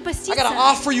 Я буду I поститься. gotta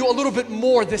offer you a little bit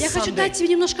more this Я хочу Sunday. дать тебе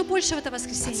немножко больше в это God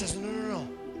воскресенье. says, no, no, no.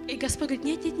 И Господь говорит,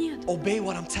 нет, нет, нет. Obey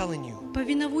what I'm telling you.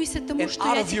 Повиновуйся тому, And что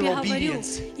out я of тебе your говорю.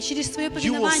 obedience, И через твое You will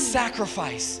повинование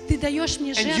sacrifice ты даешь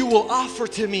мне and you жертву. will offer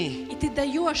to me И ты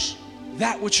даешь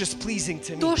that which is pleasing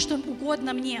to то, me. что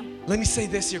угодно мне. Let me say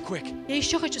this here quick. Я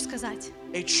еще хочу сказать.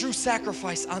 A true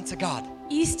sacrifice unto God.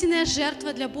 Истинная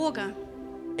жертва для Бога.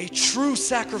 A true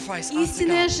sacrifice unto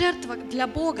Истинная God жертва для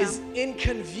Бога is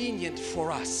inconvenient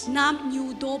for us. нам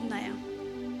неудобная.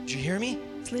 Did you hear me?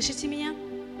 Слышите меня?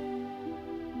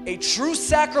 A true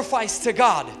sacrifice to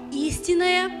God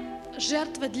Истинная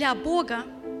жертва для Бога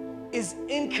is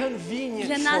inconvenient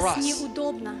для for нас us.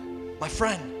 неудобна. My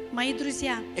friend, Мои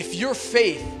друзья, if your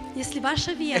faith, если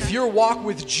ваша вера if your walk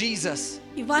with Jesus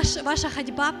и ваша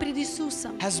ходьба пред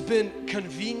Иисусом has been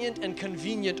convenient and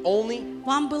convenient only,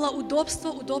 вам было удобство,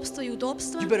 удобство и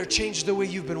удобство, you better change the way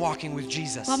you've been walking with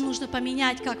Jesus. вам нужно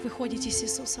поменять, как вы ходите с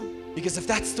Иисусом. Because if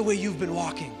that's the way you've been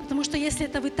walking, Потому что если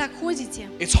это вы так ходите,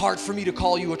 it's hard for me to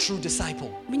call you a true disciple.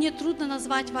 мне трудно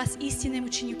назвать вас истинным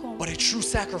учеником. But a true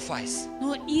sacrifice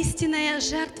Но истинная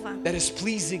жертва, that is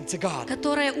pleasing to God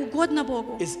которая угодна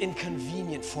Богу, is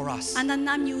inconvenient for us. она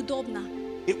нам неудобна.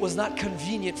 It was not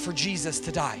convenient for Jesus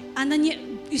to die.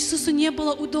 Иисусу не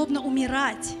было удобно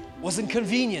умирать. It wasn't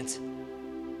convenient.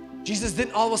 Jesus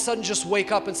didn't all of a sudden just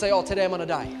wake up and say, oh, today I'm going to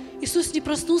die. Иисус не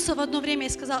проснулся в одно время и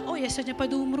сказал, ой, я сегодня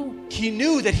пойду умру. He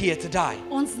knew that he had to die,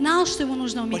 Он знал, что ему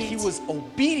нужно but he умереть. was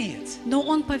obedient. Но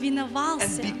он And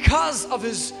повиновался. because of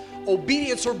his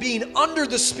obedience or being under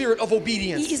the spirit of И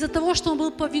obedience, из-за того, что он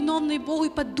был повиновный Богу и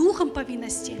под духом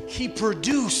повинности, he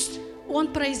produced он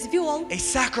произвел a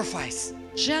sacrifice,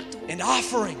 жертву, an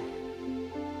offering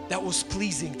that was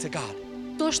pleasing to God.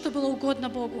 то, что было угодно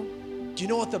Богу. Do you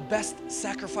know what the best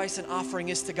sacrifice and offering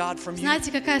is to God from you?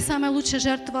 Знаете, какая самая лучшая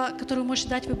жертва, которую можете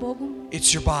дать вы Богу?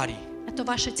 It's your body. Это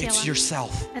ваше тело. It's yourself.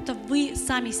 Это вы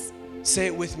сами. Say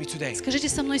it with me today. Скажите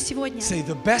со мной сегодня. Say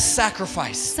the best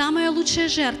sacrifice Самая лучшая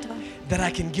жертва, that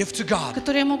I can give to God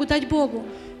которую я могу дать Богу,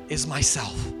 is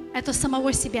myself. это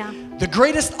самого себя. The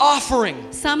greatest offering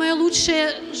Самая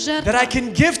лучшая that I жертва,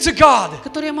 can give to God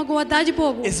которую я могу отдать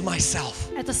Богу, is myself.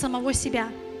 это самого себя.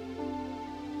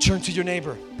 Turn to your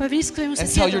neighbor Повернись к своему and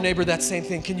tell your соседу neighbor that same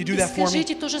thing. Can you do и that for me?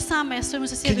 скажите то же самое своему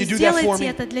соседу. Can you do that for Сделайте me?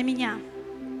 это для меня.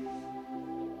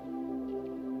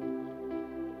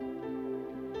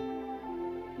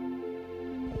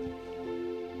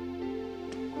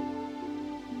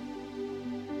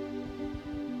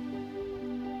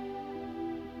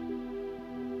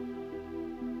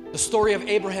 The story of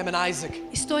Abraham and Isaac,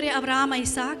 История Авраама и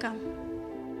Исаака.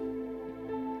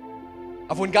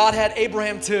 of when God had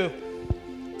Abraham to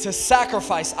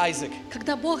sacrifice Isaac.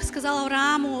 Когда Бог сказал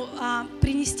Аврааму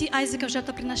принести Айзека в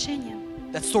жертвоприношение.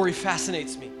 That story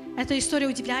fascinates me. Эта история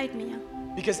удивляет меня.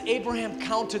 Because Abraham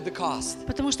counted the cost.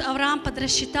 Потому что Авраам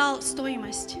подрасчитал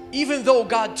стоимость. Even though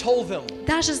God told them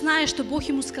Даже зная, что Бог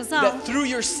ему сказал, that through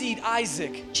your seed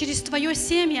Isaac, через твое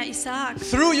семя, Исаак,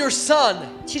 through your son,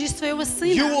 через твоего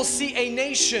you will сына, see a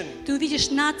nation ты увидишь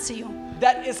нацию,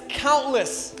 that is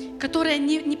countless которая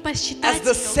не as посчитать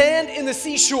the ее. sand in the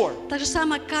seashore. Так же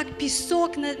самое, как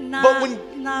песок But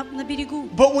на берегу.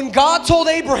 But when God told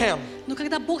Abraham, Но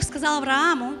когда Бог сказал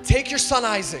Аврааму, take your son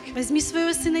Isaac возьми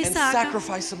своего сына and Исаака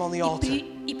sacrifice him on the altar,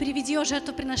 и приведи его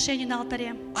жертвоприношению на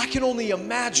алтаре. I can only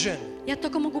imagine Я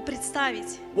только могу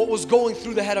представить, what was going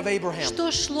through the head of Abraham.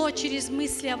 что шло через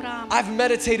мысли Авраама. I've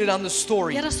meditated on the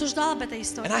story Я рассуждала об этой and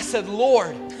истории. I said,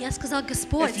 Lord, Я сказала,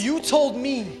 Господь, if you told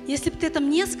me если бы ты это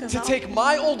мне to сказал, take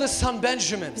my oldest son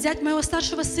Benjamin взять моего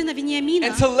старшего сына Вениамина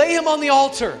and to lay him on the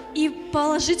altar и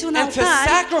положить его на and to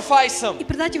алтарь sacrifice и him,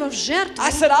 предать его в жертву,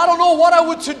 I said, I don't know what I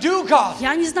would to do, God.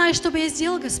 я не знаю, что бы я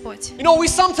сделал, Господь. You know, we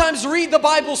sometimes read the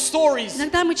Bible stories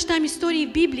Иногда мы читаем истории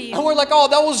в Библии, and we're like, oh,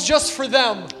 that was just for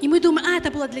them. и мы думаем,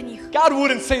 это было для них. God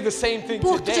wouldn't say the same thing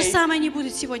Бог то же today. самое не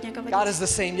будет сегодня God говорить. is the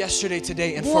same yesterday,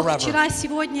 today, and Бог forever. вчера,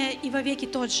 сегодня и во веки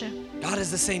тот же. God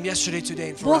is the same yesterday,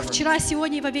 today, and Бог forever. вчера,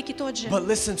 сегодня и во веки тот же. But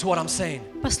listen to what I'm saying.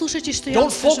 Послушайте, что я вам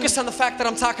Don't скажу. focus on the fact that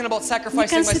I'm talking about Не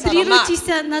sacrificing my son. I'm not.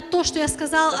 концентрируйтесь на то, что я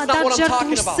сказал, That's not отдать what I'm жертву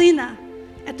talking about. сына.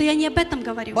 Это я не об этом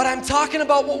говорю. But I'm talking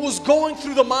about what was going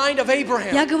through the mind of Я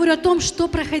Abraham. говорю о том, что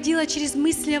проходило через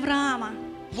мысли Авраама.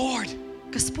 Lord,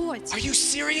 Господь, are you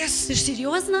serious? ты же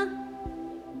серьезно?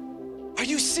 Are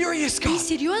you serious, Ты God?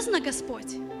 серьезно,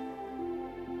 Господь?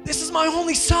 This is my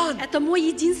only son. Это мой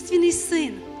единственный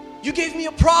сын. You gave me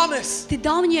a promise. Ты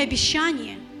дал мне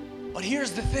обещание. But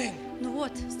here's the thing. Ну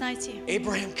вот, знаете,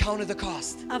 Abraham counted the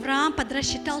cost. Авраам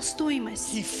подрасчитал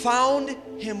стоимость. He found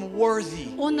him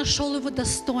worthy. Он нашел его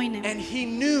достойным. And he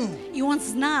knew И он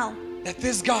знал, that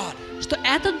this God что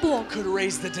этот Бог could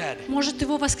raise the dead. может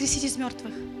его воскресить из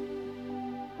мертвых.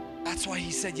 That's why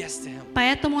he said yes to him.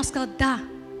 Поэтому он сказал «да».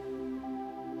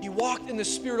 He walked in the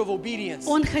spirit of obedience.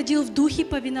 Он ходил в духе He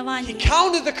повинования.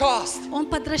 counted the cost. Он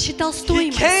подрасчитал He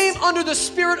стоимость. came under the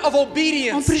spirit of Он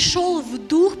obedience. пришел в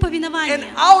дух And повиновения.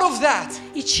 out of that,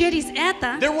 И через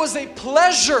это there was a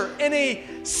pleasure and a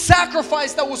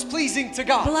sacrifice that was pleasing to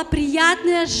God. была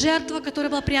приятная жертва, которая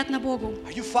была приятна Богу.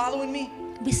 Are you following me?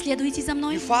 Вы следуете за You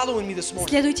мной? following me this morning?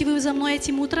 Следуете вы за мной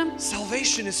этим утром?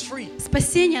 Salvation is free,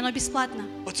 Спасение, оно бесплатно.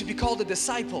 but to be called a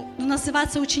disciple, Но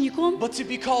называться учеником, but to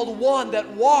be called one that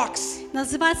walks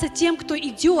называться тем, кто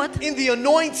идет in the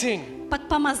anointing, под in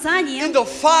помазанием, the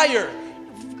fire,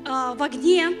 в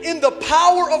огне, in the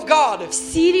power of God, в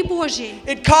силе Божьей,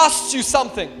 it costs you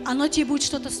something. оно тебе будет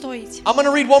что-то стоить. I'm going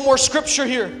to read one more scripture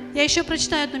here, Я еще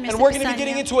прочитаю одно место and we're going to be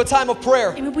getting Писания. into a time of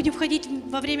prayer. И мы будем входить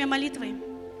во время молитвы.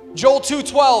 Joel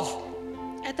 2:12.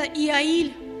 Это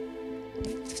Иаиль,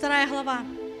 2 глава,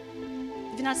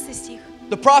 12 стих.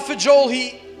 The prophet Joel,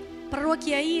 he Пророк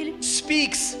Иаиль,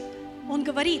 speaks. он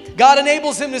говорит, God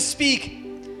enables him to speak.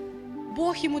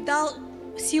 Бог ему дал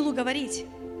силу говорить.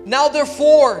 Now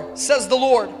therefore, says the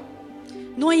Lord,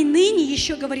 Но и ныне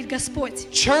еще говорит Господь,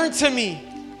 turn to me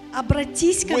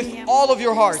обратись ко with мне all of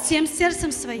your heart, всем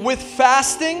сердцем своим, with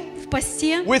fasting, в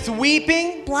посте, with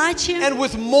weeping, плаче and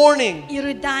with mourning. и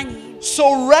рыдании.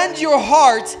 So rend your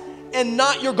heart and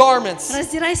not your garments.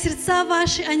 Раздирай сердца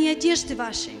ваши, а не одежды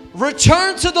ваши.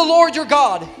 Return to the Lord your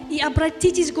God, И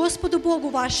обратитесь к Господу Богу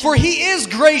вашему, for he is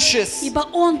gracious ибо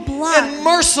Он благ and и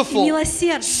merciful,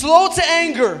 милосерд, slow to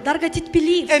anger,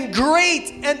 долготерпелив and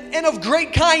great and of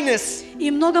great kindness, и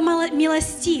много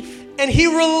милостив, and he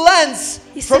relents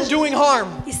from doing harm.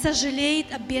 и сожалеет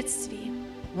о бедствии.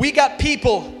 We got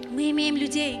people Мы имеем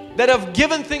людей, that have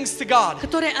given things to God,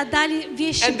 которые отдали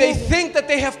вещи and they Богу, think that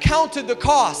they have counted the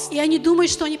cost. и они думают,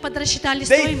 что они подрасчитали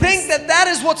They think стоимость. that that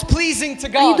is what's pleasing to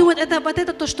Они God. думают, это вот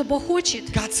это то, что Бог хочет.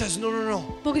 God says, no, no, no.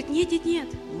 Бог говорит, нет, нет, нет,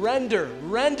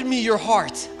 Rend me your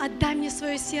heart. отдай мне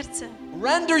свое сердце,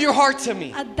 Render your heart to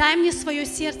me. отдай мне свое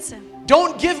сердце.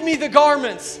 Don't give me the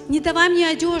garments. Не давай мне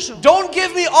одежду, Don't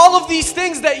give me all of these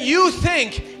things that you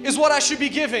think is what I should be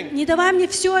giving. не давай мне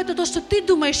все это, то, что ты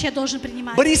думаешь, я должен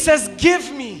принимать. But he says,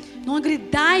 give me. Но Он говорит,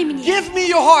 дай мне, Give me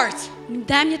your heart.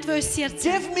 дай мне твое сердце,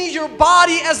 Give me your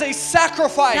body as a дай мне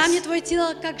sacrifice. твое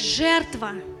тело как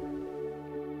жертва.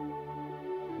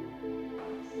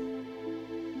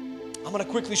 I'm going to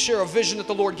quickly share a vision that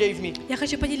the Lord gave me. Я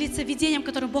хочу поделиться видением,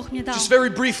 которое Бог мне дал. Just very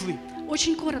briefly.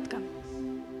 Очень коротко.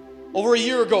 Over a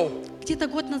year ago, Где-то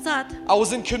год назад I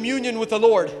was in communion with the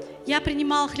Lord. я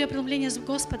принимал хлебопреломление с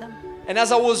Господом. And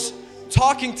as I was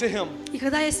talking to him, И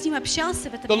когда я с Ним общался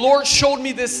в это the время, Lord showed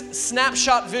me this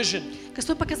snapshot vision.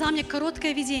 Господь показал мне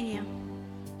короткое видение.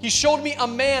 He showed me a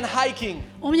man hiking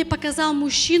Он мне показал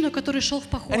мужчину, который шел в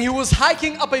поход. And he was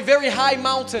hiking up a very high И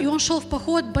mountain. он шел в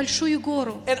поход в большую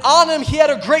гору. And on him, he had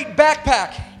a great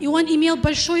backpack. И он имел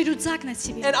большой рюкзак на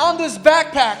себе. And on this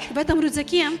backpack, В этом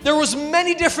рюкзаке there was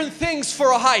many different things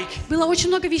for a hike. было очень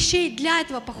много вещей для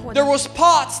этого похода. There was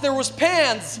pots, there was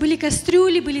pans, Были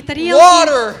кастрюли, были тарелки,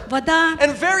 water, вода.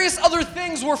 and various other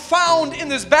things were found in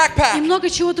this И backpack. много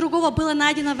чего другого было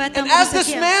найдено в этом And as this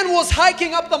рюкзаке. man was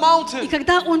hiking up the И mountain,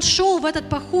 когда он шел в этот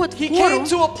поход, в he гору, came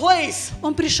to a place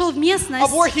он пришел в местность,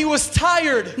 of where he was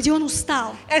tired. где он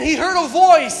устал. And he heard a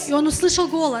voice И он услышал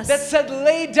голос, that said,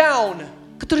 lay down.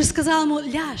 который сказал ему: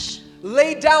 ляжь,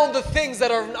 Lay down the things that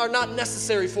are not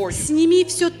necessary for you. сними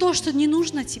все то, что не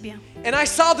нужно тебе. And I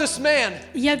saw this man.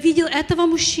 И я видел этого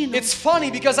мужчину. It's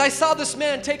funny because I saw this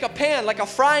man take a pan, like a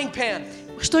frying pan.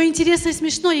 Что интересно и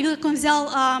смешно, я видел, как он взял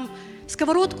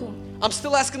сковородку. I'm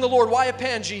still asking the Lord, why a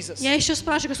pan, Jesus? Я еще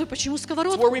спрашиваю: Господь, почему It's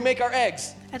сковородку? where we make our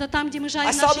eggs. Это там, где мы I жарим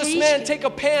saw наши this man яички. take a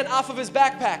pan off of his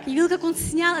backpack. Я видел, как он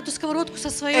снял эту сковородку со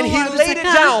своего And he laid it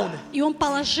рюкзака, down. и он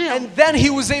положил. And then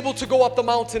he was able to go up the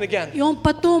mountain again. И он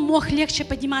потом мог легче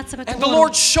подниматься в эту And the гору.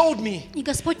 Lord showed me И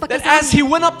Господь that показал as he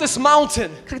мне, went up this mountain,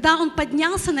 когда он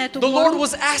поднялся на эту the Lord гору,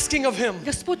 was asking of him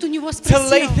Господь у него to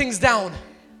lay спросил, things down.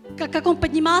 как он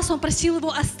поднимался, он просил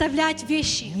его оставлять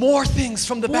вещи. More things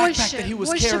from the backpack that he was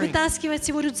Больше carrying. вытаскивать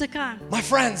его рюкзака. My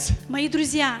friends, Мои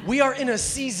друзья, we are in a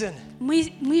season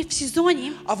мы в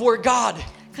сезоне, of where God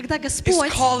когда is Господь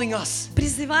calling us.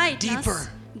 призывает нас deeper.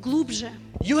 глубже.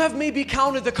 You have maybe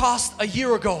counted the cost a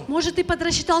year ago, Может, ты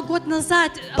подрасчитал год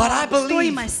назад But I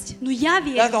believe стоимость, но я that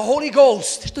верю, the Holy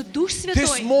Ghost что Дух this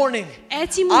Святой morning,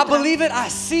 этим I утром, believe it, I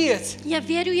see it. я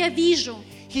верю, я вижу,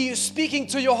 He is speaking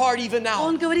to your heart even now.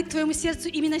 Он говорит к твоему сердцу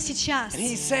именно сейчас. And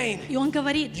He's saying, И Он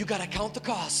говорит, you gotta count the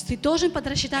cost. ты должен And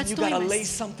подрасчитать you gotta lay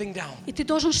стоимость, something down. и ты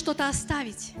должен что-то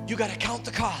оставить. You gotta count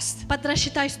the cost.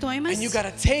 Подрасчитай And you стоимость,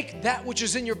 gotta take that which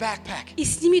is in your backpack. и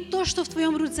сними то, что в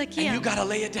твоем And рюкзаке, you gotta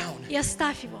lay it down и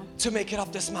оставь его, to make it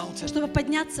up this mountain. чтобы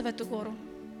подняться в эту гору.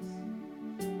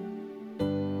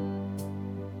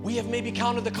 We have maybe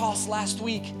counted the cost last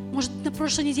week, Может, на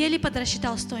прошлой неделе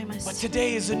подрасчитал but стоимость.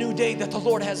 today is a new day that the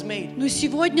Lord has made. Но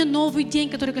сегодня новый день,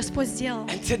 который Господь сделал.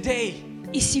 And today,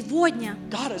 И сегодня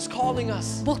God is calling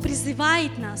us Бог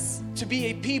призывает нас to be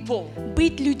a people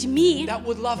быть людьми, that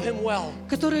would love Him well.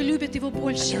 которые любят Его And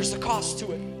больше. there's a cost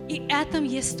to it. И этом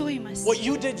есть стоимость. What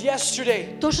you did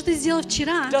yesterday То, что ты сделал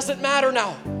вчера, doesn't matter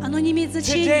now. оно не имеет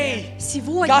значения. Today, God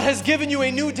Сегодня has given you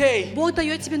a new day. Бог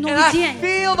дает тебе And новый I день.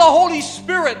 feel the Holy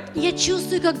Spirit И я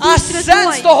чувствую, как I Дух sense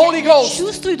Святой, the Holy я Ghost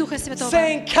чувствую Духа Святого,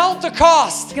 saying, count the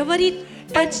cost. говорит,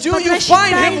 And do you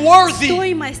find подрасчитай Him worthy?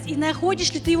 стоимость, и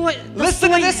находишь ли ты его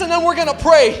Listen to this достойным. and then we're going to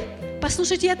pray.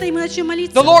 Послушайте это, и мы начнем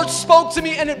молиться. The Lord spoke to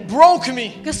me and it broke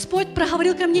me. Господь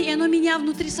проговорил ко мне, и оно меня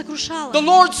внутри сокрушало. The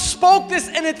Lord spoke this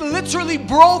and it literally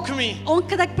broke me. Он,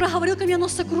 когда проговорил ко мне, оно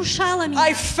сокрушало I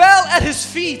меня. fell at His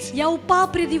feet. Я упал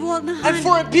пред Его And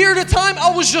for a ногами. period of time,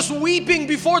 I was just weeping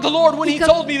before the Lord when He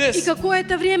told me И this.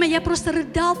 какое-то время я просто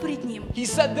рыдал пред Ним. He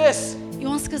said this, И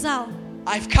Он сказал,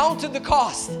 I've counted the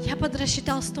cost я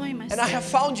подрасчитал стоимость. and I have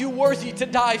found you worthy to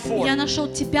die for. Я нашел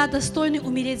тебя достойный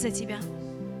умереть за тебя.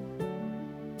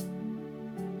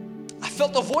 I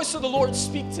felt the voice of the Lord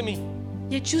speak to me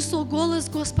Я чувствовал голос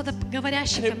Господа,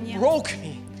 говорящий and ко мне. it broke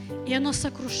me. И оно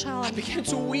сокрушало I меня. began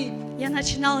to weep Я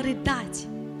начинал рыдать.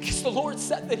 because the Lord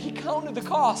said that He counted the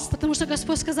cost. Потому что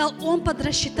Господь сказал, Он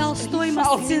подрасчитал found стоимость,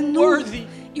 me цену. worthy.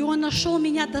 И Он нашел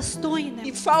меня He достойным.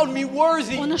 found me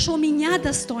worthy Он нашел меня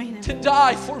достойным. to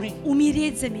die for me.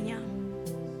 Умереть за меня.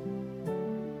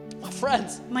 My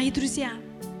friends, Мои друзья,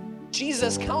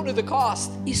 Jesus counted the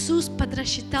cost Иисус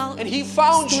подрасчитал and He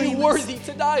found you стоимость. worthy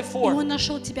to die И for. Он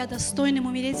нашел тебя достойным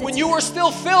умереть за When you тебя. were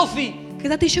still filthy,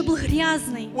 Когда ты еще был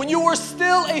грязный, when you were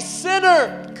still a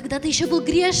sinner, когда ты еще был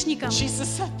грешником, Jesus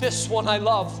said, this one I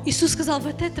love. Иисус сказал,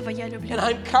 вот этого я люблю. And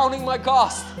I'm counting my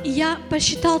cost. И я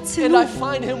посчитал And цену, I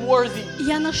find Him worthy. и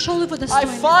я нашел его I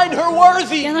достойным. find her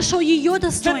worthy Я нашел ее to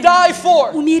достойным. die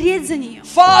for. Умереть за нее.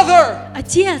 Father,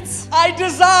 Отец, I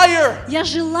desire. я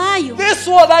желаю, This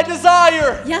one I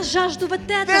desire. я жажду вот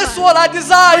This этого. one I Вот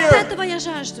desire. этого я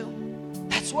жажду.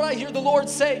 That's what I hear the Lord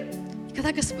say. И когда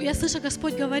я слышал,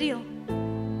 Господь говорил,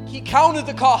 He counted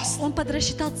the cost Он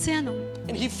подрасчитал цену,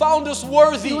 and He found us и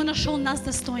worthy Он нашел нас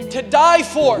достойными. to die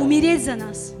for. Умереть за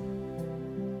нас.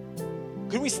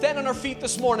 Can we stand on our feet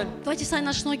this morning? Давайте встань на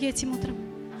наши ноги этим утром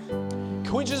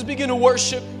Can we just begin to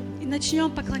worship? и начнем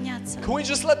поклоняться. Can we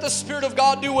just let the Spirit of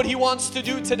God do what He wants to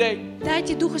do today?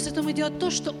 Дайте Духу Святому делать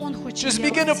то, что Он хочет Just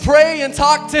begin to делать. pray and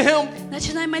talk to Him.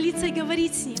 Начинай молиться и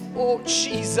говорить с Ним. Oh,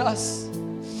 Jesus.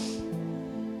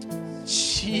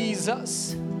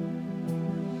 Jesus.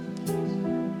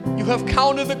 have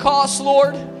counted the cost,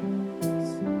 Lord.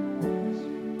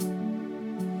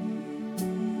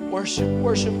 Worship,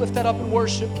 worship, lift that up and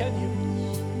worship, can you?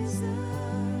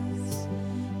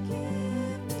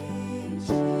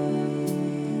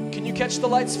 Can you catch the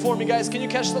lights for me, guys? Can you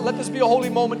catch let this be a holy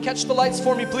moment. Catch the lights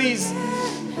for me, please.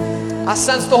 I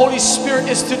sense the Holy Spirit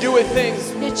is to do a thing.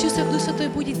 Я чувствую, Дух Святой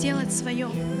будет делать свое.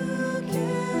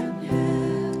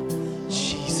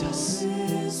 Jesus.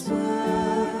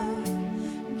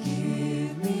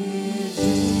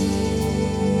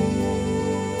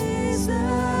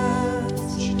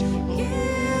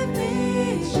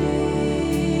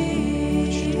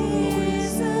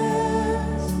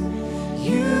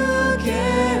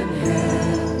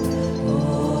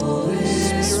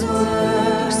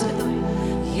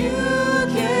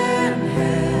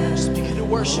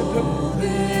 Worship Him.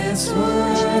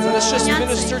 Let us just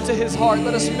minister to His heart.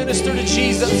 Let us minister to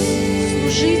Jesus.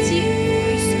 Служите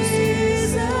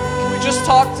Иисусу. Can we just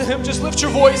talk to Him? Just lift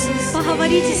your voices.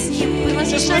 Поговорите с Ним.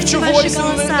 Just lift Возвышайте your ваши voices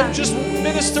голоса. and just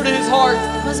minister to His heart.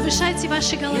 Возвышайте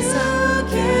ваши голоса.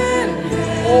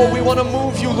 Oh, we want to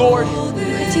move you, Lord.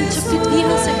 Мы хотим, чтобы Ты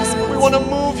двигался, Господь. We want to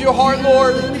move your heart,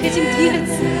 Lord. Мы хотим двигать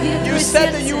You Твое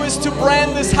said that сердце. you was to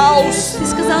brand this house Ты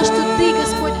сказал, что Ты,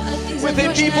 Господь, with a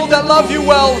people that love you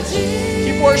well.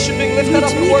 Keep worshiping. Lift that up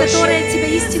and людьми, worship. которые Тебя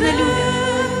истинно любят.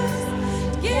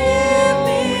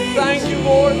 Thank you,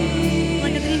 Lord.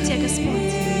 Благодарим Тебя,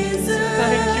 Господь.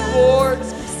 Thank you, Lord.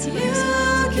 Спасибо, Господь.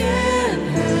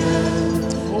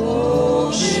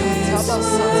 Oh,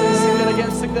 shatabasata. Sing that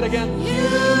again. Sing that again.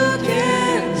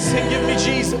 Sing, give me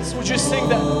Jesus. Would you sing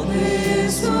that?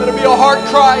 Let it be a heart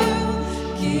cry.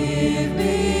 Give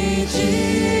me Jesus.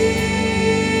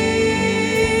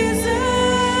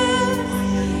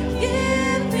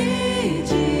 Give me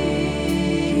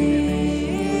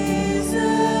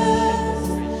Jesus.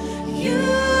 You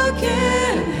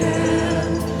can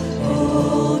have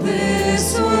all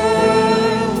this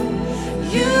world.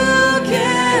 You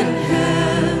can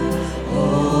have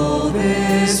all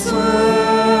this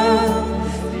world.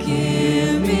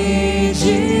 Give me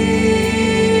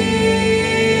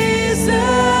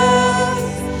Jesus.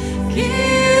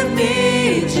 Give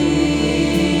me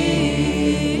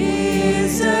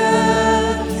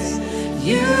Jesus.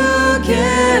 You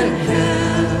can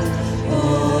have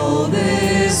all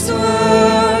this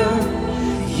world.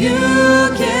 You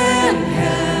can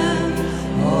have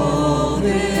all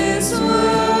this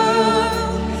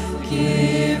world.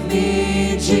 Give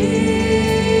me Jesus.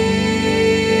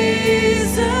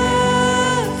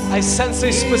 I sense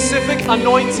a specific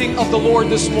anointing of the Lord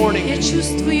this morning. Я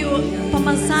чувствую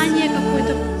помазание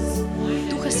какое-то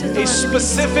Духа A Святого.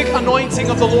 specific anointing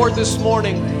of the Lord this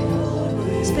morning.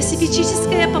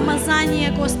 Специфическое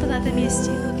помазание Господа на этом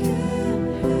месте.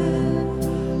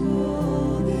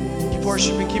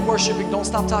 Keep worshiping. Don't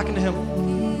stop talking to Him.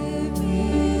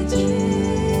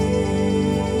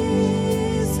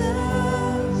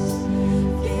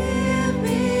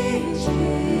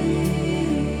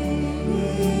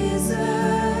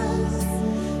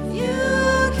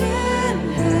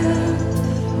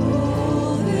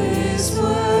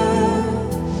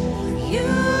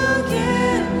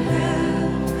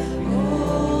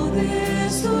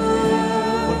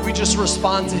 Would we just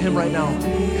respond to Him right now?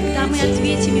 Когда мы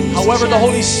ответим Ему However the сейчас,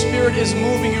 Holy Spirit is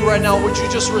moving you right now, would you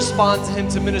just respond to Him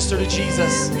to minister to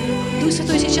Jesus? Дух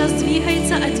Святой сейчас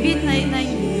двигается, ответь на Его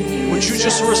Would you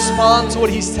just respond to what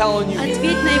He's telling you?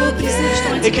 Ответь на Его призыв, что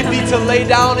Он It тебе could be говорит. to lay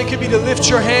down, it could be to lift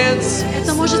your hands,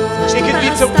 Это может it could be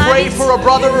что-то to pray оставить. for a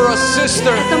brother or a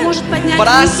sister. Это может поднять But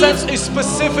I руки sense a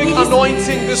specific или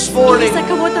anointing this или morning. за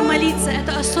кого-то молиться.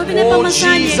 Это особенное Oh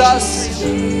помазание. Jesus.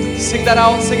 Sing that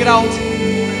out, sing it out.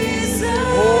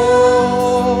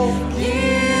 Oh,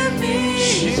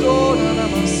 Shirona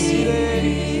Namasire.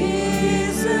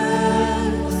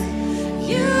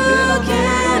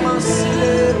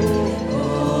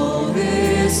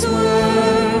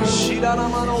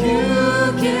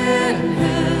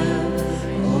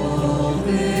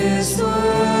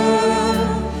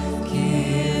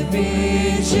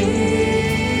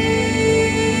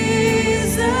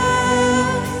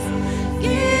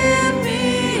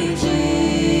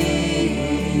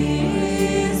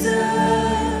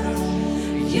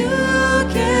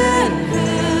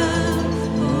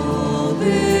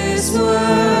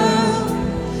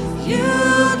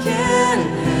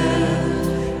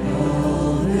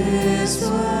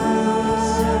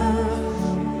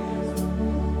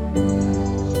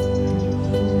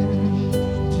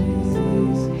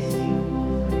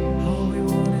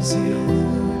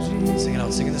 Sing it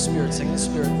out, sing in the Spirit, sing in the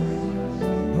Spirit.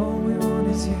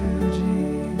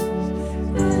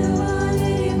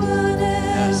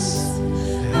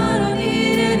 Yes.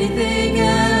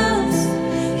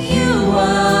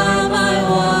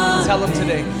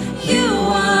 today. You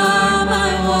are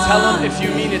my one. Tell him if you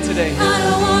mean it today. I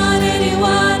don't want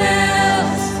anyone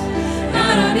else.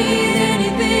 I don't need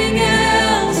anything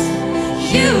else.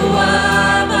 You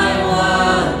are my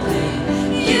one thing.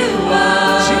 You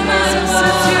are my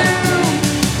one.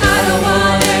 I don't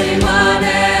want anyone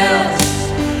else.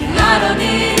 I don't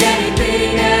need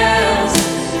anything else.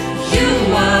 You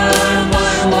are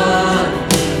my one.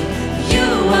 You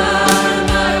are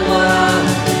my one.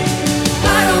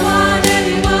 I don't want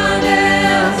anyone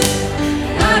else.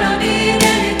 I don't need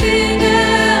anything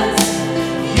else.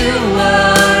 You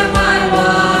are my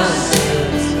one.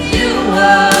 You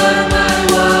are my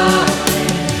one.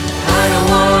 I don't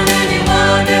want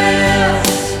anyone else.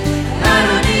 I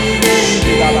don't need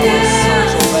anything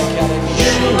else.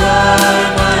 You are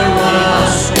my one.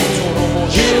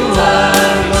 You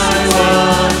are my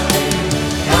one.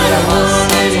 I don't want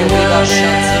anyone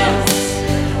else.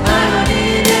 I don't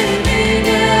need anything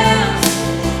else.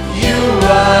 You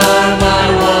are my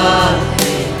one.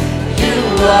 You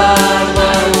are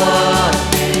my one.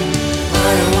 I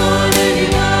don't want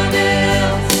anyone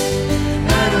else.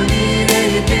 I don't need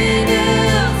anything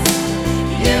else.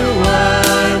 You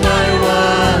are my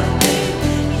one.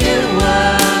 You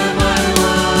are my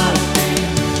one.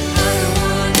 I don't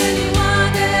want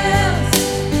anyone else.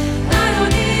 I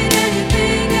don't need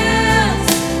anything else.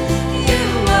 You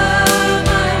are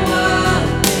my one.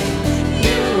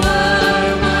 You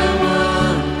are my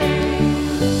one.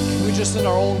 Can we just in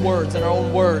our own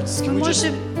words, can Мы we just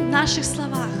можем в наших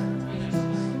словах.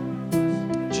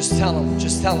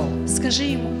 just tell him. Скажи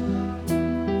ему.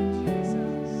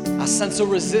 I sense a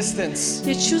resistance.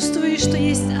 Я чувствую, что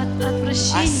есть I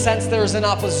отвращение. sense there is an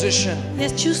opposition. Я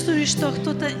чувствую, что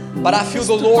кто-то But I feel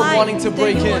the Lord wanting to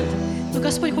break in. Но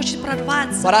Господь хочет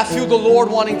прорваться. But I feel the Lord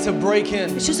wanting to break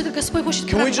in. Я чувствую, как Господь хочет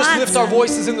Can we just lift прорваться. our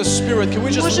voices in the Spirit? Can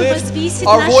we just Можем lift возвысить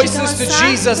our наши voices to голоса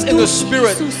Jesus в in the Духе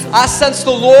Spirit? Иисуса. I sense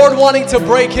the Lord wanting to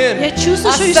break in. Я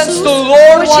чувствую, I что sense Иисус the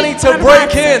Lord хочет wanting to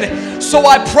break прорваться. in. So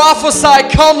I prophesy,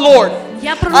 come Lord.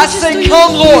 Я I say, пророчествую,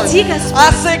 come Lord. приди, Господь.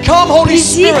 I say, come Holy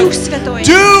Приди, Дух Spirit. Святой.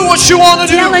 Do what you want to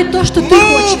do. Делай то, что ты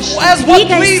Move хочешь. as what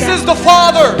Двигайся pleases the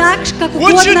Father. так, как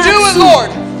Would you угодно do it, Отцу. Lord?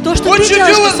 То, что Would ты you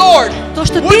делаешь, do it, Господь. Lord? То,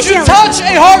 что Would ты you делаешь, touch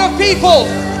a heart of people?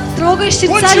 трогаешь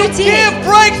Would сердца you людей. give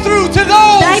breakthrough to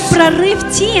Дай those? прорыв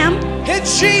тем, In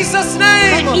Jesus' во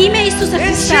name. имя Иисуса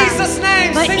In Христа. Jesus'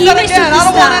 name. Во Sing имя that Иисуса again. I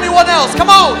don't want Христа. anyone else. Come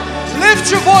on.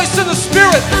 Lift your voice in the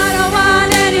Spirit. I don't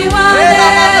want anyone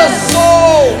I else.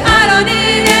 I don't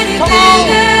need Come anything on.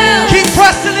 else. Keep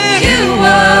pressing in. You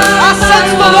are I sense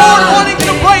the my Lord one. wanting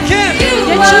to break in.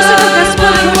 Я чувствую, как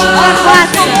Господь хочет I sense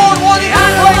the прорваться. Lord wanting to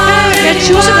break Я in.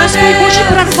 чувствую, как Господь хочет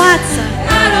прорваться.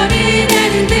 I don't need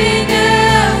anything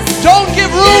else. Don't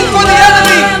give room for the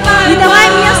enemy. Не давай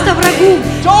места врагу.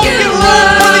 Don't give room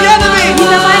for the enemy. Не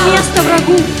давай места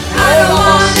врагу. I don't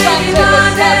want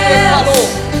anyone else.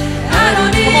 I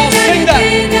don't need Come on, sing that.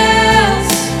 anything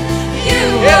else. You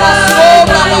E la are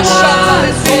sopra my la sciata one.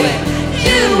 del sole.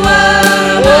 You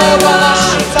are Oh, my la one.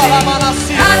 scita la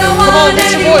manassi. I don't Come on, want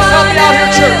lift your voice. Help me out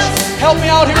here, church. Help me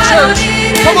out here, I don't church.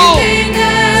 need Come on. anything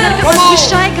else. Церковь, Come on.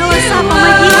 возвышай голоса,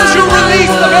 помоги Would you нам.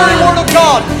 release the very word of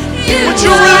God? Would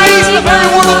you release the very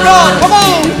word of God? Come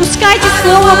on. Пускайте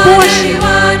Слово Божье.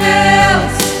 Anyone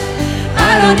else.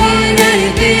 I don't need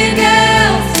anything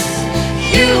else.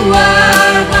 You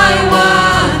are my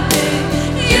one.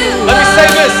 You Let me say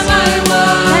are this. my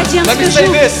one. Дайте я вам Let me say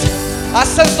скажу. this. I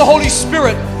sense the Holy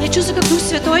Spirit. Я чувствую, как Дух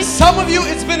Святой. Some of you,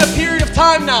 it's been a period of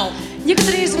time now.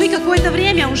 Некоторые из вы какое-то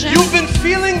время уже. You've been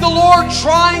feeling the Lord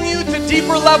trying you to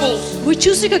deeper levels. Вы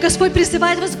чувствуете, как Господь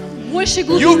призывает вас к большей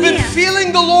You've been глубине.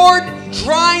 feeling the Lord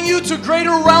drawing you to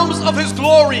greater realms of His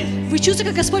glory. Вы чувствуете,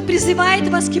 как Господь призывает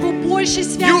вас к Его большей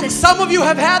святости. Some of you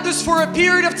have had this for a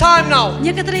period of time now.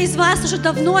 Некоторые из вас уже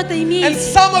давно это And имеете.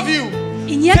 some of you,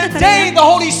 И today некоторые the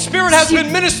Holy Spirit has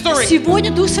been ministering.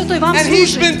 сегодня Дух Святой вам And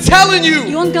He's служит. been telling И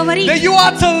you Он говорит, that you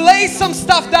ought to lay some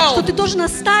stuff что ты down. должен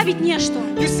оставить нечто.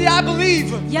 You see, I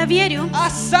believe, Я верю, I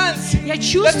sense я that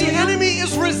the чувствую, enemy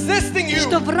is resisting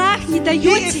что you. враг не He дает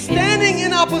is тебе. standing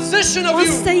in opposition of Он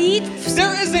you. стоит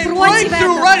There is a против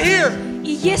breakthrough этого. right here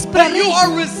И есть that you прорыв,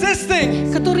 are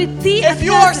resisting. который ты If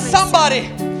you are отказываешься. somebody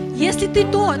Если ты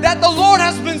тот, that the Lord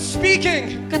has been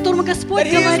speaking, которому that Господь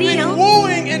He has been говорил,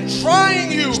 wooing and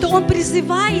trying you, что Он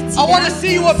призывает I want to тебя,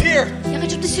 see you up here. я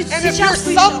хочу, чтобы ты And if you're сейчас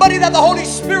вышел. somebody that the Holy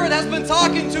Spirit has been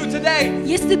talking to today,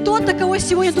 Если ты тот, до кого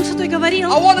сегодня Дух Святой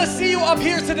говорил, I want to see you up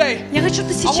here today. я хочу, чтобы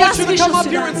ты I want сейчас you to вышел come up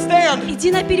here сюда. and stand.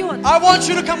 Иди наперед. I want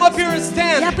you to come up here and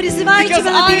stand. Я призываю Because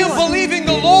тебя I am наперед. believing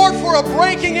the Lord for a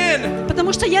breaking in.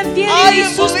 Потому что я верю, I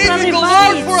am Иисус believing the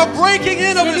Lord for a прорывается. breaking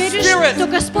in Я of His верю, Spirit. что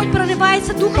Господь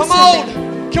прорывается Духом Come on.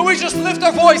 Святым. Can we just lift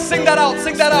our voice? Sing that out.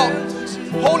 Sing that out.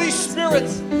 Holy Spirit.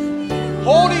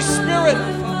 Holy Spirit.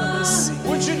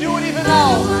 Would you do it even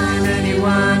now?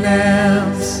 Anyone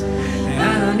else?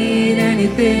 I don't need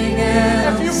anything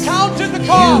else. If you've counted the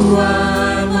cost, You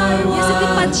are my Если ты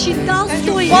подсчитал find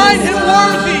стоимость, Him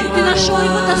worthy, ты нашел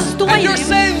его and you're достойным,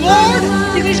 saying, Lord,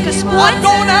 ты говоришь, Господь, I'm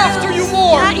going after you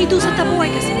more. я иду за тобой,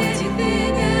 Господь.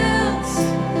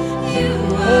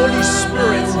 Holy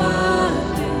Spirit.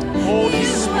 Holy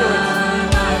Spirit.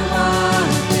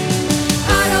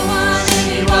 I don't want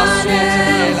anyone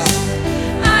else.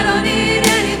 I don't need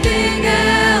anything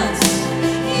else.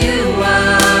 You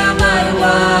are my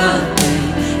one thing.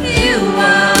 You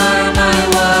are my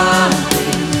one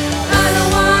thing. I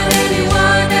don't want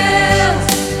anyone else.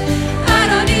 I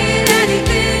don't need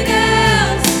anything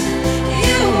else.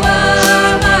 You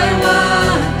are my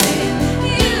one thing.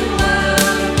 You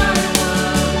are my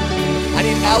one thing. I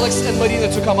need Alex and Marina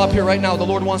to come up here right now. The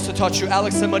Lord wants to touch you.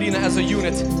 Alex and Marina as a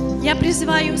unit. Я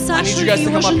призываю Сашу you guys и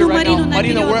to его come up here жену right now. Марину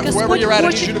Marina, наперед. wherever Господь you're at, I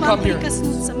need you хочет to к вам come here.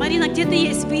 прикоснуться. Марина, где ты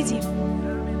есть? Выйди.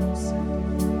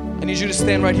 I need you to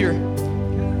stand right here.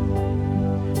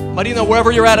 Marina,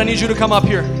 wherever you're at, I need you to come up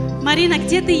here. Марина,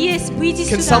 где ты есть? Выйди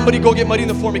Can сюда. somebody go get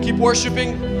Marina for me? Keep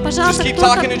worshiping. Just Пожалуйста, keep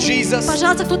talking to кто-то, Jesus.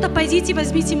 пожалуйста, кто-то пойдите,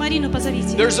 возьмите Марину,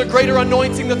 позовите. There's a greater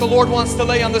anointing that the Lord wants to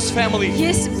lay on this family.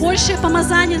 Есть большее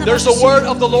помазание на There's вашу a word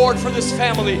семью. of the Lord for this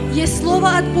family. Есть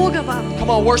слово от Бога вам. Come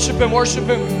on, worship Him, worship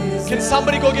Him. Can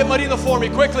somebody go get Marina for me?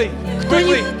 Quickly,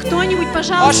 quickly. Кто-нибудь,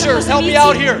 пожалуйста, Ushers, help me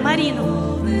out here. позовите Марину.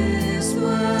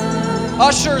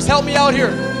 Ushers, help me out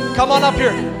here. Come on up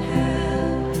here.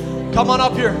 Come on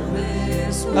up here.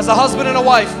 As a husband and a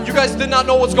wife, you guys did not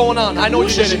know what's going on. I know you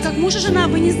didn't. Как муж и жена,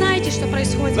 вы не знаете, что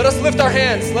происходит. Let us lift our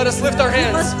hands. Let us lift our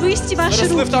hands. Возвысьте Let ваши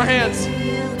us lift руки. our hands.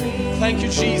 Thank you,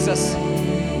 Jesus.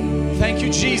 Thank you,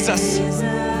 Jesus.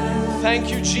 Thank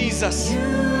you, Jesus.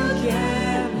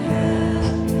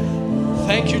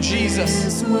 Thank you,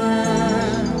 Jesus.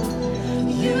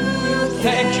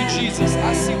 Thank you, Jesus.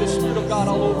 I see the Spirit of God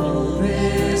all over you.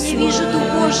 Я вижу Дух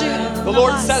Божий The на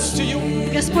Lord вас. says to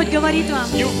you, Господь говорит вам,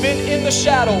 you've been in the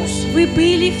shadows. вы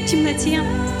были в темноте,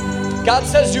 God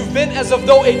says you've been as of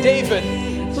though a David.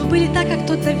 вы были так, как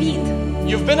тот Давид,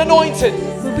 You've been anointed.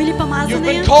 вы были You've помазаны,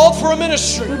 been called for a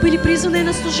ministry. вы были призваны на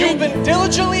You've служение, been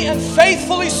diligently and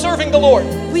faithfully serving the Lord.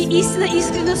 вы истинно,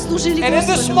 искренне служили And in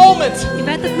this Господу. moment, И в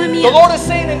этот the момент Lord is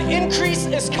saying an increase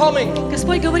is coming.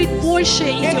 Господь говорит,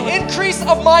 большее An идет, increase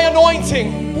of my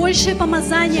anointing большее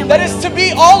помазание, that is to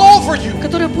be all over you.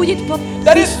 которое будет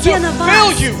That is везде to на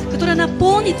fill вас, you. которое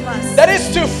наполнит вас, That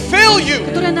is to fill you.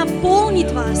 которое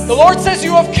наполнит вас. The Lord says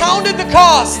you have counted the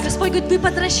cost. Господь говорит, вы And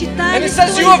подрасчитали He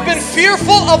says you have been стоимость,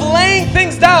 fearful of laying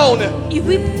things down и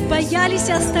вы боялись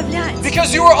оставлять,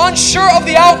 because you were unsure of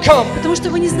the outcome. потому что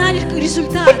вы не знали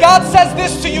результат. But God says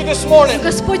this to you this morning.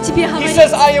 Господь тебе He говорит,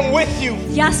 says, I am with you.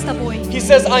 я с тобой. He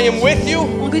says, I am with you.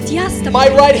 Он говорит, я с My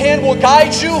тобой. right hand will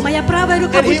guide you. Моя правая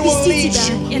рука And He будет will вести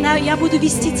lead тебя. И я буду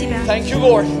вести тебя. Thank you,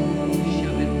 Lord.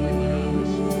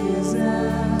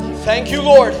 Thank you,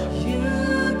 Lord.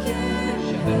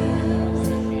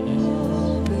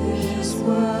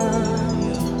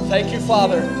 Thank you,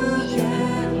 Father.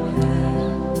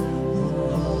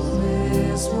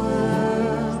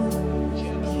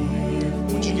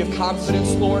 Would you give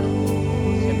confidence, Lord,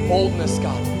 and boldness,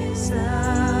 God?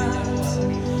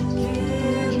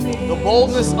 The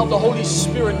boldness of the Holy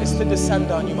Spirit is to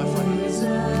descend on you, my friend.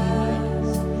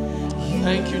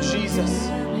 Thank you, Jesus.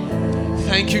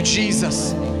 Thank you,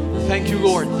 Jesus. Thank you,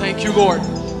 Lord. Thank you, Lord.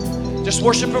 Just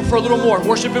worship Him for a little more.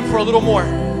 Worship Him for a little more.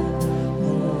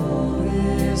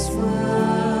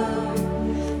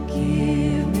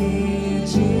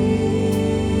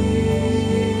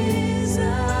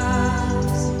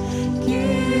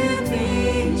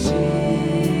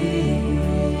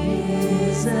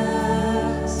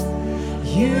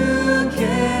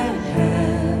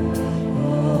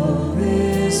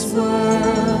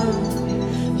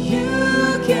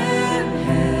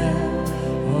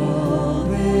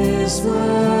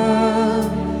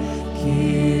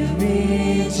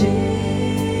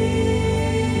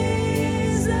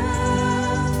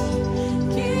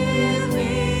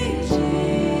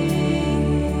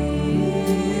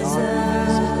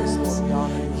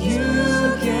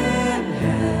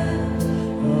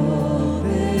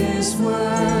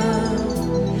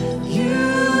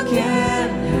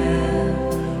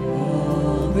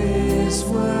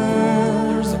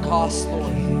 There's a cost,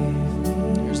 Lord.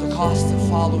 There's a cost to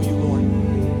follow you, Lord.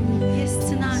 Есть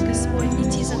цена, Господь,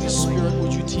 идти за Holy тобой. Spirit,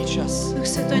 would you teach us? Дух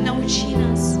Святой, научи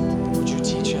нас. Would you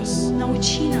teach us?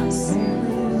 Научи нас.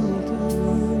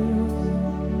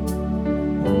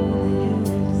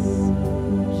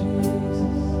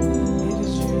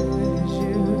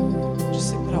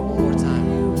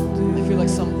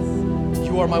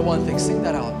 my one thing. Sing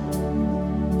that out.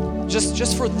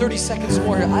 Just for 30 seconds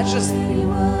more here.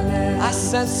 I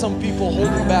sense some people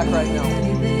holding back right now.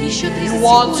 Еще 30 You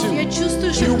want секунд. to. Я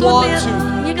чувствую, что You кто-то, want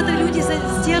to. некоторые люди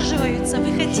сдерживаются.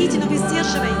 Вы хотите, но вы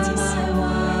сдерживаетесь.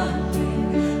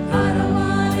 I don't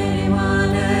want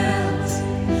anyone else.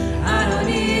 I don't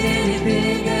need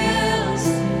anything else.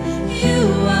 You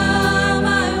are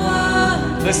my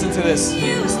one. Listen to this.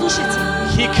 Слушайте,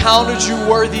 He counted you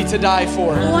worthy to die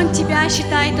for. Он тебя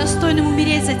считает достойным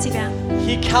умереть за тебя.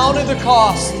 He counted the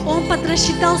cost. Он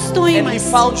рассчитал And He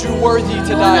стоимость. found you worthy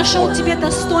to Он die нашел for. тебя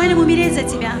достойным умереть за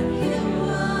тебя.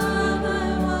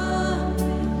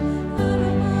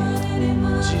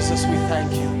 Jesus, we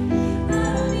thank you.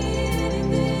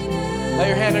 Lay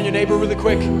your hand on your neighbor really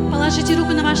quick. Положите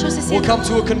руку на вашего We'll соседа. come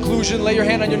to a conclusion. Lay your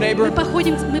hand on your neighbor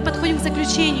Мы подходим к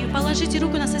заключению. Положите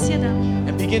руку на соседа.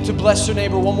 and begin to bless your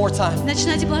neighbor one more time.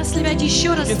 Начинайте благословлять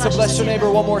еще раз Begin to вашего bless your neighbor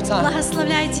соседа. one more time.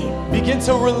 Благословляйте. Begin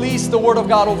to release the word of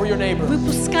God over your neighbor.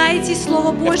 Выпускайте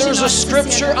Слово If Божье there's на a вашего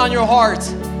scripture соседа. on your heart,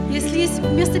 Если есть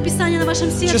место Писания на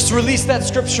вашем сердце, just release that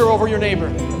scripture over your neighbor.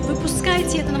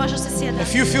 выпускайте это на вашего соседа.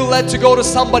 If you feel led to go to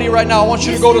somebody right now, I want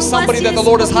you to go to somebody that the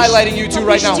Lord is highlighting you to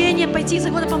right now. Пойти за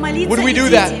кого-то помолиться, Would we do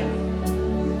идите. that?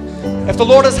 If the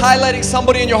Lord is highlighting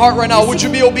somebody in your heart right now, would you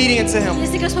be obedient to Him?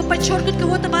 Если Господь подчеркнет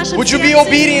кого-то в вашем Would you be сердце,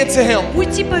 obedient to Him?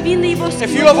 будьте повинны Его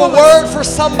If you have a голосу. word for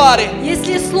somebody,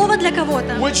 Если есть слово для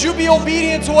кого-то, would you be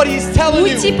obedient to what He's telling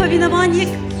будьте you? повинованы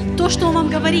то, что Он вам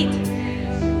говорит.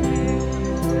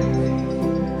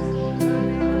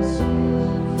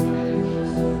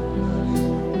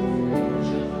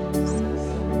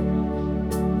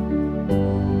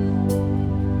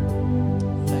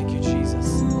 Thank you,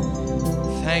 Jesus.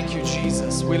 Thank you,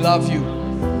 Jesus. We love you.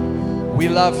 We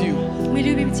love you. Мы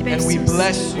любим Тебя, And we Иисус.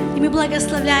 bless you. И мы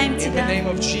благословляем In the Тебя name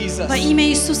of Jesus. во имя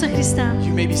Иисуса Христа.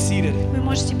 You may be seated. Вы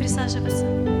можете присаживаться.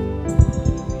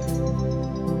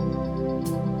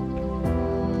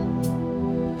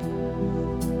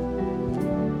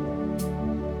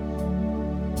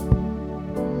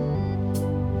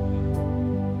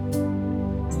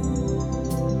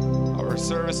 Our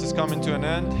service is coming to an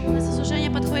end. Наше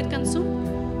служение подходит к концу.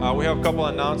 We have a couple У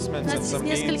announcements and нас есть some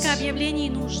needs. несколько объявлений и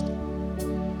нужд.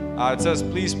 It says,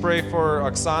 please pray for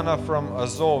Oksana from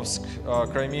Azovsk,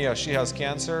 Crimea. She has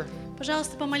cancer.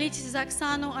 Пожалуйста, помолитесь за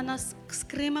Оксану. Она с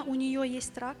Крыма, у нее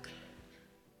есть рак.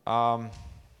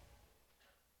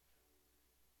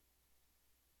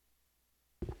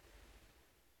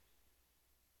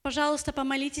 Пожалуйста,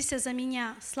 помолитесь за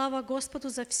меня. Слава Господу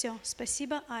за все.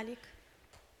 Спасибо, Алик.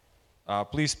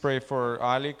 Please pray for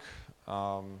Alik.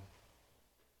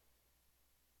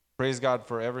 Praise God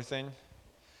for everything.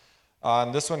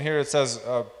 And this one here, it says,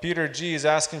 Peter G is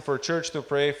asking for church to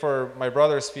pray for my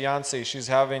brother's fiance. She's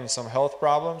having some health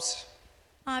problems.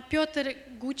 Петр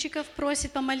Гучиков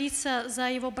просит помолиться за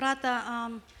его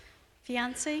брата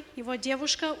фианцей, его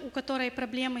девушка, у которой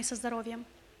проблемы со здоровьем.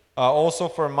 Also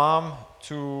for mom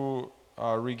to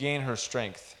regain her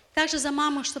strength. Также за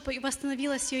маму, чтобы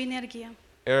восстановилась ее энергия.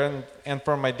 And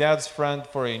for my dad's friend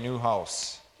for a new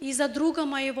house. И за друга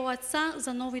моего отца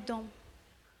за новый дом.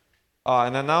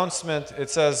 An announcement, it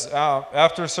says,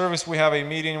 after service we have a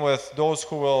meeting with those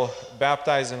who will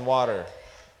baptize in water.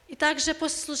 И также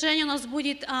после служения у нас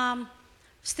будет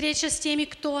встреча с теми,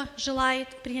 кто желает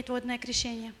принять водное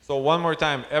крещение. So one more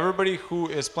time, everybody who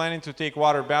is planning to take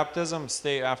water baptism,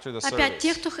 stay after the Опять,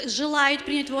 те, service. кто желает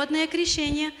принять водное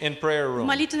крещение, In prayer в room.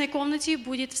 молитвенной комнате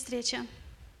будет встреча.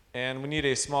 And we need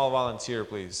a small volunteer,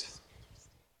 please.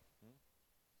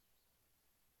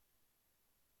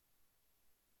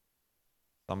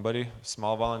 Somebody,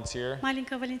 small volunteer.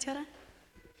 Маленького волонтера.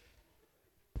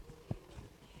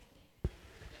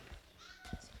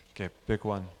 Okay, pick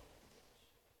one.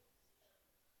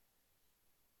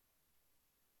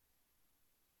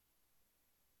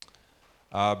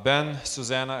 Ben,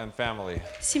 Susanna, and family.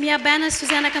 Семья Бена,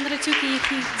 Сюзанна Кондратюк и их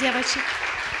девочек.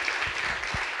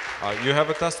 You have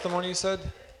a testimony, you said?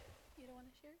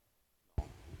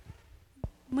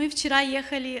 Мы вчера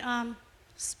ехали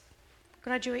с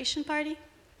graduation party,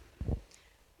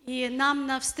 и нам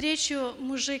навстречу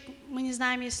мужик, мы не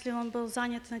знаем, если он был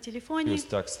занят на He телефоне. was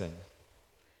texting.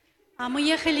 Мы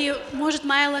ехали, может,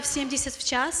 майлов 70 в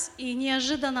час, и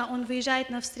неожиданно он выезжает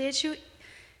навстречу,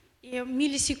 и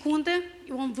миллисекунды,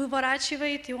 и он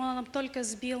выворачивает, и он нам только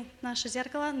сбил наше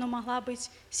зеркало, но могла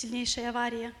быть сильнейшая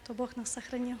авария, то Бог нас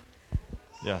сохранил.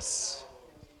 Yes.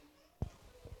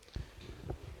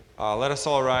 Let us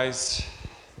all rise.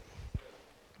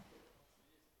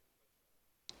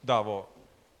 Да, во.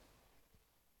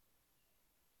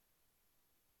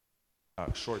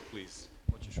 Short, please.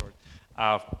 Очень short.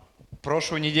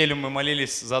 Прошлую неделю мы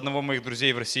молились за одного моих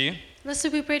друзей в России, Last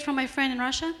week we prayed for my friend in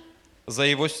Russia. за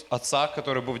его отца,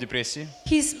 который был в депрессии.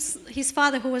 His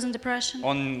father who was in depression.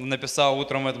 Он написал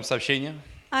утром в этом сообщении.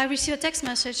 I received a text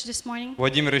message this morning.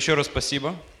 Владимир, еще раз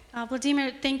спасибо.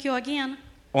 Vladimir, thank you again.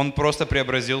 Он просто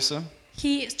преобразился.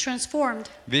 He is transformed.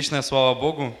 Вечная слава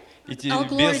Богу и All тебе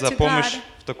glory за to помощь God.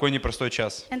 в такой непростой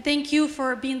час. And thank you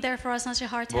for being there for us in such a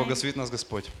hard time. Благословит нас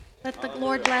Господь. Let the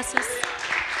Lord bless us.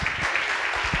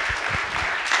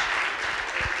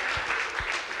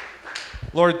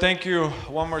 Lord, thank you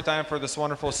one more time for this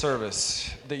wonderful service,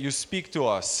 that you speak to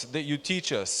us, that you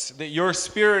teach us, that your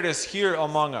Spirit is here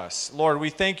among us. Lord, we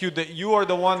thank you that you are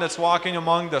the one that's walking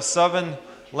among the 7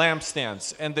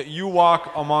 lampstands and that you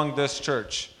walk among this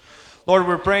church. Lord,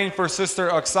 we're praying for Sister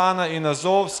Oksana in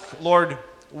Azovsk. Lord,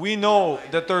 we know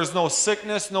that there's no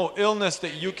sickness, no illness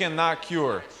that you cannot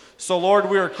cure. So, Lord,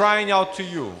 we are crying out to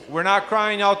you. We're not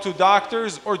crying out to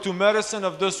doctors or to medicine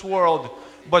of this world,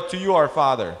 but to you, our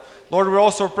Father. Lord, we're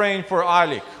also praying for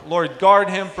Alik. Lord, guard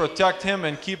him, protect him,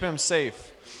 and keep him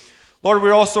safe. Lord,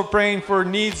 we're also praying for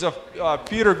needs of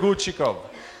Peter Guchikov.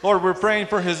 Lord, we're praying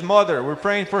for his mother. We're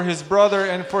praying for his brother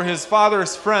and for his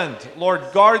father's friend. Lord,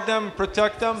 guard them,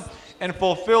 protect them, and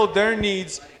fulfill their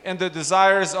needs and the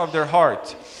desires of their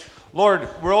heart. Lord,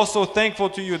 we're also thankful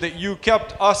to you that you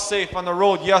kept us safe on the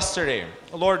road yesterday.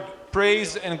 Lord,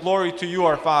 praise and glory to you,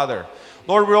 our Father.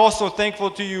 Lord, we're also thankful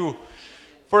to you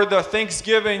for the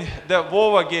thanksgiving that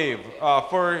Vova gave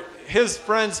for his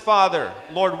friend's father.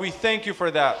 Lord, we thank you for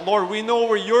that. Lord, we know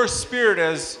where your Spirit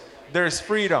is, there's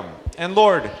freedom. And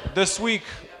Lord, this week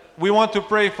we want to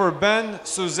pray for Ben,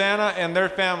 Susanna, and their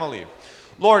family.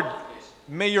 Lord,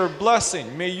 may your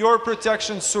blessing, may your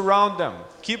protection surround them.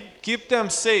 Keep them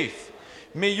safe.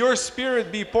 May your Spirit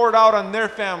be poured out on their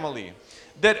family,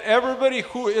 that everybody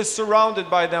who is surrounded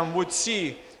by them would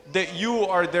see that you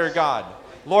are their God.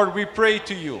 Lord, we pray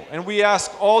to you and we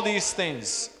ask all these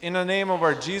things in the name of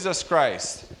our Jesus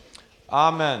Christ.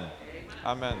 Amen.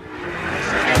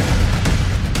 Amen.